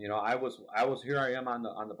tell them. I was here. I am on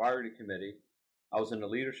the bargaining committee. I was in the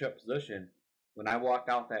leadership position. When I walked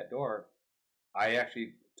out that door, I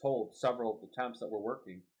actually told several of the temps that were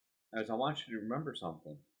working, I want you to remember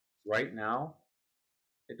something. Right now,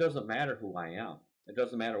 it doesn't matter who I am. It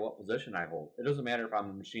doesn't matter what position I hold. It doesn't matter if I'm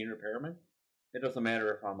a machine repairman. It doesn't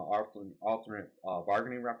matter if I'm an alternate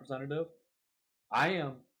bargaining representative. I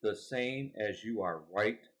am the same as you are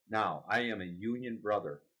right now. I am a union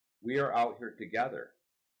brother. We are out here together.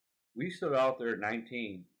 We stood out there at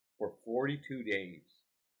 19 for 42 days,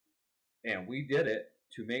 and we did it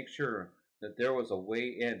to make sure that there was a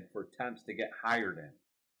way in for temps to get hired in.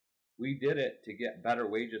 We did it to get better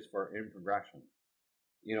wages for in progression.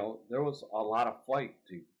 There was a lot of fight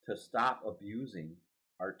to stop abusing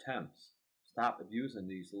our temps, stop abusing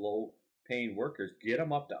these low paying workers, get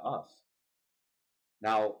them up to us.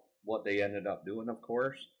 Now, what they ended up doing, of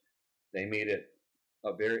course, they made it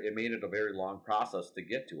a very long process to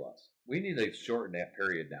get to us. We need to shorten that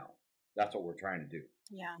period down. That's what we're trying to do.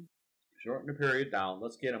 Yeah. Shorten the period down.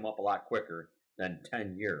 Let's get them up a lot quicker than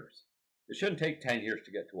 10 years. It shouldn't take 10 years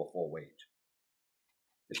to get to a full wage.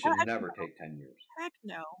 It should never take 10 years. Heck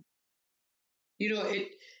no.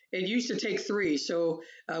 It used to take 3. So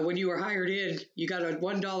when you were hired in, you got a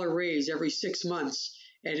 $1 raise every 6 months.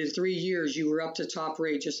 And in 3 years, you were up to top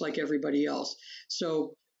rate just like everybody else.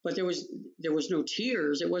 So, but there was no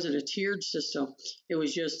tiers. It wasn't a tiered system. It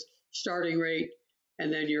was just starting rate,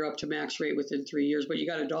 and then you're up to max rate within 3 years. But you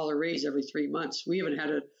got a $1 raise every 3 months. We haven't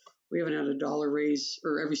had a $1 raise,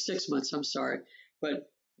 or every 6 months. I'm sorry,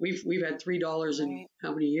 but we've had $3 in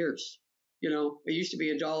how many years? It used to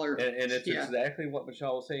be $1. And it's exactly what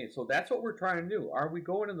Michelle was saying. So that's what we're trying to do. Are we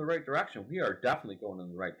going in the right direction? We are definitely going in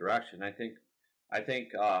the right direction. I think,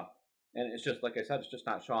 and it's just like I said, it's just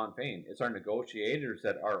not Sean Payne. It's our negotiators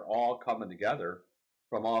that are all coming together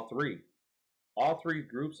from all three. All three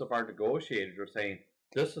groups of our negotiators are saying,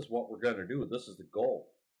 this is what we're going to do. This is the goal.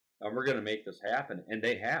 And we're going to make this happen. And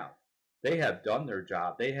they have. They have done their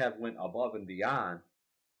job. They have went above and beyond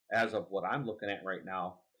as of what I'm looking at right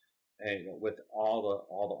now. And with all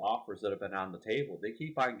the offers that have been on the table, they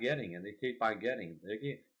keep on getting, and they keep on getting.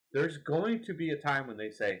 There's going to be a time when they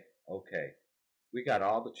say, okay, we got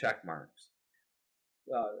all the check marks.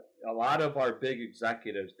 A lot of our big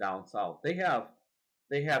executives down south, they have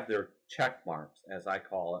their check marks, as I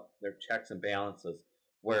call it, their checks and balances,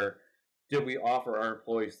 where did we offer our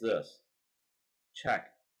employees this?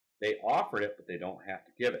 Check. They offered it, but they don't have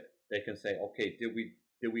to give it. They can say, okay, did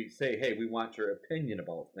we say, hey, we want your opinion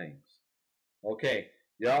about things? Okay,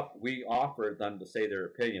 yep, we offered them to say their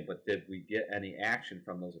opinion, but did we get any action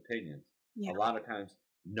from those opinions? Yeah. A lot of times,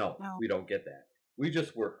 no, we don't get that. We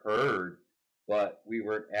just were heard, but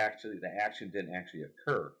the action didn't actually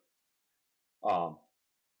occur.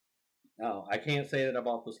 Now, I can't say that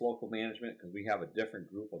about this local management because we have a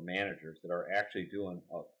different group of managers that are actually doing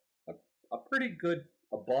a pretty good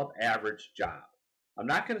above average job. I'm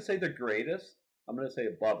not going to say the greatest. I'm going to say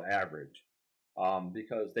above average,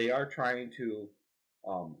 because they are trying to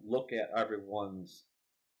look at everyone's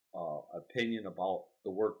opinion about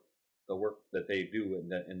the work that they do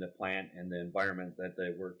in the plant and the environment that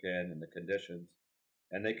they work in and the conditions,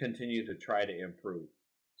 and they continue to try to improve.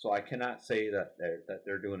 So I cannot say that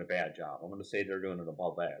they're doing a bad job. I'm going to say they're doing an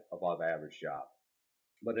above average job.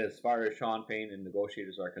 But as far as Sean Payne and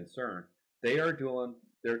negotiators are concerned, they are doing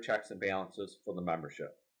their checks and balances for the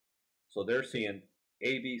membership. So they're seeing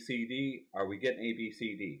A, B, C, D. Are we getting A, B,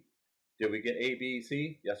 C, D? Did we get A, B,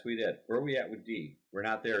 C? Yes, we did. Where are we at with D? We're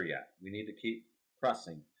not there yet. We need to keep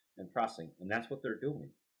pressing, and that's what they're doing.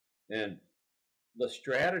 And the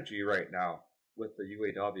strategy right now with the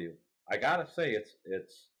UAW, I gotta say, it's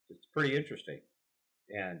pretty interesting,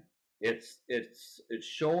 and it's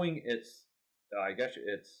showing its. I guess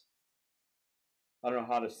it's. I don't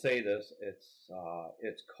know how to say this.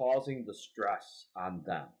 It's causing the stress on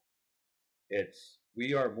them.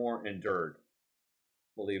 We are more endured,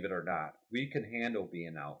 believe it or not. We can handle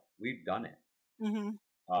being out. We've done it. Mm-hmm.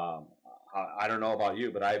 I don't know about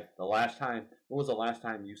you, but when was the last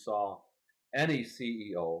time you saw any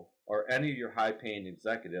CEO or any of your high-paying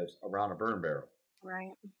executives around a burn barrel?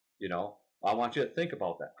 Right. I want you to think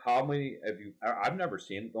about that. How many have you? I've never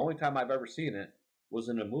seen it. The only time I've ever seen it was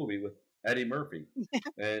in a movie with Eddie Murphy,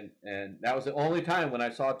 and that was the only time when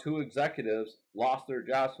I saw two executives lost their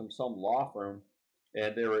jobs from some law firm,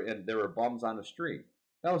 and they were bums on the street.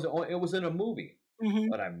 That was it was in a movie, mm-hmm.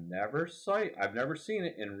 But I've never seen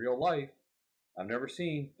it in real life. I've never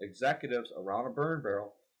seen executives around a burn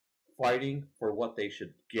barrel fighting for what they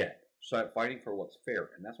should get, fighting for what's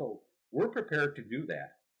fair, and that's what we're prepared to do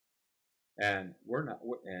that. And we're not.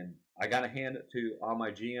 And I got to hand it to all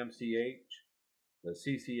my GMCH. The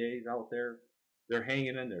CCAs out there, they're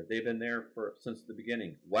hanging in there. They've been there since the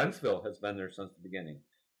beginning. Wentzville has been there since the beginning.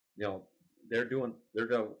 They're doing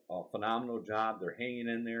a phenomenal job. They're hanging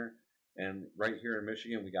in there. And right here in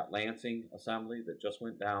Michigan, we got Lansing Assembly that just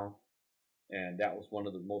went down, and that was one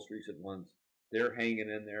of the most recent ones. they're hanging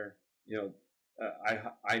in there.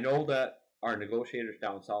 I know that our negotiators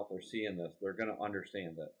down south are seeing this. They're going to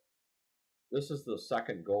understand that this is the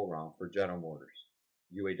second go round for General Motors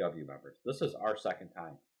UAW members. This is our second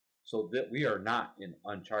time, so that we are not in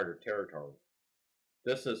uncharted territory.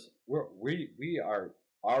 This is we are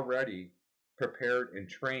already prepared and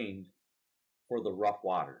trained for the rough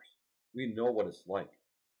waters. We know what it's like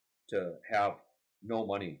to have no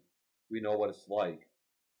money. We know what it's like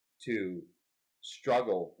to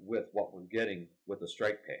struggle with what we're getting with the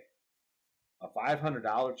strike pay. A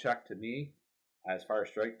 $500 check to me, as far as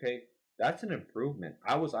strike pay, that's an improvement.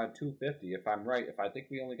 I was on 250, if I'm right. If I think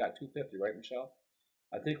we only got 250, right, Michelle?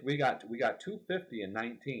 I think we got 250 in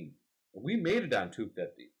 19. We made it on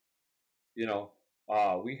 250. We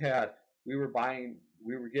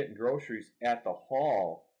were getting groceries at the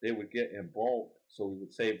hall. They would get in bulk, so we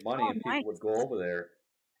would save money, and people would go over there,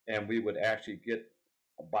 and we would actually get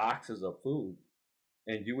boxes of food,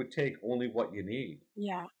 and you would take only what you need.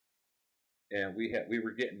 Yeah. And we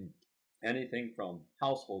were getting anything from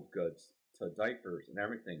household goods to diapers and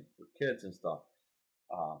everything for kids and stuff.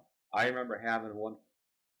 I remember having one,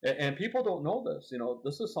 and people don't know this.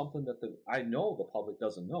 This is something that I know the public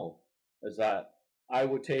doesn't know, is that I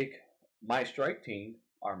would take my strike team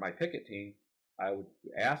or my picket team. I would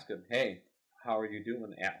ask them, "Hey, how are you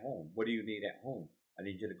doing at home? What do you need at home? I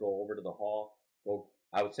need you to go over to the hall.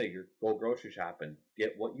 I would say, go grocery shopping.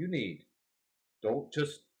 Get what you need. Don't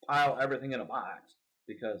just pile everything in a box,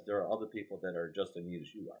 because there are other people that are just as need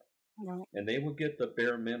as you are." Right. And they would get the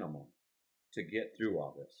bare minimum to get through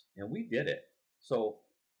all this. And we did it. So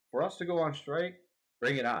for us to go on strike,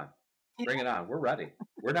 bring it on. Bring it on. We're ready.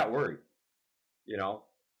 We're not worried.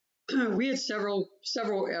 We had several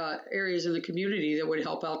areas in the community that would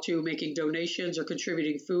help out too, making donations or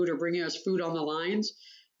contributing food or bringing us food on the lines.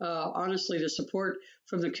 Honestly, the support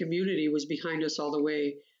from the community was behind us all the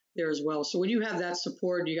way there as well. So when you have that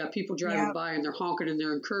support, you got people driving by and they're honking and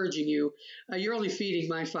they're encouraging you, you're only feeding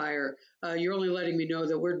my fire. You're only letting me know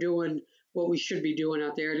that we're doing what we should be doing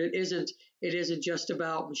out there. And it isn't just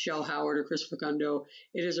about Michelle, Howard, or Chris Facundo.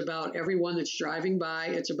 It is about everyone that's driving by.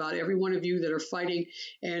 It's about every one of you that are fighting.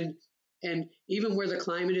 And even where the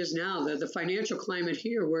climate is now, the financial climate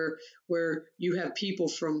here, where you have people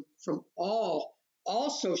from all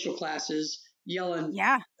social classes yelling,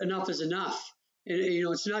 enough is enough. And,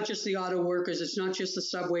 it's not just the auto workers. It's not just the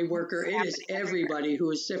subway worker. It is everybody who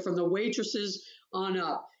is sick, from the waitresses on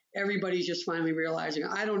up. Everybody's just finally realizing.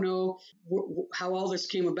 I don't know how all this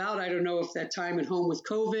came about. I don't know if that time at home with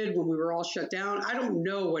COVID, when we were all shut down, I don't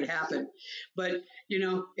know what happened. But,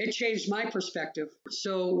 it changed my perspective.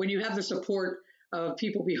 So when you have the support of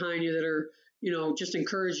people behind you that are, just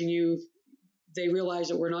encouraging you, they realize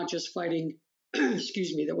that we're not just fighting,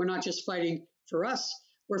 that we're not just fighting for us.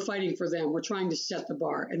 We're fighting for them. We're trying to set the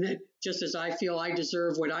bar. And then just as I feel I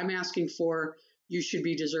deserve what I'm asking for, you should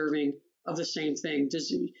be deserving of the same thing.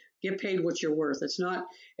 Just get paid what you're worth. It's not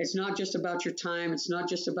just about your time. It's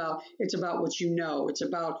about what you know. It's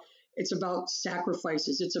about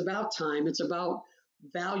sacrifices. It's about time. It's about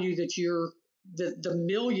value that the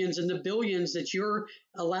millions and the billions that you're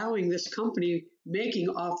allowing this company making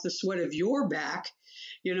off the sweat of your back.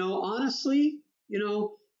 Honestly,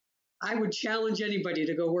 I would challenge anybody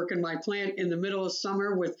to go work in my plant in the middle of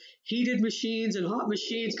summer with heated machines and hot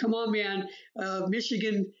machines. Come on, man.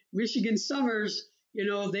 Michigan summers,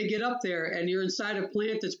 they get up there and you're inside a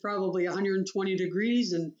plant that's probably 120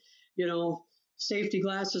 degrees and, safety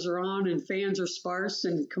glasses are on and fans are sparse,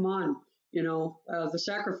 and come on, the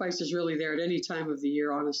sacrifice is really there at any time of the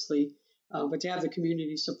year, honestly. But to have the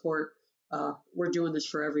community support, we're doing this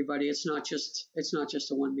for everybody. It's not just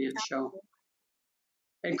a one-man show.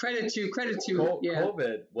 And credit to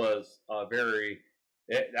COVID was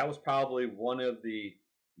that was probably one of the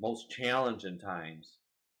most challenging times,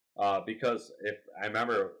 because if I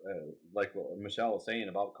remember, like what Michelle was saying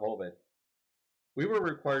about COVID, we were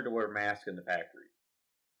required to wear masks in the factory.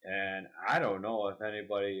 And I don't know if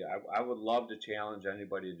anybody, I would love to challenge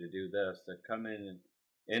anybody to do this, to come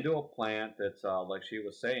into a plant that's, like she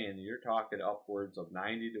was saying, you're talking upwards of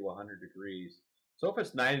 90 to 100 degrees. So if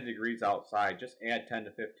it's 90 degrees outside, just add 10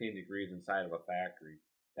 to 15 degrees inside of a factory.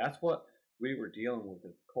 That's what we were dealing with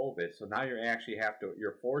COVID. So now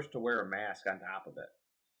you're forced to wear a mask on top of it.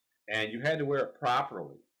 And you had to wear it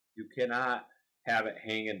properly. You cannot have it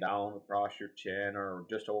hanging down across your chin or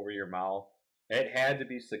just over your mouth. It had to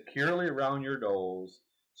be securely around your nose.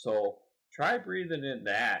 So try breathing in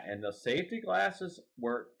that. And the safety glasses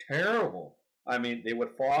were terrible. I mean, they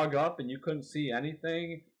would fog up and you couldn't see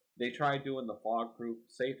anything. They tried doing the fog-proof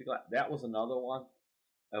safety glass. That was another one.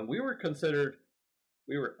 And we were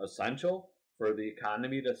essential for the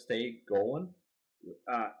economy to stay going.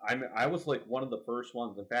 I was like one of the first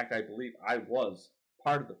ones. In fact, I believe I was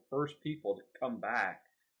part of the first people to come back,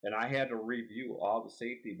 and I had to review all the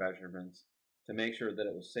safety measurements to make sure that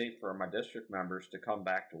it was safe for my district members to come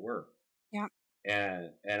back to work. Yeah.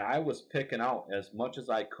 And I was picking out as much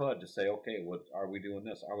as I could to say, okay, what are we doing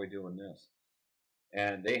this? Are we doing this?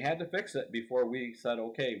 And they had to fix it before we said,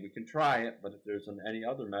 okay, we can try it, but if there's any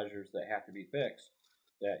other measures that have to be fixed,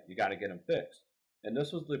 that you got to get them fixed. And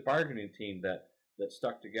this was the bargaining team that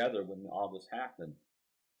stuck together when all this happened.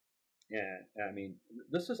 And I mean,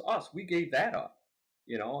 this is us. We gave that up,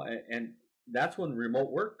 and that's when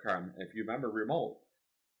remote work came. If you remember remote,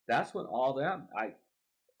 that's when all them.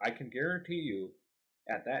 I can guarantee you,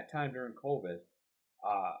 at that time during COVID,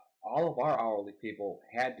 all of our hourly people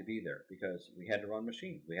had to be there because we had to run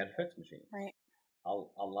machines. We had to fix machines. Right.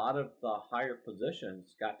 A lot of the higher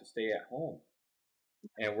positions got to stay at home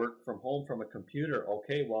and work from home from a computer.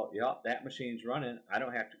 Okay, well, yeah, that machine's running. I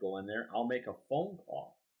don't have to go in there. I'll make a phone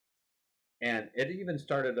call. And it even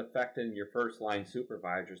started affecting your first line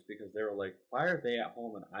supervisors because they were like, why are they at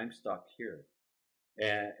home and I'm stuck here?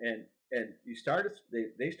 And you started,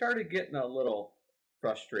 they started getting a little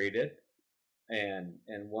frustrated and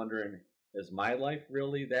wondering, is my life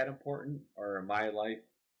really that important, or my life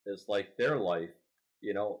is like their life?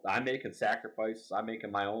 I'm making sacrifices. I'm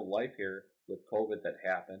making my own life here with COVID that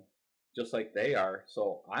happened, just like they are.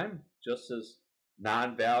 So I'm just as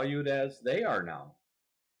non-valued as they are now.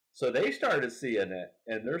 So they started seeing it,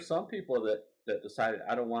 and there's some people that decided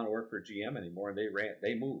I don't want to work for GM anymore, and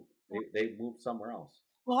they moved, they moved somewhere else.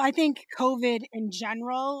 Well, I think COVID in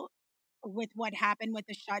general, with what happened with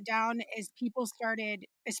the shutdown, is people started,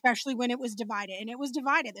 especially when it was divided, and it was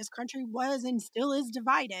divided. This country was and still is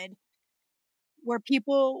divided, where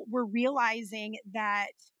people were realizing that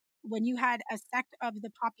when you had a sect of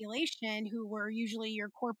the population who were usually your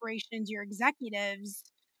corporations, your executives,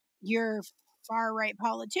 your far right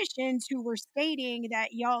politicians who were stating that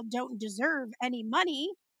y'all don't deserve any money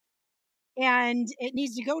and it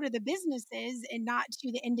needs to go to the businesses and not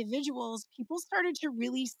to the individuals, people started to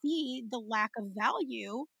really see the lack of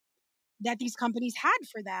value that these companies had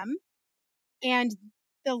for them and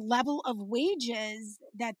the level of wages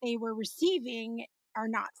that they were receiving are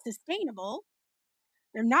not sustainable.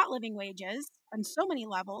 They're not living wages on so many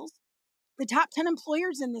levels. The top 10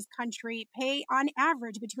 employers in this country pay on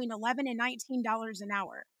average between $11 and $19 an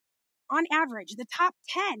hour. On average, the top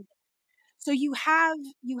 10. So you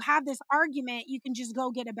have this argument you can just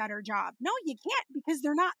go get a better job. No, you can't, because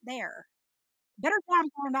they're not there. Better jobs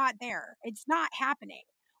are not there. It's not happening.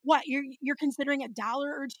 What, you're considering $1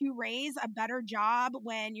 or $2 raise a better job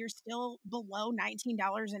when you're still below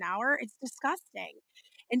 $19 an hour? It's disgusting.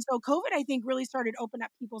 And so COVID, I think, really started to open up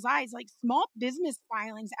people's eyes. Like small business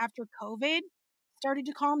filings after COVID started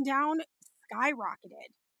to calm down, skyrocketed.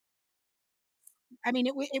 I mean,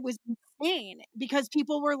 it was insane because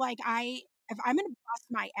people were like, if I'm going to bust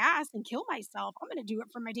my ass and kill myself, I'm going to do it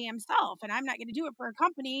for my damn self. And I'm not going to do it for a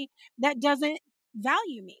company that doesn't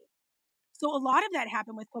value me. So a lot of that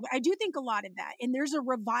happened with COVID. I do think a lot of that. And there's a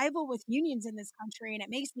revival with unions in this country, and it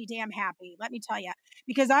makes me damn happy, let me tell you,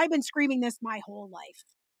 because I've been screaming this my whole life.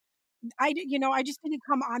 I just didn't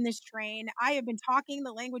come on this train. I have been talking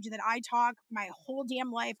the language that I talk my whole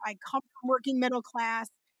damn life. I come from working middle class.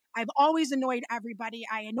 I've always annoyed everybody.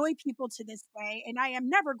 I annoy people to this day, and I am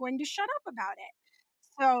never going to shut up about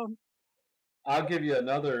it. So I'll give you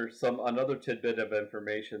another tidbit of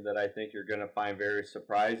information that I think you're going to find very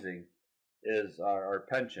surprising is our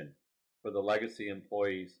pension for the legacy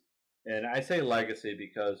employees. And I say legacy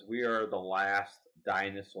because we are the last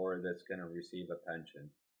dinosaur that's going to receive a pension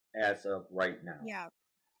as of right now. Yeah.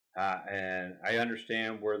 And I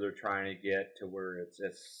understand where they're trying to get to where it's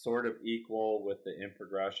sort of equal with the in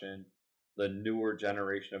progression, the newer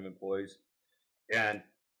generation of employees. And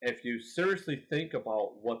if you seriously think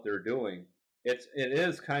about what they're doing, it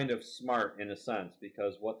is kind of smart in a sense,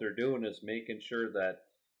 because what they're doing is making sure that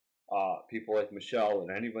people like Michelle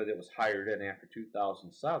and anybody that was hired in after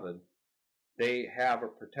 2007, they have a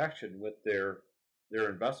protection with their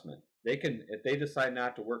investment. They can, if they decide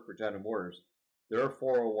not to work for General Motors, their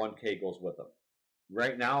 401k goes with them.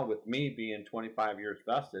 Right now, with me being 25 years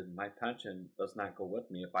vested, my pension does not go with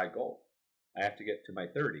me if I go. I have to get to my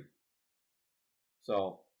 30.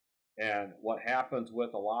 So, and what happens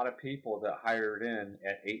with a lot of people that hired in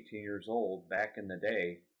at 18 years old back in the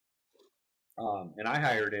day, and I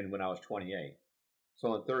hired in when I was 28.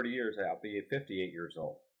 So in 30 years, I'll be 58 years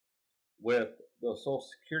old. With the Social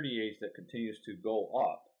Security age that continues to go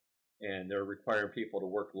up, and they're requiring people to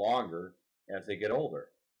work longer as they get older.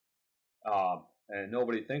 and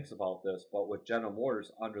nobody thinks about this, but with General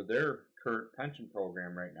Motors under their current pension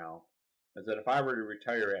program right now, is that if I were to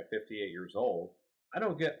retire at 58 years old, I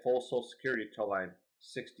don't get full Social Security till I'm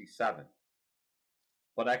 67.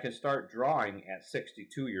 But I can start drawing at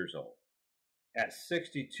 62 years old. At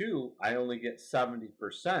 62, I only get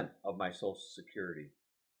 70% of my Social Security.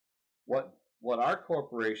 What our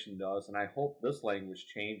corporation does, and I hope this language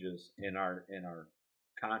changes in our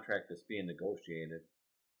contract that's being negotiated,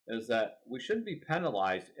 is that we shouldn't be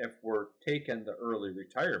penalized if we're taking the early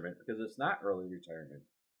retirement, because it's not early retirement.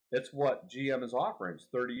 It's what GM is offering. It's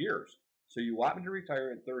 30 years. So you want me to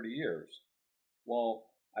retire in 30 years. Well,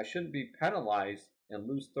 I shouldn't be penalized and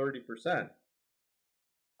lose 30%.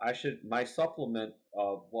 My supplement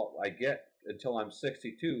of what I get until I'm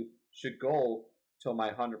 62 should go to my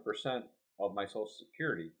 100% of my Social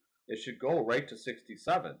Security. It should go right to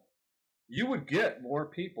 67. You would get more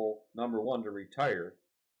people, number one, to retire,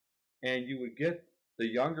 and you would get the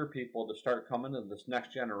younger people to start coming in this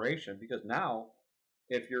next generation, because now,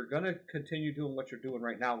 if you're going to continue doing what you're doing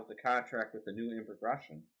right now with the contract with the new in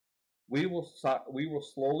progression, we will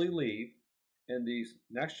slowly leave, and these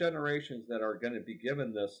next generations that are going to be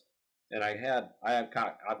given this. And I've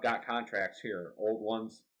got contracts here, old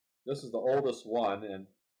ones. This is the oldest one, and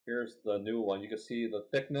here's the new one. You can see the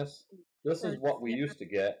thickness. This is what we used to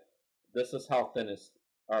get. This is how thin it's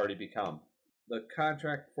already become. The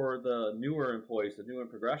contract for the newer employees, the new in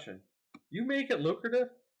progression, you make it lucrative,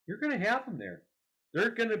 you're going to have them there.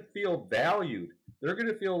 They're going to feel valued. They're going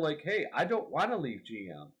to feel like, hey, I don't want to leave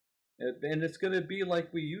GM. And it's going to be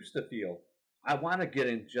like we used to feel. I want to get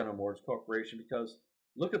in General Motors Corporation because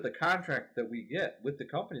look at the contract that we get with the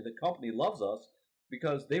company. The company loves us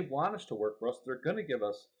because they want us to work for us. They're going to give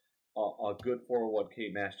us a good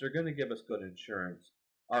 401k match. They're going to give us good insurance.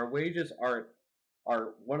 Our wages are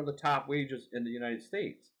one of the top wages in the United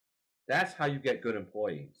States. That's how you get good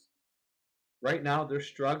employees. Right now, they're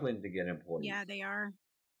struggling to get employees. Yeah, they are.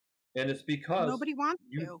 And it's because nobody wants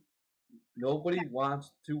to. Nobody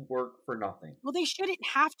wants to work for nothing. Well, they shouldn't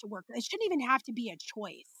have to work. It shouldn't even have to be a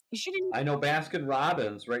choice. It shouldn't. I know Baskin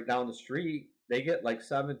Robbins right down the street, they get like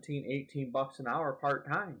 17, 18 bucks an hour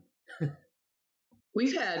part-time.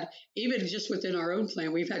 We've had, even just within our own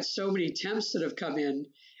plan, we've had so many temps that have come in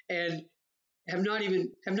and have not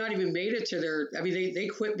even made it to their, I mean, they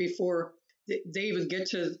quit before they even get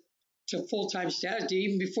to full-time status,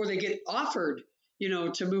 even before they get offered,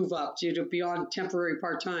 to move up to beyond temporary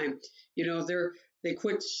part-time. They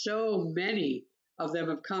quit. So many of them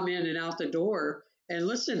have come in and out the door. And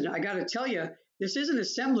listen, I got to tell you, this isn't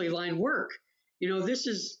assembly line work. This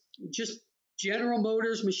is just General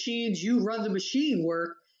Motors machines. You run the machine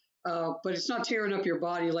work, but it's not tearing up your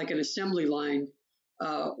body like an assembly line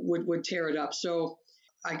would tear it up. So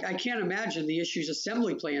I can't imagine the issues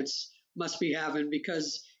assembly plants must be having,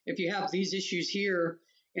 because if you have these issues here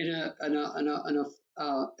in a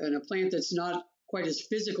plant that's not quite as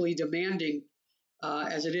physically demanding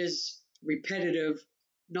as it is repetitive,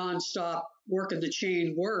 nonstop work in the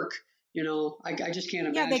chain work, I just can't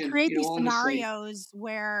imagine. Yeah, they create these honestly. scenarios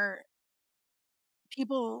where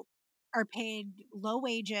people are paid low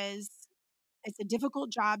wages. It's a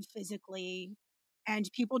difficult job physically, and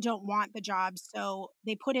people don't want the job. So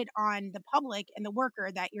they put it on the public and the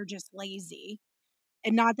worker that you're just lazy,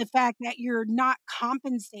 and not the fact that you're not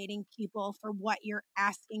compensating people for what you're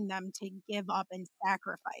asking them to give up and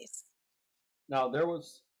sacrifice. Now, there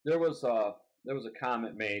was a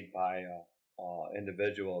comment made by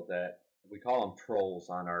individual that we call them trolls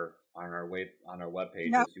on our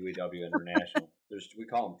webpage. Yep. UAW International. We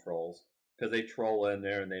call them trolls because they troll in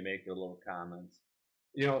there and they make their little comments.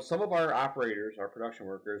 Some of our operators, our production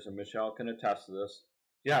workers, and Michelle can attest to this.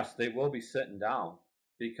 Yes, they will be sitting down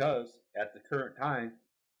because at the current time,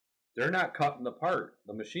 they're not cutting the part.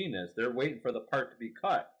 The machine is. They're waiting for the part to be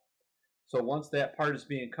cut. So once that part is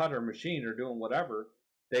being cut or machined or doing whatever,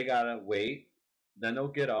 they gotta wait. Then they'll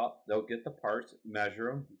get up, they'll get the parts, measure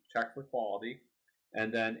them, check for quality,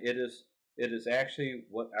 and then it is actually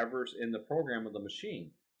whatever's in the program of the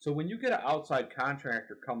machine. So when you get an outside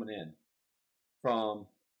contractor coming in from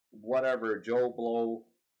whatever Joe Blow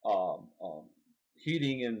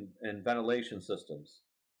heating and ventilation systems,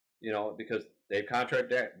 because they've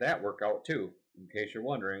contracted that work out too. In case you're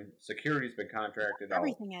wondering, security's been contracted out.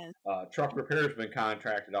 Everything is. Truck repair's been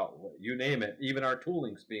contracted out. You name it. Even our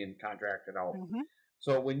tooling's being contracted out. Mm-hmm.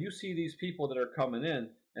 So when you see these people that are coming in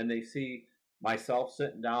and they see myself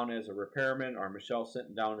sitting down as a repairman or Michelle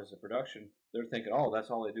sitting down as a production, they're thinking, oh, that's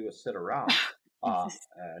all they do is sit around.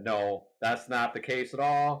 No, that's not the case at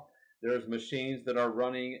all. There's machines that are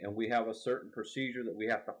running and we have a certain procedure that we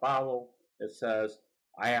have to follow. It says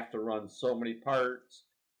I have to run so many parts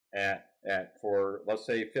for, let's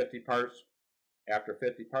say, 50 parts. After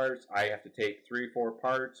 50 parts, I have to take 3-4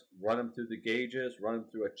 parts, run them through the gauges, run them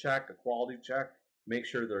through a quality check, make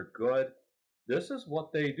sure they're good. This is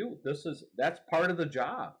what they do. That's part of the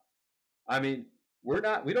job. I mean, we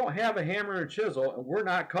don't have a hammer and chisel, and we're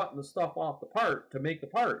not cutting the stuff off the part to make the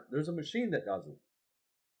part. There's a machine that does it.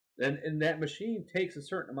 And that machine takes a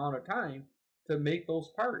certain amount of time to make those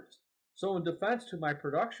parts. So in defense to my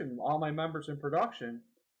production, all my members in production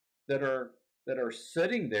that are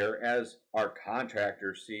sitting there as our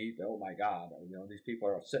contractors see, oh my God, these people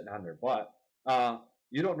are sitting on their butt.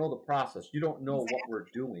 You don't know the process. You don't know what we're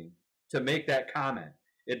doing to make that comment.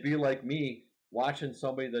 It'd be like me watching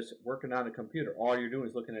somebody that's working on a computer. All you're doing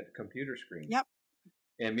is looking at the computer screen. Yep.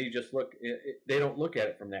 And me just they don't look at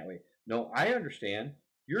it from that way. No, I understand.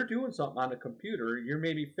 You're doing something on a computer. You're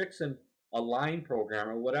maybe fixing a line program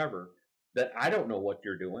or whatever that I don't know what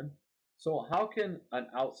you're doing. So how can an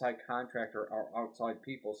outside contractor or outside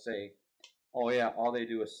people say, oh yeah, all they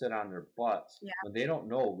do is sit on their butts when they don't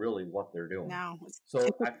know really what they're doing? No. So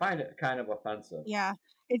I find it kind of offensive. Yeah.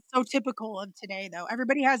 It's so typical of today, though.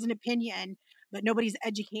 Everybody has an opinion, but nobody's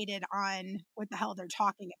educated on what the hell they're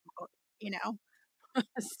talking about,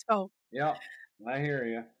 So. Yeah, I hear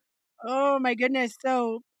you. Oh my goodness.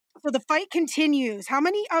 So the fight continues. How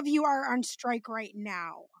many of you are on strike right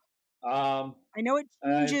now? I know it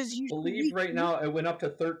changes. I believe right now it went up to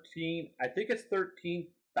 13. I think it's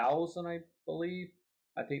 13,000. I believe.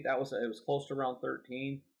 I think it was close to around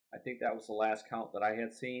 13. I think that was the last count that I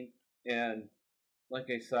had seen. And like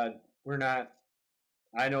I said, we're not.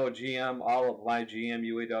 I know GM, all of my GM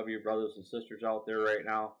UAW brothers and sisters out there right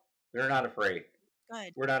now, they're not afraid.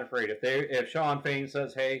 Good. We're not afraid. If Sean Fain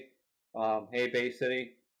says, hey, Bay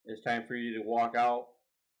City, it's time for you to walk out.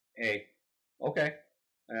 Hey, okay.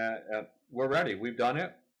 We're ready. We've done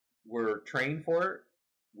it. We're trained for it.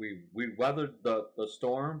 We weathered the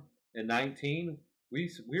storm in 19.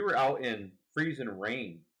 We were out in freezing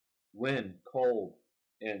rain, wind, cold,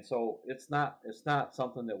 and so it's not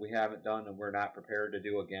something that we haven't done and we're not prepared to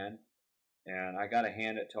do again. And I got to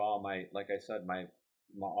hand it to all my, like I said,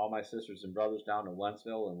 all my sisters and brothers down in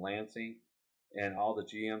Wentzville and Lansing, and all the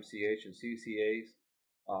GMCH and CCAs.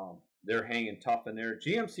 They're hanging tough in there.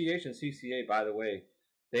 GMCH and CCA, by the way,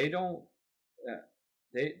 they don't.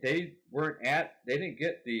 They didn't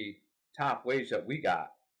get the top wage that we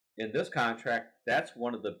got in this contract. That's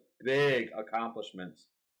one of the big accomplishments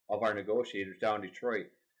of our negotiators down in Detroit.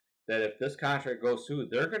 That if this contract goes through,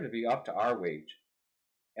 they're going to be up to our wage,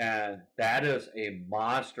 and that is a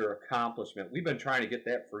monster accomplishment. We've been trying to get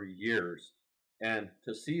that for years, and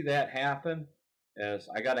to see that happen, as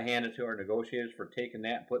I got to hand it to our negotiators for taking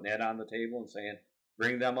that, putting that on the table, and saying,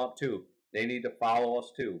 bring them up too. They need to follow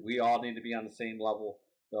us too. We all need to be on the same level,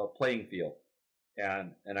 the playing field.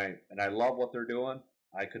 And I love what they're doing.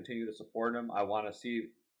 I continue to support them. I want to see.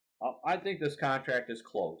 I think this contract is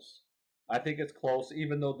close. I think it's close,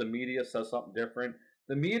 even though the media says something different.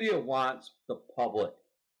 The media wants the public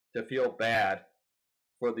to feel bad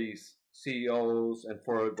for these CEOs and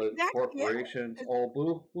for the corporations. Yeah. Oh,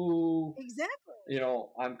 boo hoo! Exactly.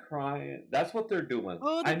 I'm crying. That's what they're doing.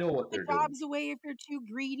 Oh, I know what they're doing. Jobs away if you're too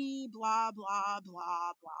greedy. Blah blah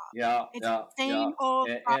blah blah. Yeah, it's the same old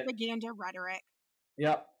propaganda rhetoric.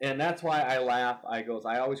 Yep, and that's why I laugh. I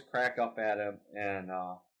always crack up at him, and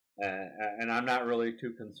I'm not really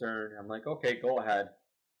too concerned. I'm like, okay, go ahead.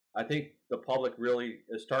 I think the public really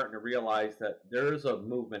is starting to realize that there is a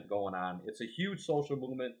movement going on. It's a huge social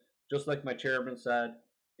movement, just like my chairman said.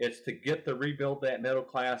 It's to rebuild that middle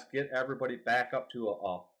class, get everybody back up to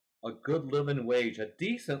a good living wage, a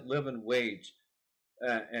decent living wage,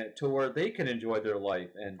 to where they can enjoy their life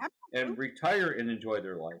and retire and enjoy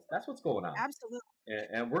their life. That's what's going on. Absolutely.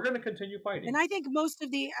 And we're going to continue fighting. And I think most of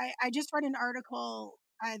I just read an article,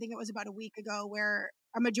 I think it was about a week ago, where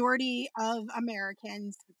a majority of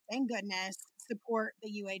Americans, thank goodness, support the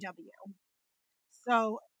UAW.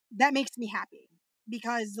 So that makes me happy,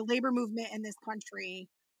 because the labor movement in this country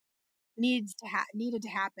needed to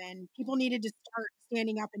happen. People needed to start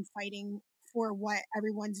standing up and fighting for what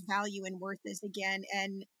everyone's value and worth is again.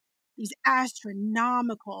 And these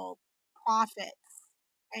astronomical profits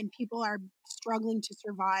and people are struggling to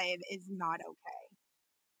survive is not okay.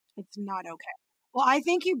 It's not okay. Well, I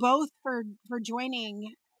thank you both for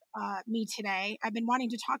joining me today. I've been wanting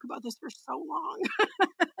to talk about this for so long.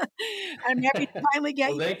 I'm happy to finally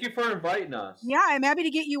get you. Thank you for inviting us. Yeah, I'm happy to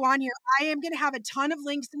get you on here. I am going to have a ton of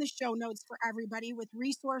links in the show notes for everybody with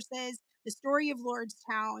resources, the story of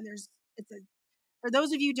Lordstown. For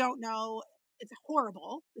those of you who don't know, it's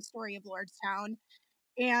horrible, the story of Lordstown.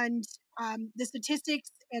 And the statistics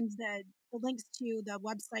and the links to the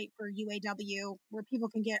website for UAW, where people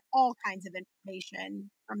can get all kinds of information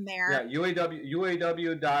from there. Yeah,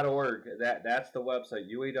 UAW.org. That's the website,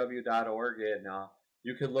 UAW.org. And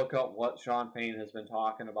you can look up what Sean Payne has been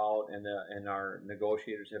talking about, and our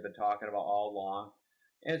negotiators have been talking about all along.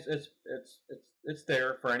 And it's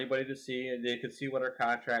there for anybody to see, and they can see what our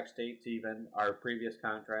contract states, even our previous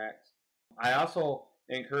contracts. I also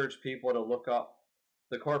encourage people to look up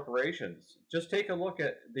the corporations. Just take a look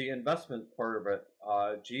at the investment part of it.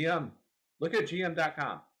 GM, look at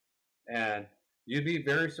GM.com, and you'd be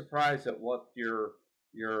very surprised at what the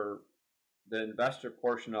investor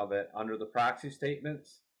portion of it under the proxy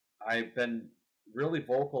statements. I've been really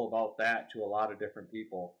vocal about that to a lot of different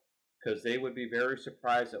people, because they would be very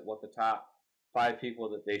surprised at what the top 5 people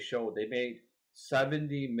that they showed. They made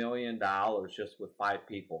 $70 million just with 5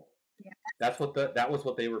 people. Yeah. That was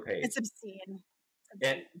what they were paid. It's obscene.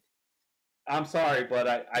 And I'm sorry, but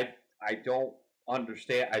I don't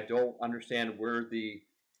understand. I don't understand where the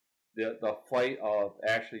fight of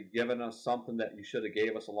actually giving us something that you should have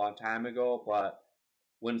gave us a long time ago. But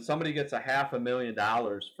when somebody gets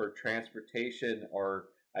 $500,000 for transportation, or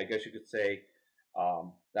I guess you could say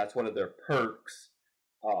that's one of their perks,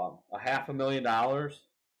 $500,000,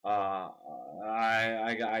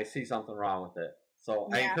 I see something wrong with it. So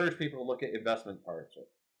yeah. I encourage people to look at investment parts.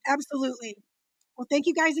 Absolutely. Well, thank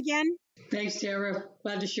you guys again. Thanks, Tara.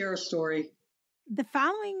 Glad to share a story. The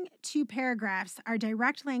following 2 paragraphs are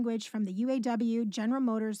direct language from the UAW General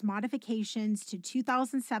Motors Modifications to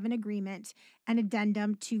 2007 Agreement and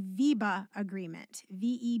Addendum to VEBA Agreement,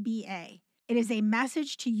 VEBA. It is a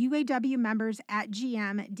message to UAW members at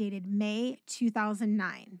GM dated May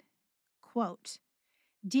 2009. Quote,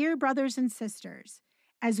 "Dear brothers and sisters,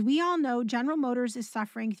 as we all know, General Motors is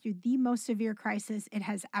suffering through the most severe crisis it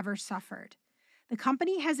has ever suffered. The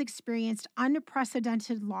company has experienced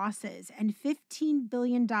unprecedented losses, and $15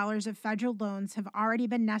 billion of federal loans have already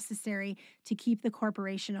been necessary to keep the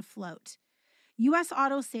corporation afloat. U.S.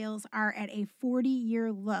 auto sales are at a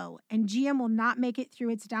 40-year low, and GM will not make it through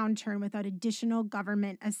its downturn without additional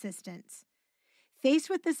government assistance. Faced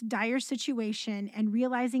with this dire situation and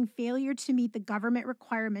realizing failure to meet the government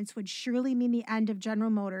requirements would surely mean the end of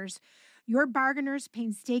General Motors, your bargainers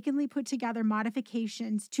painstakingly put together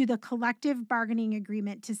modifications to the collective bargaining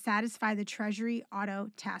agreement to satisfy the Treasury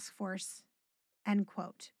Auto Task Force." End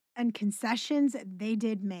quote. And concessions they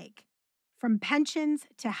did make. From pensions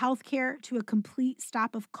to healthcare to a complete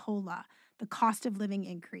stop of COLA, the cost of living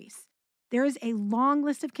increase. There is a long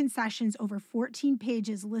list of concessions over 14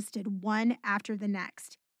 pages listed one after the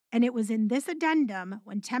next. And it was in this addendum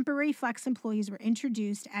when temporary flex employees were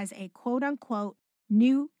introduced as a quote-unquote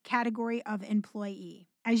new category of employee.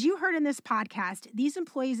 As you heard in this podcast, these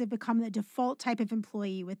employees have become the default type of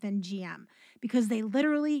employee within GM because they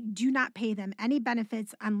literally do not pay them any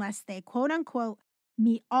benefits unless they quote-unquote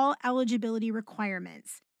meet all eligibility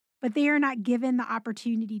requirements. But they are not given the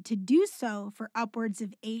opportunity to do so for upwards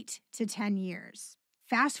of 8 to 10 years.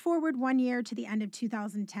 Fast forward 1 year to the end of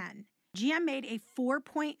 2010. GM made a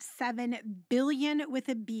 $4.7 billion with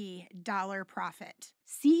a B dollar profit.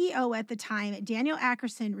 CEO at the time, Daniel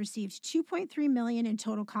Ackerson, received $2.3 million in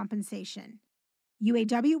total compensation.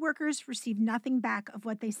 UAW workers received nothing back of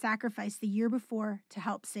what they sacrificed the year before to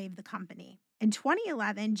help save the company. In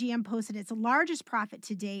 2011, GM posted its largest profit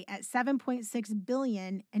to date at $7.6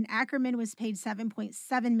 billion, and Ackerman was paid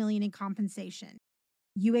 $7.7 million in compensation.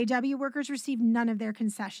 UAW workers received none of their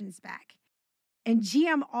concessions back. And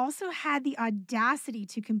GM also had the audacity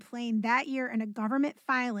to complain that year in a government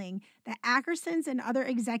filing that Ackerson's and other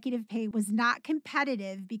executive pay was not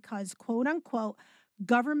competitive because, quote-unquote,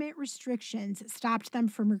 government restrictions stopped them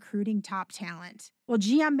from recruiting top talent. Well,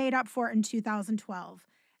 GM made up for it in 2012.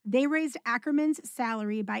 They raised Ackerman's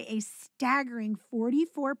salary by a staggering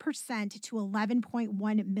 44% to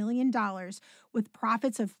 $11.1 million with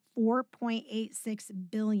profits of $4.86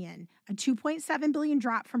 billion, a $2.7 billion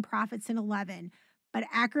drop from profits in 11, but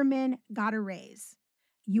Ackerman got a raise.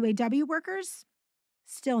 UAW workers,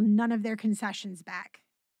 still none of their concessions back.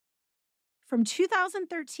 From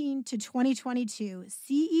 2013 to 2022,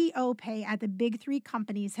 CEO pay at the big 3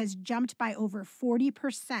 companies has jumped by over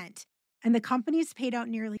 40%. And the companies paid out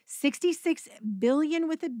nearly $66 billion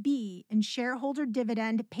with a B in shareholder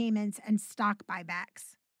dividend payments and stock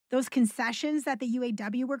buybacks. Those concessions that the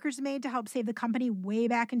UAW workers made to help save the company way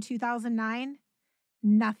back in 2009?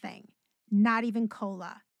 Nothing. Not even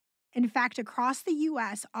COLA. In fact, across the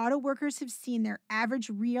U.S., auto workers have seen their average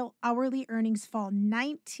real hourly earnings fall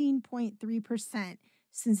 19.3%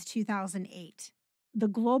 since 2008. The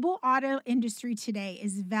global auto industry today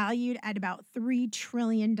is valued at about $3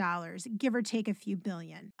 trillion, give or take a few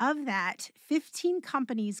billion. Of that, 15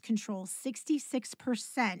 companies control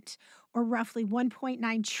 66%, or roughly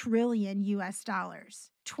 1.9 trillion US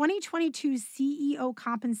dollars. 2022 CEO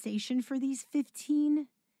compensation for these 15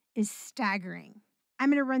 is staggering. I'm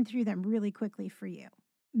going to run through them really quickly for you.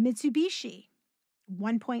 Mitsubishi,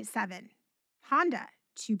 1.7. Honda,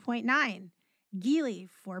 2.9. Geely,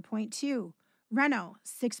 4.2. Renault,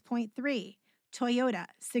 6.3. Toyota,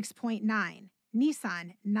 6.9.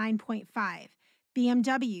 Nissan, 9.5.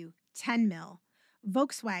 BMW, 10 mil.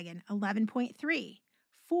 Volkswagen, 11.3.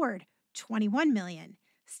 Ford, 21 million.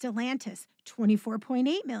 Stellantis,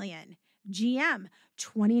 24.8 million. GM,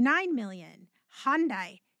 29 million.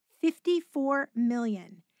 Hyundai, 54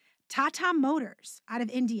 million. Tata Motors out of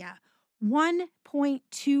India,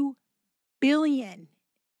 1.2 billion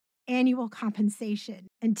annual compensation.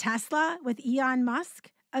 And Tesla with Elon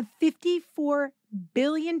Musk, a $54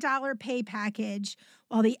 billion pay package,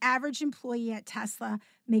 while the average employee at Tesla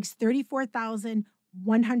makes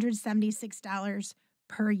 $34,176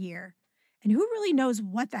 per year. And who really knows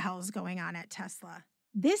what the hell is going on at Tesla?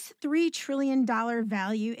 This $3 trillion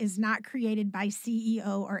value is not created by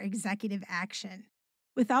CEO or executive action.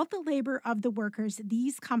 Without the labor of the workers,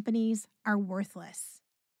 these companies are worthless.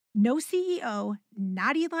 No CEO,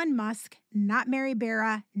 not Elon Musk, not Mary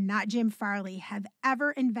Barra, not Jim Farley, have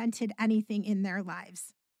ever invented anything in their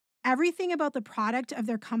lives. Everything about the product of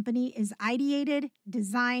their company is ideated,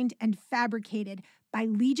 designed, and fabricated by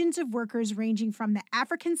legions of workers ranging from the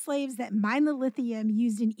African slaves that mine the lithium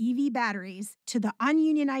used in EV batteries to the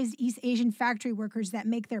ununionized East Asian factory workers that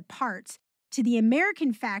make their parts, to the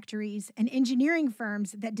American factories and engineering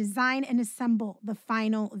firms that design and assemble the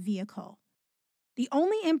final vehicle. The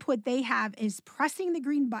only input they have is pressing the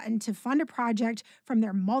green button to fund a project from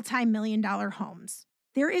their multi-million-dollar homes.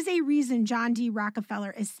 There is a reason John D.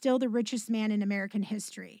 Rockefeller is still the richest man in American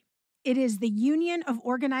history. It is the union of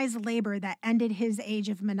organized labor that ended his age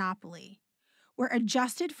of monopoly. Where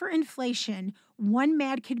adjusted for inflation, one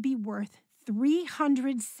man could be worth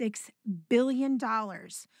 $306 billion,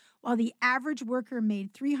 while the average worker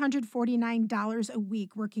made $349 a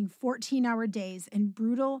week working 14-hour days in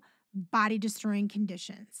brutal, body-destroying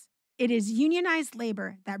conditions. It is unionized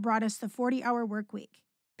labor that brought us the 40-hour work week,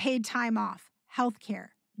 paid time off, health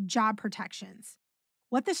care, job protections.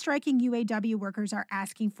 What the striking UAW workers are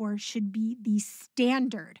asking for should be the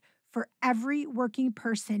standard for every working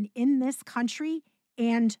person in this country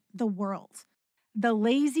and the world. The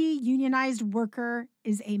lazy unionized worker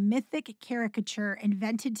is a mythic caricature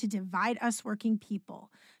invented to divide us working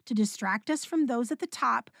people, to distract us from those at the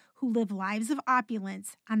top who live lives of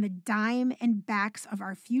opulence on the dime and backs of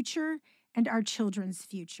our future and our children's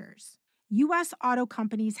futures. U.S. auto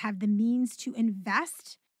companies have the means to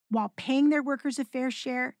invest while paying their workers a fair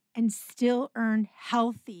share and still earn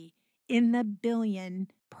healthy, in the billion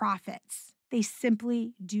profits. They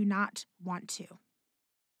simply do not want to.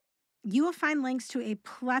 You will find links to a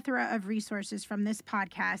plethora of resources from this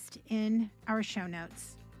podcast in our show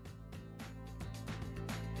notes.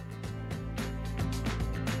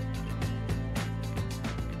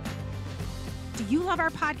 Do you love our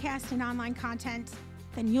podcast and online content?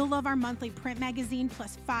 Then you'll love our monthly print magazine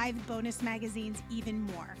plus 5 bonus magazines even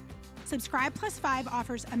more. Subscribe Plus 5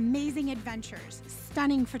 offers amazing adventures,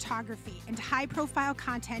 stunning photography, and high-profile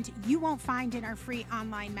content you won't find in our free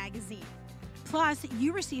online magazine. Plus,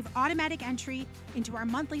 you receive automatic entry into our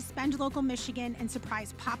monthly Spend Local Michigan and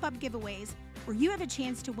surprise pop-up giveaways where you have a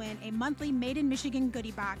chance to win a monthly Made in Michigan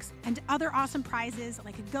goodie box and other awesome prizes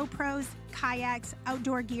like GoPros, kayaks,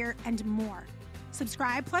 outdoor gear, and more.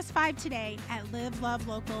 Subscribe Plus 5 today at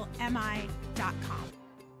livelovelocalmi.com.